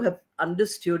 you have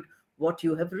understood what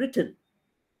you have written.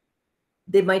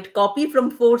 They might copy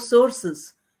from 4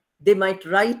 sources. They might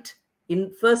write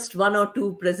in first 1 or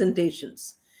 2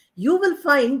 presentations. You will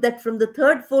find that from the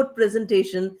 3rd, 4th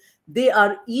presentation, they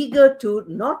are eager to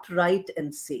not write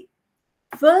and say.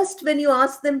 First, when you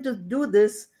ask them to do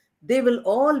this, they will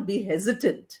all be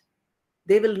hesitant.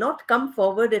 They will not come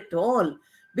forward at all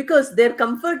because their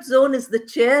comfort zone is the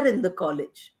chair in the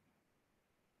college.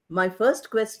 My first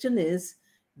question is,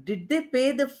 did they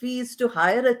pay the fees to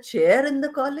hire a chair in the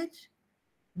college?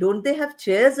 Don't they have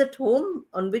chairs at home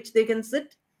on which they can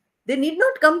sit? They need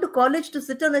not come to college to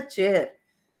sit on a chair.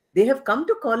 They have come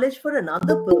to college for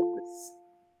another purpose.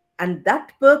 And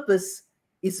that purpose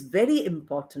is very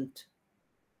important.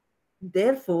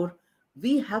 Therefore,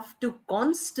 we have to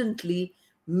constantly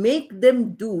make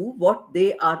them do what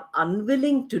they are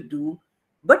unwilling to do,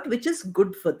 but which is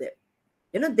good for them.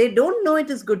 They don't know it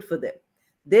is good for them.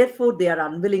 Therefore, they are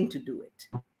unwilling to do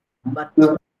it. But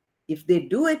if they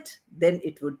do it, then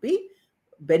it would be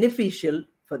beneficial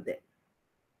for them.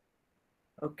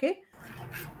 Okay?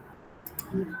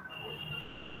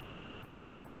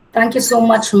 Thank you so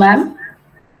much, ma'am,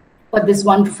 for this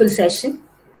wonderful session.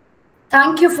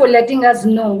 Thank you for letting us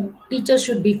know teachers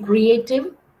should be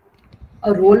creative,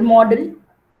 a role model,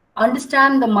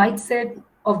 understand the mindset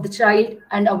of the child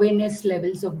and awareness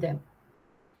levels of them.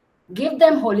 Give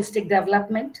them holistic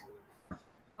development.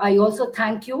 I also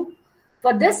thank you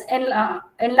for this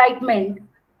enlightenment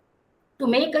to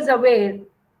make us aware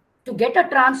to get a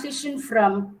transition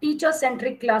from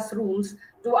teacher-centric classrooms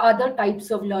to other types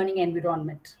of learning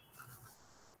environment.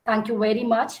 Thank you very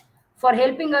much for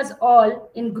helping us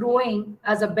all in growing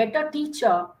as a better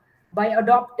teacher by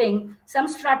adopting some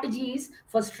strategies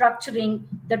for structuring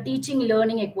the teaching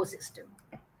learning ecosystem.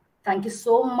 Thank you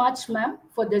so much, ma'am,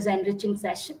 for this enriching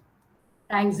session.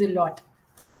 Thanks a lot.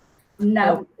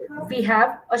 Now, we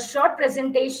have a short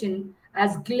presentation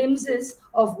as glimpses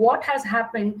of what has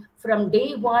happened from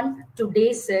day 1 to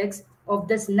day 6 of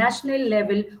this national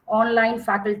level online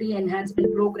faculty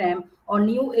enhancement program on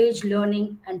new age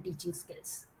learning and teaching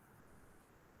skills.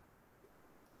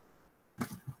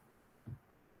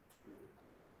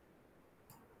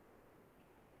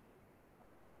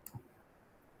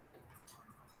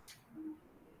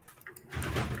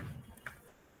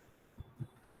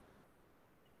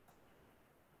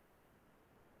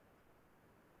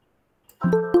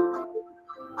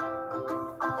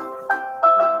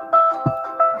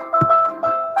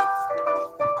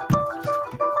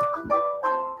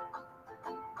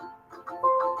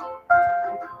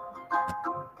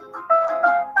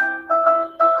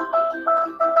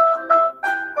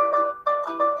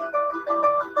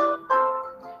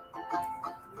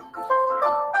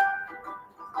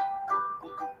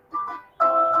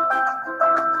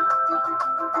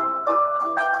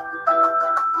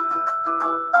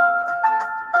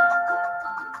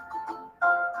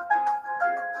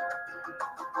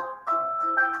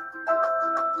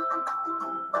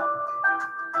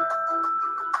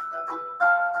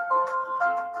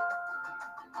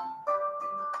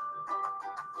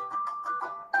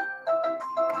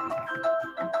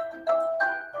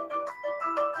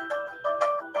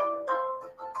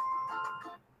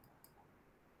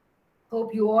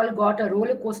 Hope you all got a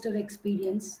roller coaster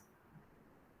experience.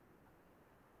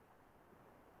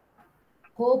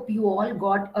 Hope you all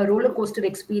got a roller coaster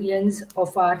experience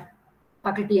of our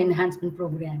faculty enhancement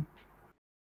program.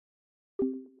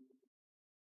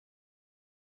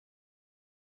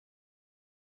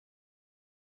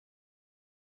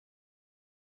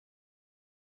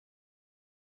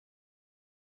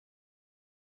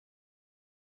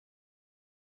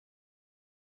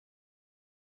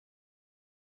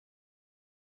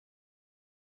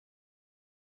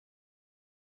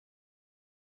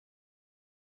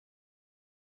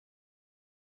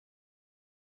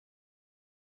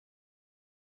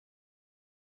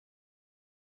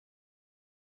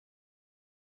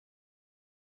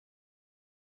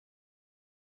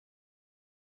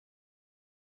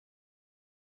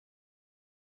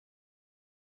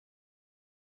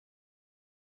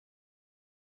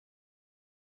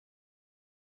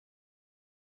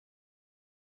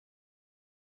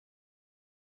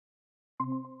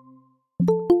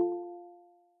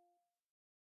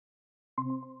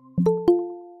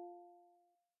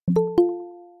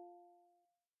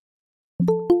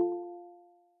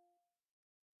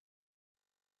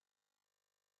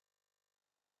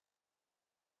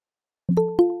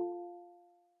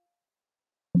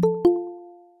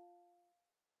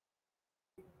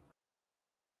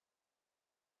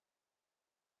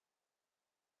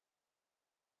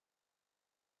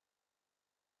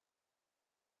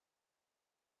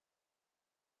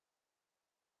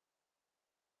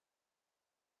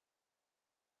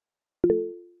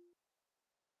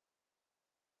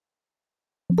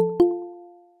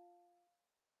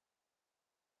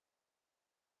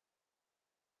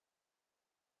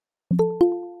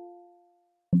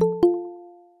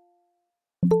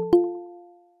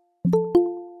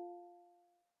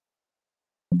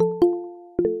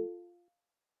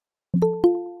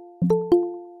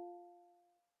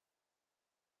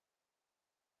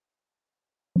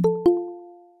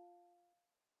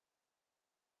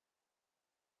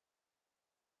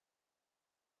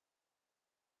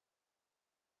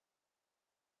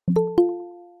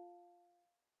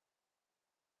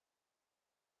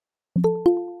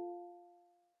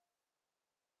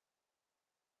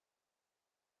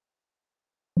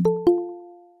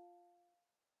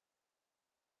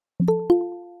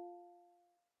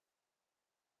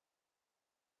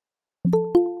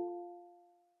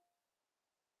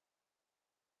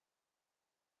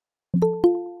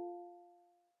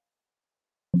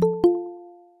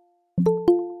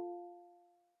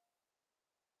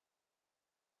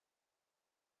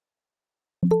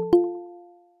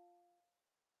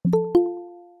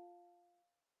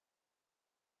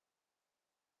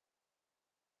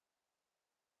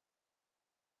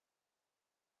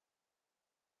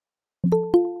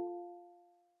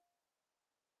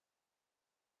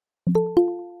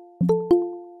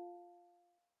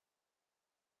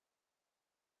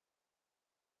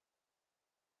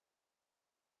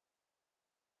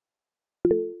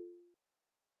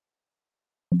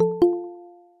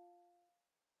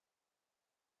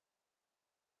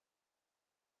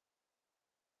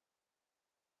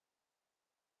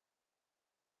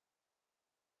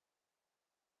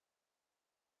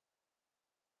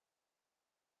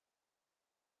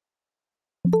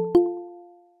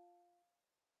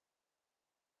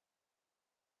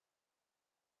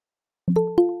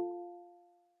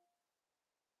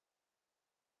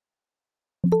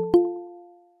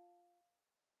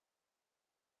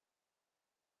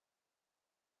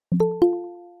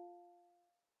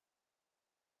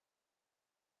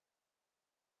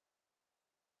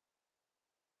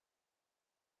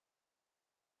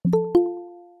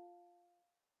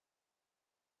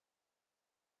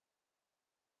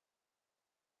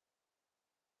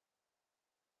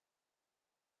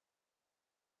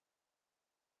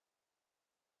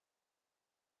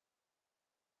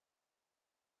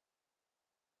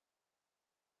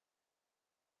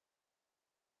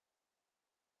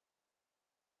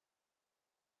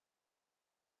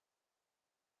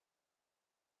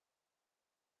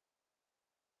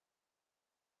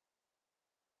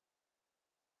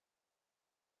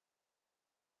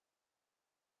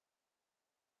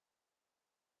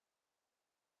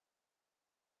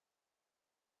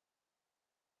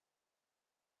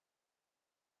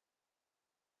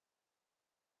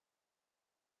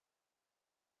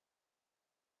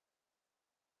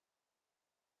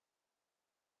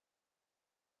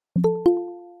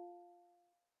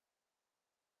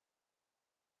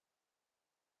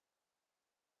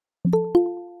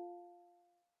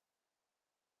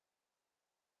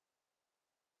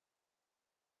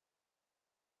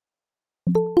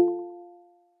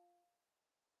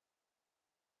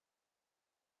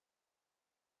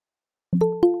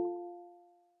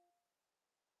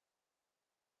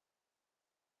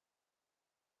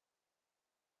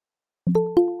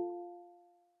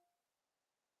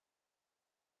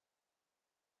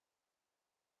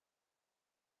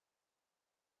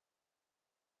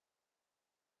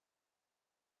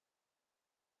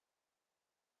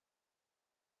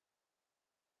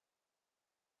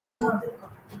 I'm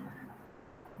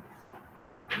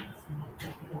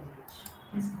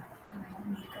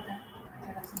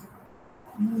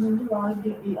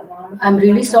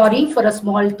really sorry for a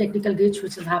small technical glitch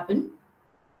which has happened.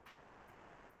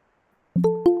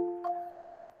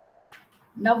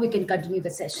 Now we can continue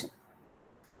the session.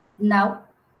 Now,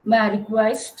 may I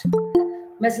request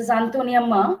Mrs.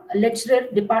 Antoniamma, a lecturer,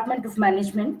 Department of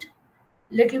Management,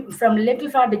 from Little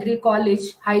Flower Degree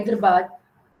College, Hyderabad,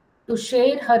 to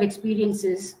share her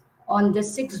experiences on the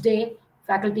 6-day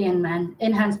faculty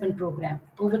enhancement program.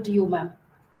 Over to you, ma'am.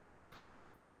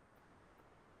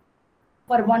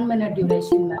 For 1 minute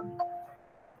duration, ma'am.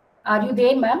 Are you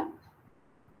there, ma'am?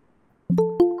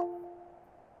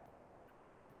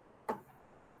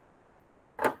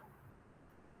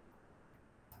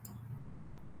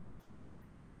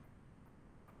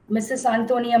 Mrs.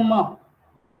 Antoniamma,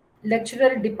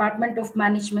 lecturer, Department of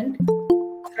Management,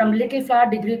 from Little Flower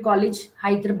Degree College,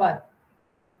 Hyderabad.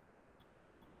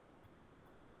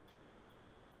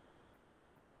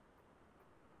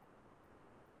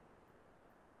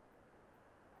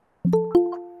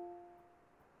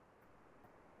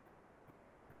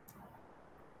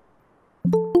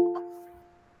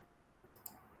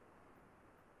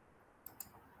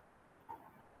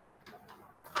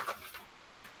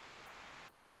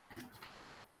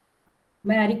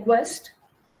 May I request?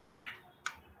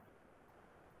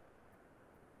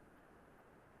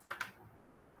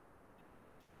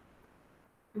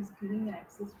 Is giving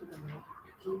access to the mic.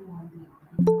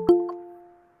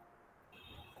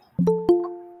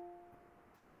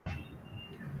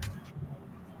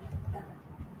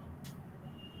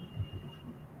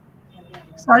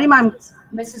 Sorry, ma'am.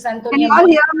 Mrs. Antonia. Can you all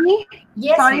hear me?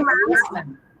 Yes. Sorry, ma'am. Yes,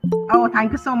 ma'am. Oh,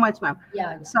 thank you so much, ma'am.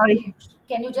 Yeah. Sorry.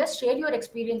 Can you just share your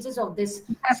experiences of this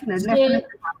Definitely.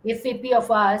 FAP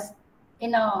of ours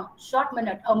in a short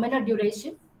minute, a minute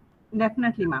duration?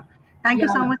 Definitely, ma'am. Thank you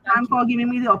so much, ma'am, for giving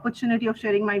me the opportunity of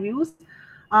sharing my views.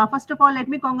 First of all, let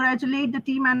me congratulate the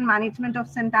team and management of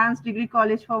St. Anne's Degree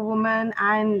College for Women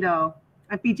and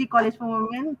PG College for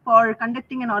Women for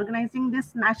conducting and organizing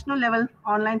this national level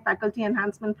online faculty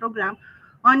enhancement program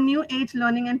on new age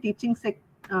learning and teaching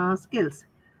skills.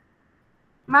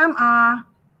 Ma'am,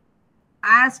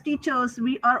 as teachers,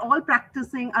 we are all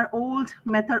practicing our old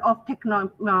method of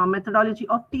methodology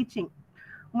of teaching.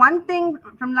 One thing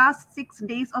from last 6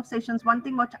 days of sessions, one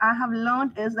thing which I have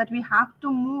learned is that we have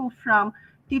to move from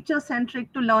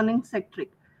teacher-centric to learning-centric.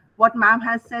 What ma'am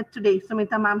has said today,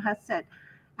 Sumita ma'am has said.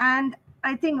 And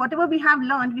I think whatever we have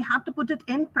learned, we have to put it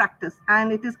in practice.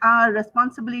 And it is our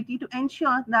responsibility to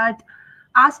ensure that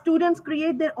our students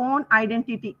create their own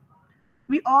identity.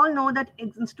 We all know that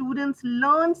students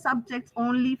learn subjects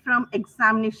only from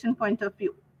examination point of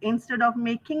view. Instead of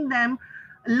making them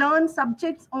learn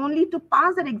subjects only to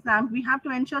pass an exam, we have to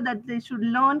ensure that they should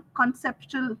learn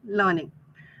conceptual learning.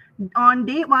 On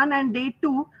day 1 and day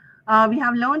 2, we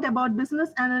have learned about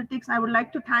business analytics. I would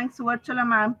like to thank Suvarchala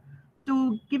ma'am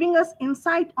to giving us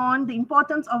insight on the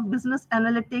importance of business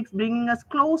analytics, bringing us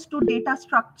close to data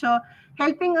structure,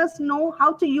 helping us know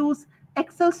how to use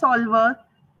Excel solver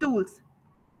tools.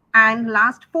 And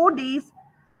last 4 days,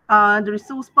 the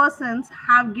resource persons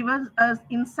have given us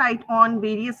insight on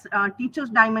various teachers'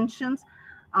 dimensions,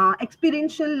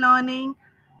 experiential learning,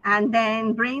 and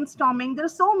then brainstorming. There are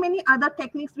so many other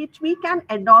techniques which we can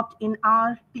adopt in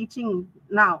our teaching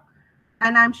now.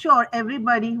 And I'm sure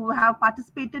everybody who have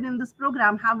participated in this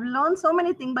program have learned so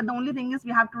many things, but the only thing is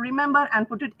we have to remember and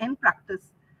put it in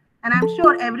practice. And I'm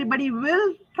sure everybody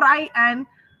will try and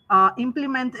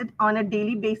implement it on a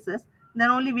daily basis. Then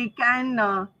only we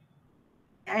can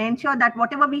ensure that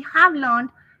whatever we have learned,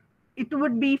 it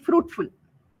would be fruitful.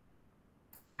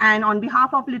 And on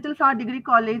behalf of Little Flower Degree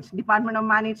College, Department of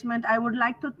Management, I would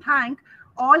like to thank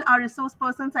all our resource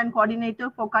persons and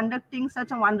coordinator for conducting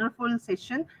such a wonderful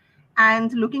session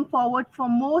and looking forward for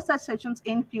more such sessions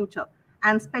in future.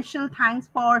 And special thanks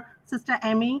for Sister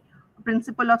Emmy,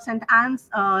 Principal of St. Anne's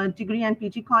Degree and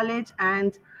PG College,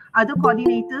 and other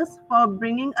coordinators for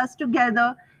bringing us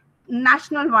together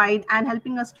national-wide and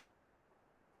helping us.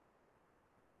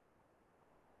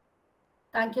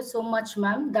 Thank you so much,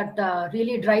 ma'am. That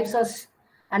really drives us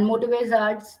and motivates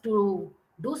us to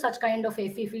do such kind of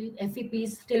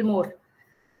FEPs still more.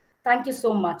 Thank you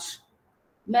so much.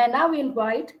 May I now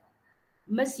invite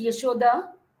Ms. Yashoda,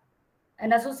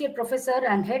 an associate professor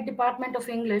and head department of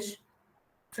English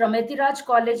from Ethiraj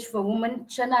College for Women,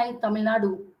 Chennai, Tamil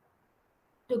Nadu,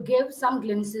 to give some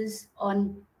glimpses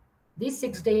on these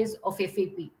 6 days of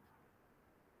FAP.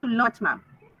 Much, ma'am.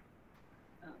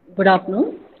 Good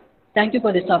afternoon. Thank you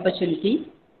for this opportunity.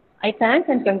 I thank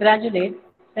and congratulate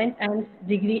St. Anne's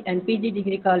Degree and PG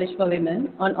Degree College for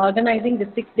Women on organizing the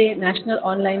 6-day National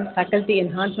Online Faculty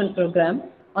Enhancement Program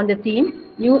on the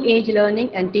theme New Age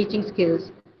Learning and Teaching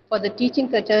Skills for the teaching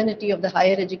fraternity of the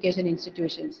higher education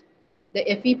institutions. The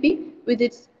FEP, with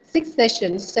its 6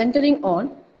 sessions centering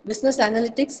on business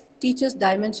analytics, teachers'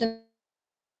 dimension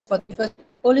for the first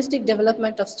holistic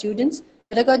development of students,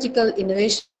 pedagogical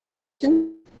innovation,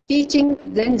 teaching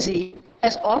Gen Z,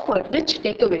 has offered rich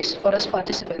takeaways for us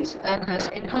participants and has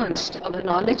enhanced our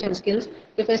knowledge and skills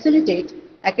to facilitate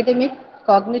academic,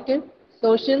 cognitive,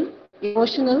 social,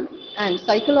 emotional, and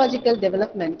psychological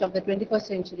development of the 21st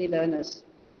century learners.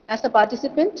 As a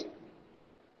participant,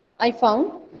 I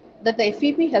found that the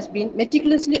FEP has been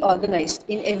meticulously organized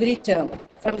in every term,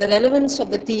 from the relevance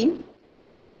of the theme,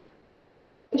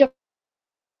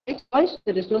 choice,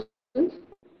 the resources,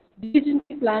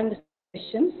 diligently planned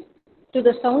sessions, to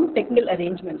the sound technical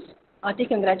arrangements. Hearty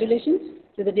congratulations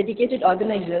to the dedicated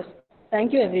organizers.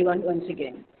 Thank you everyone once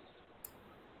again.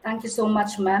 Thank you so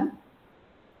much, ma'am.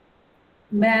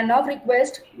 May I now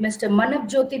request Mr.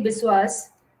 Manabjyoti Biswas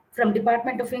from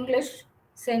Department of English,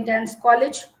 St. Anne's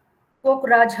College,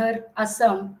 Kokrajhar,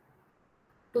 Assam,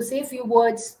 to say a few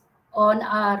words on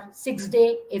our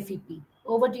 6-day FEP.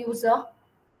 Over to you, sir.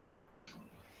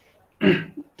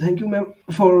 Thank you, ma'am,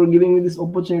 for giving me this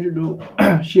opportunity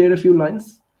to share a few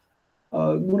lines.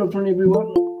 Good afternoon,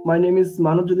 everyone. My name is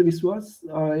Manabjyoti Biswas.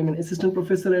 I'm an assistant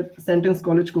professor at St. Anne's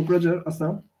College, Kokrajhar,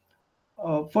 Assam.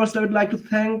 First, I would like to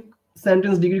thank St.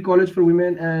 Anne's Degree College for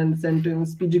Women and St.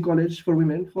 Anne's PG College for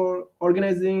Women for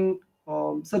organizing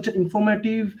such an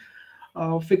informative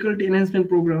faculty enhancement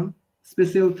program.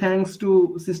 Special thanks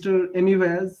to Sister Amy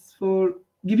Vaz for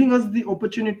giving us the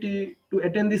opportunity to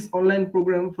attend this online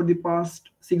program for the past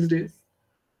 6 days.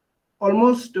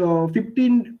 Almost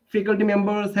 15 faculty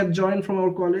members have joined from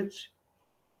our college.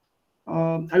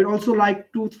 I would also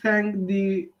like to thank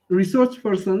the research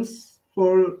persons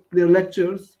for their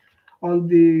lectures on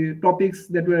the topics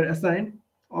that were assigned.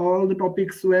 All the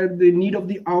topics were the need of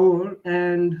the hour,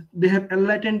 and they have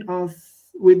enlightened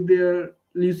us with their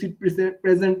lucid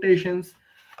presentations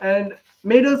and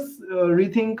made us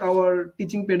rethink our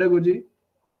teaching pedagogy.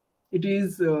 It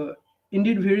is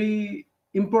indeed very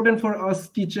important for us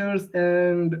teachers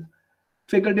and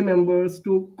faculty members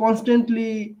to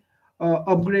constantly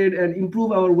upgrade and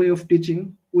improve our way of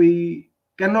teaching. We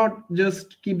cannot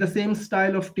just keep the same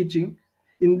style of teaching.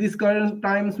 In these current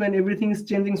times when everything is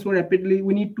changing so rapidly,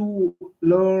 we need to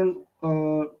learn,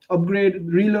 upgrade,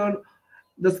 relearn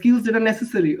the skills that are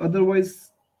necessary.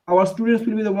 Otherwise, our students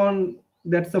will be the one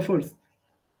that suffers.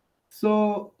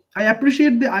 So I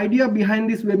appreciate the idea behind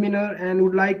this webinar and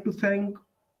would like to thank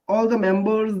all the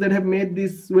members that have made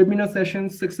this webinar session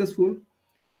successful.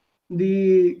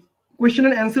 The question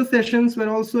and answer sessions were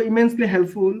also immensely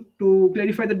helpful to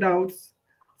clarify the doubts.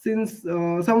 Since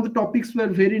some of the topics were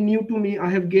very new to me, I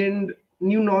have gained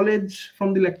new knowledge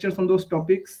from the lectures on those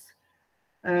topics.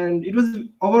 And it was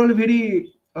overall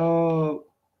very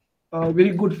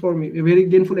good for me, a very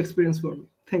gainful experience for me.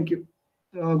 Thank you.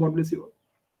 God bless you all.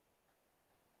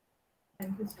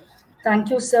 Thank you, sir. Thank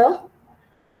you, sir.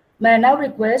 May I now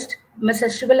request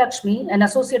Mrs. Shivalakshmi, an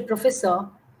associate professor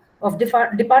of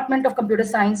Department of Computer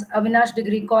Science, Avinash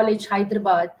Degree College,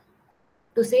 Hyderabad,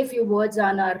 to say a few words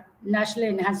on our National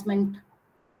Enhancement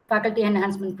Faculty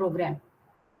Enhancement Program.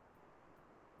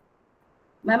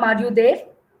 Ma'am, are you there?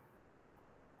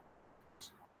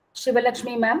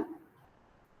 Shivalakshmi, ma'am.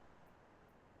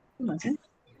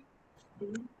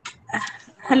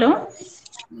 Hello.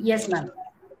 Yes, ma'am.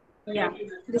 Yeah,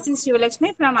 this is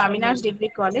Shivalakshmi from Avinash Degree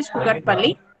College,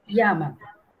 Kukatpalli. Yeah, ma'am.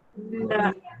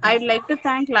 And I'd like to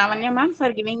thank Lavanya ma'am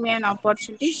for giving me an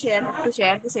opportunity to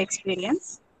share this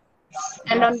experience.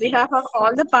 And on behalf of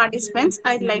all the participants,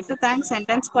 I'd like to thank St.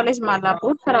 Anne's College,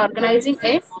 Mallapur for organizing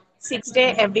a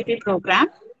 6-day FDP program.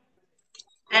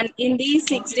 And in these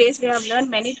 6 days, we have learned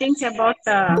many things about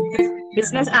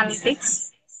business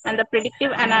analytics and the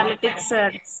predictive analytics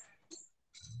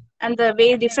and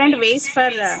the different ways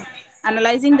for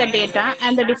analyzing the data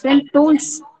and the different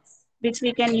tools which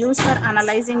we can use for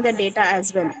analyzing the data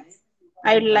as well.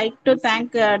 I would like to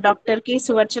thank Dr. K.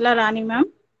 Suvarchala Rani ma'am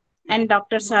and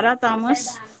Dr. Sarah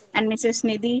Thomas and Mrs.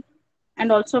 Nidhi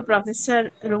and also Professor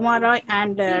Ruma Roy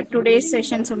and today's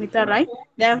session Sumita Roy.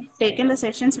 They have taken the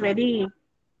sessions very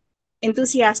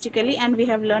enthusiastically and we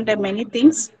have learned many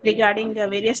things regarding the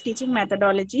various teaching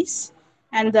methodologies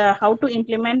and how to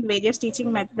implement various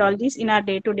teaching methodologies in our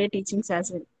day-to-day teachings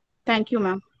as well. Thank you,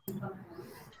 ma'am.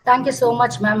 Thank you so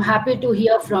much, ma'am. Happy to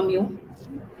hear from you.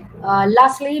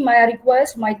 Lastly, may I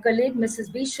request my colleague,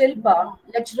 Mrs. B. Shilpa,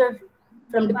 lecturer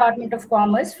from Department of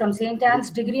Commerce from St. Anne's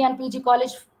Degree and PG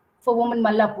College for Women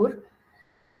Mallapur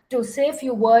to say a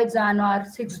few words on our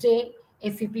 6-day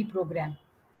FEP program.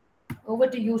 Over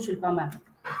to you, Shilpa ma'am.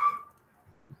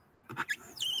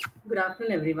 Good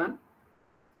afternoon, everyone.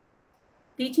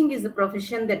 Teaching is a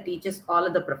profession that teaches all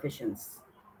other professions.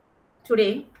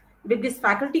 Today, with this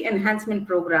faculty enhancement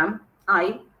program,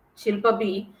 I, Shilpa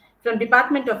B, from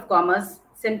Department of Commerce,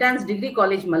 St. Anne's Degree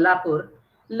College, Mallapur,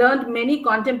 learned many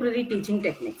contemporary teaching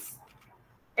techniques.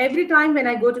 Every time when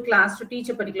I go to class to teach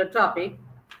a particular topic,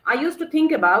 I used to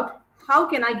think about how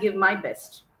can I give my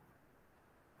best.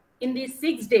 In these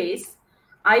 6 days,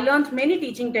 I learned many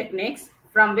teaching techniques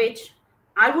from which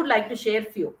I would like to share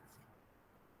few.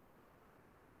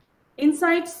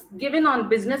 Insights given on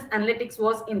business analytics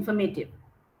was informative.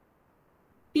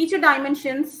 Teacher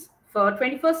dimensions for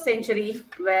 21st century,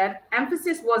 where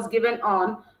emphasis was given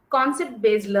on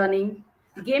concept-based learning,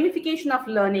 gamification of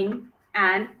learning,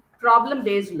 and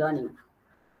problem-based learning.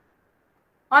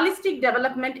 Holistic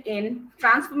development in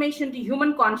transformation to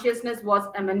human consciousness was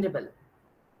amendable.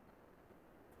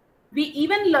 We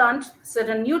even learned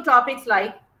certain new topics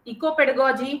like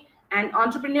eco-pedagogy and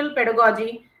entrepreneurial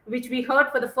pedagogy, which we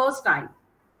heard for the first time.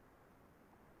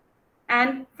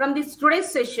 And from this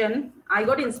today's session, I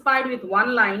got inspired with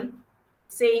one line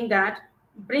saying that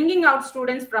bringing out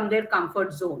students from their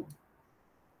comfort zone.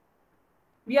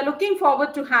 We are looking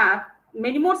forward to have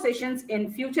many more sessions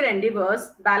in future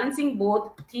endeavors, balancing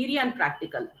both theory and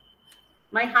practical.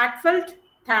 My heartfelt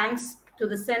thanks to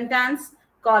the St. Anne's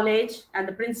College and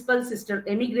the principal, Sister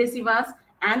Emi Gracivas,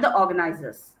 and the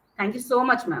organizers. Thank you so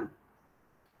much, ma'am.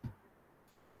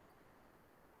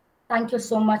 Thank you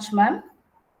so much, ma'am.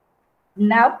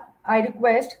 Now, I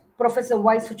request Professor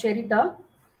Y. Sucharita,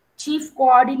 Chief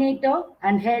Coordinator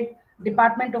and Head,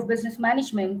 Department of Business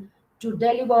Management, to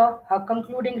deliver her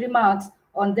concluding remarks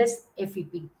on this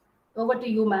FEP. Over to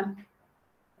you, ma'am.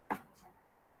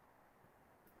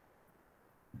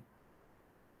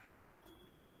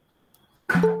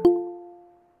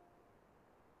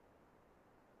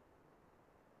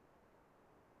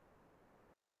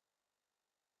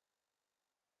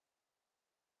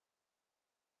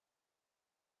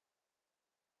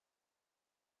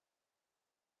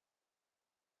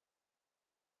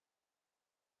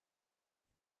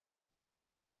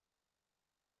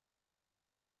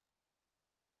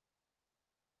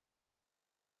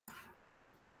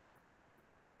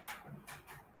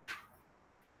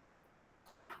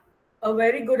 A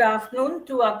very good afternoon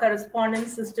to our correspondent,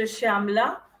 Sister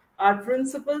Shyamla, our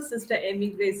principal, Sister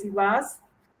Emi Gracivas,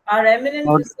 our eminent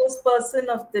resource person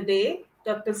of the day,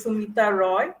 Dr. Sumita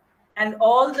Roy, and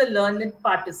all the learned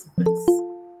participants.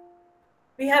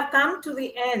 We have come to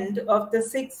the end of the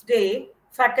 6-day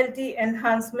faculty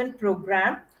enhancement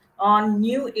program on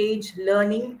new age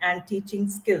learning and teaching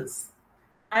skills.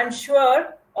 I'm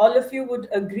sure all of you would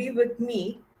agree with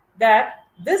me that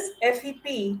this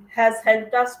FEP has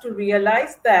helped us to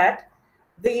realize that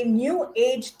the new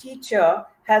age teacher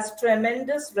has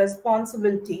tremendous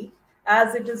responsibility,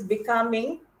 as it is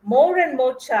becoming more and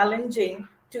more challenging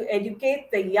to educate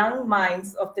the young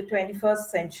minds of the 21st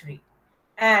century.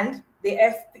 And the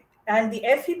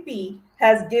FEP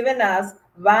has given us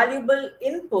valuable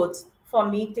inputs for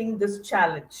meeting this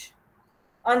challenge.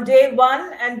 On day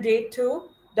 1 and day 2,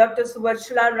 Dr.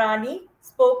 Suvarshila Rani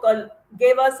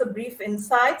gave us a brief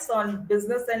insights on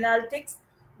business analytics,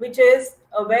 which is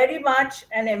a very much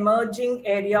an emerging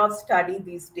area of study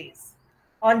these days.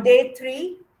 On day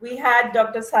 3, we had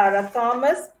Dr. Sarah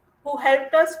Thomas, who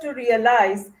helped us to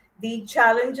realize the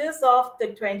challenges of the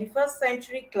 21st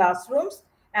century classrooms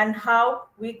and how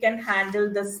we can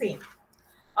handle the same.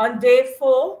 On day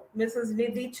 4, Mrs.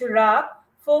 Nidhi Chirag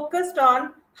focused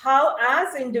on how,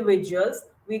 as individuals,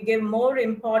 we give more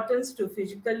importance to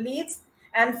physical needs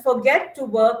and forget to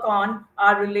work on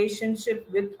our relationship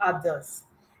with others.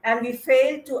 And we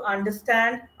fail to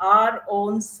understand our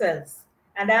own selves.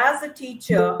 And as a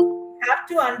teacher, we have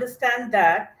to understand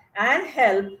that and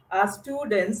help our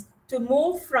students to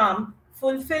move from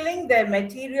fulfilling their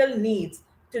material needs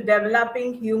to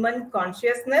developing human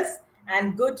consciousness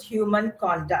and good human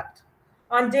conduct.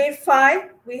 On day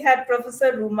 5, we had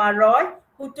Professor Ruma Roy,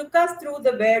 who took us through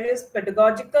the various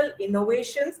pedagogical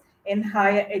innovations in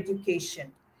higher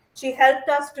education. She helped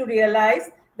us to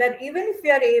realize that even if we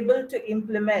are able to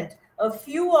implement a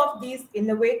few of these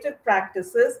innovative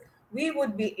practices, we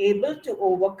would be able to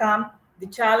overcome the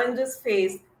challenges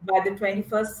faced by the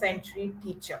 21st century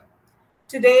teacher.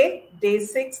 Today, day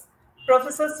 6,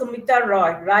 Professor Sumita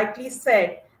Roy rightly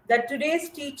said that today's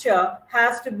teacher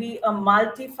has to be a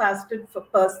multifaceted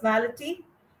personality.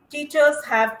 Teachers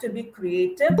have to be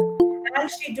creative and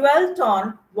she dwelt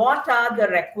on what are the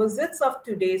requisites of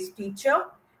today's teacher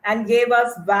and gave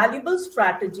us valuable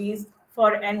strategies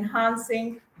for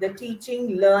enhancing the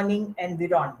teaching learning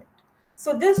environment.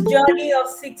 So this journey of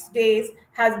 6 days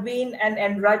has been an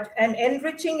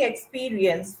enriching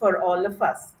experience for all of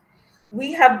us.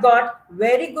 We have got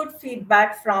very good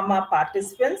feedback from our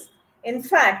participants. In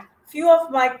fact, few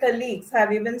of my colleagues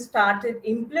have even started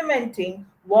implementing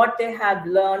what they have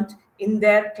learned in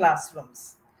their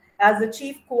classrooms. As a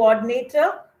chief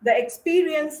coordinator, the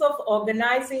experience of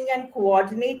organizing and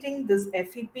coordinating this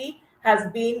FEP has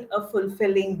been a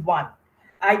fulfilling one.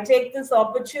 I take this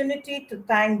opportunity to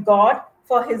thank God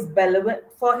for his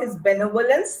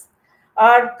benevolence,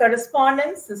 our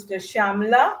correspondent, Sister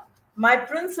Shamla, my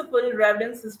principal,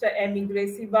 Reverend Sister Emmy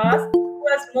Gracie Vaz, who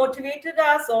has motivated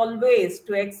us always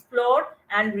to explore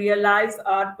and realize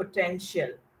our potential.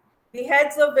 The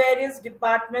heads of various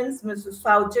departments, Mrs.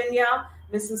 Saujanya,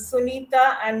 Mrs.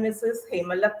 Sunita, and Mrs.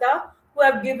 Hemalata, who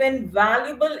have given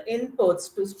valuable inputs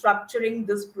to structuring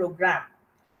this program.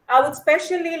 I would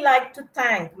especially like to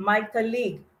thank my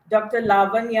colleague, Dr.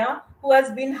 Lavanya, who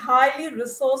has been highly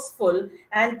resourceful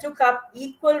and took up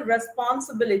equal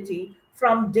responsibility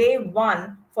from day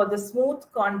one for the smooth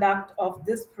conduct of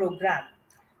this program.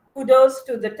 Kudos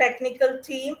to the technical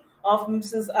team of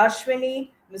Mrs.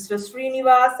 Ashwini, Mr.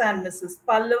 Srinivas, and Mrs.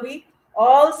 Pallavi,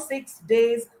 all 6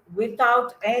 days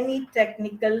without any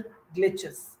technical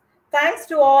glitches. Thanks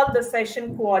to all the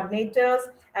session coordinators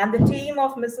and the team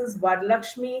of Mrs.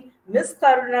 Varlakshmi, Ms.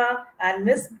 Karuna, and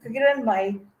Ms.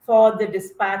 Kiranmai for the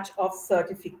dispatch of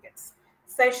certificates.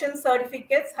 Session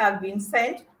certificates have been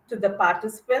sent to the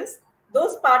participants.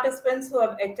 Those participants who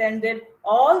have attended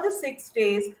all the 6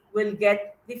 days will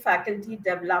get the faculty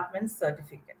development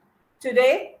certificate.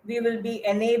 Today, we will be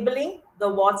enabling the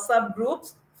WhatsApp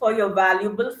groups for your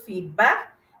valuable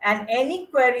feedback, and any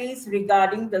queries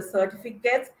regarding the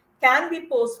certificates can be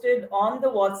posted on the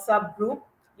WhatsApp group.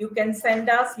 You can send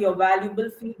us your valuable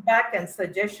feedback and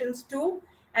suggestions too,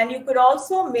 and you could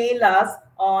also mail us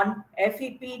on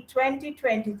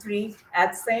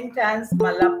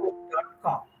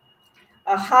fep2023@saintannesmallapur.com.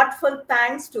 A heartfelt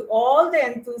thanks to all the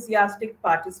enthusiastic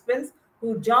participants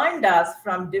who joined us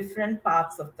from different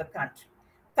parts of the country.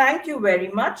 Thank you very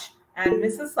much, and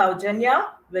Mrs.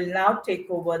 Saujanya will now take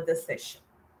over the session.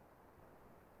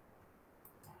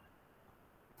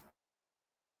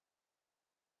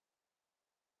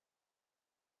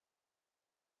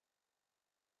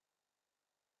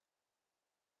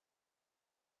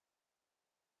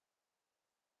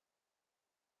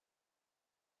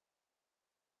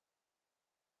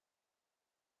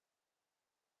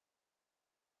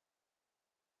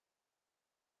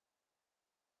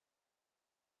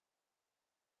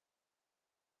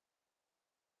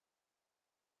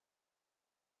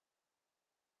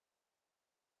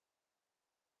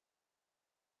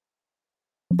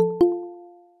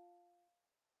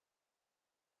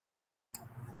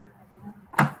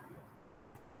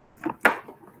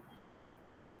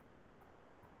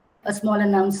 A small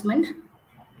announcement.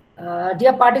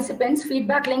 Dear participants,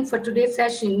 feedback link for today's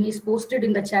session is posted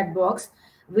in the chat box.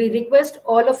 We request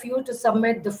all of you to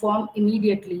submit the form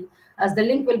immediately, as the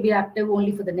link will be active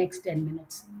only for the next 10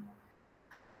 minutes.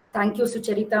 Thank you,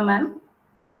 Sucharita ma'am.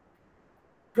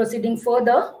 Proceeding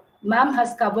further, ma'am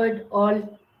has covered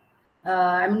all.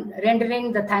 I'm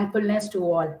rendering the thankfulness to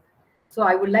all. So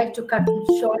I would like to cut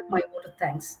short my vote of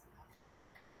thanks.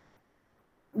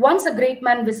 Once a great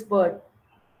man whispered,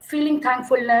 feeling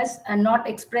thankfulness and not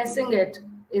expressing it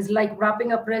is like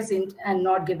wrapping a present and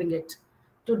not giving it.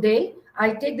 Today,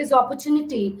 I take this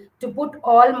opportunity to put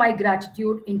all my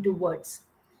gratitude into words.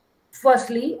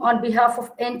 Firstly, on behalf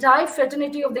of entire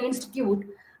fraternity of the Institute,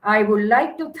 I would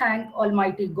like to thank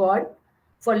Almighty God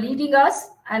for leading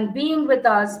us and being with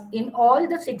us in all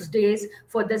the 6 days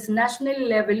for this national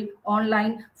level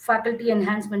online faculty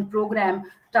enhancement program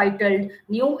titled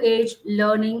New Age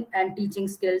Learning and Teaching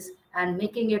Skills, and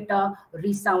making it a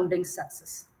resounding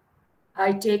success.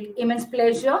 I take immense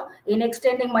pleasure in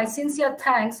extending my sincere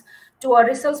thanks to our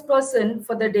resource person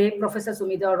for the day, Professor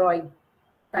Sumita Roy.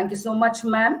 Thank you so much,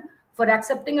 ma'am, for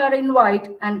accepting our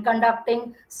invite and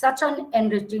conducting such an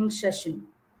enriching session.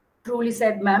 Truly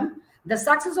said, ma'am, the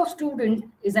success of student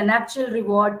is an actual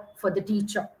reward for the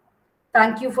teacher.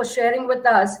 Thank you for sharing with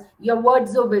us your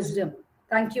words of wisdom.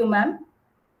 Thank you, ma'am.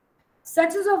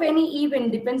 Success of any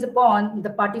event depends upon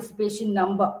the participation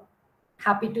number.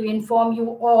 Happy to inform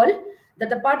you all that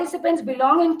the participants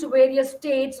belonging to various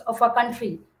states of our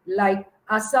country like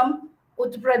Assam,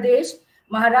 Uttar Pradesh,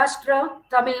 Maharashtra,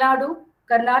 Tamil Nadu,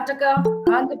 Karnataka,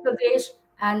 Andhra Pradesh,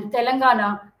 and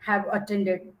Telangana have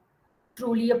attended.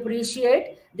 Truly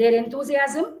appreciate their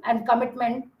enthusiasm and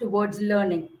commitment towards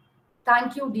learning.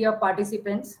 Thank you, dear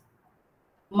participants.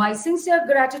 My sincere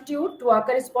gratitude to our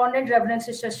correspondent, Reverend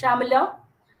Sister Shamila,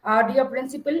 our dear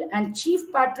principal and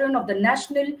chief patron of the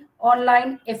National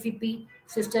Online FEP,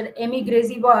 Sister Emmy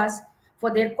Gracie Vaz,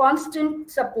 for their constant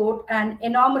support and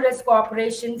enormous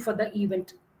cooperation for the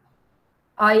event.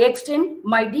 I extend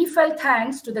my deepfelt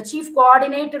thanks to the Chief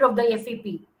Coordinator of the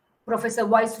FEP, Professor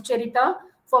Y. Sucharita,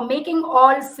 for making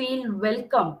all feel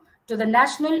welcome to the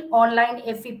National Online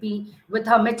FEP with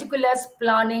her meticulous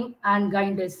planning and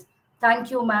guidance.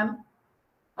 Thank you, ma'am.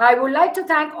 I would like to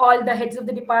thank all the heads of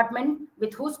the department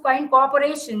with whose kind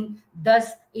cooperation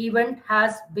this event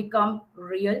has become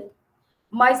real.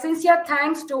 My sincere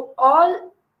thanks to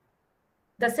all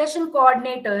the session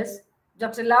coordinators,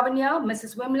 Dr. Lavanya,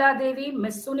 Mrs. Wimla Devi,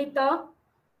 Ms. Sunita,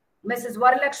 Mrs.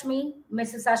 Varalakshmi,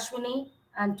 Mrs. Ashwini,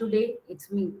 and today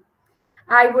it's me.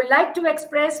 I would like to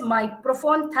express my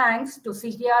profound thanks to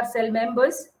CTR cell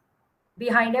members.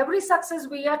 Behind every success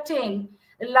we attain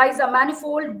lies a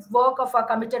manifold work of our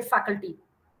committed faculty.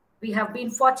 We have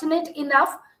been fortunate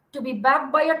enough to be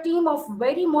backed by a team of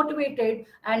very motivated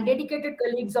and dedicated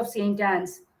colleagues of St.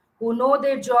 Anne's who know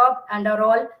their job and are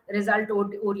all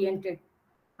result-oriented.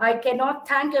 I cannot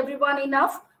thank everyone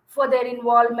enough for their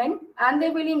involvement and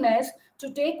their willingness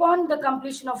to take on the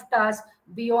completion of tasks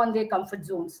beyond their comfort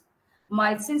zones.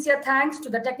 My sincere thanks to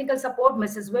the technical support,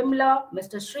 Mrs. Wimla,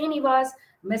 Mr. Srinivas,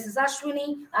 Mrs.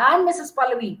 Ashwini, and Mrs.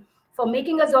 Pallavi, for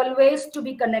making us always to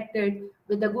be connected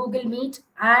with the Google Meet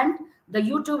and the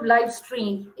YouTube live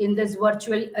stream in this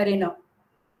virtual arena.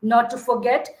 Not to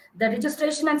forget the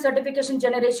registration and certification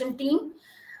generation team,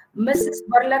 Mrs.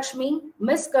 Varalakshmi,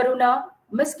 Ms. Karuna,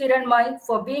 Ms. Kiranmai,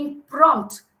 for being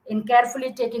prompt in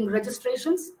carefully taking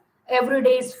registrations,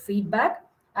 everyday's feedback,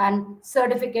 and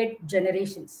certificate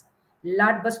generations.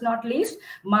 Last but not least,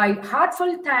 my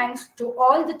heartfelt thanks to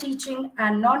all the teaching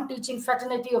and non-teaching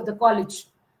fraternity of the college.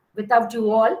 Without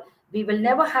you all, we will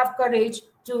never have courage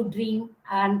to dream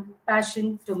and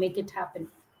passion to make it happen.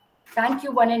 Thank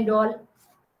you, one and all.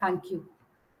 Thank you.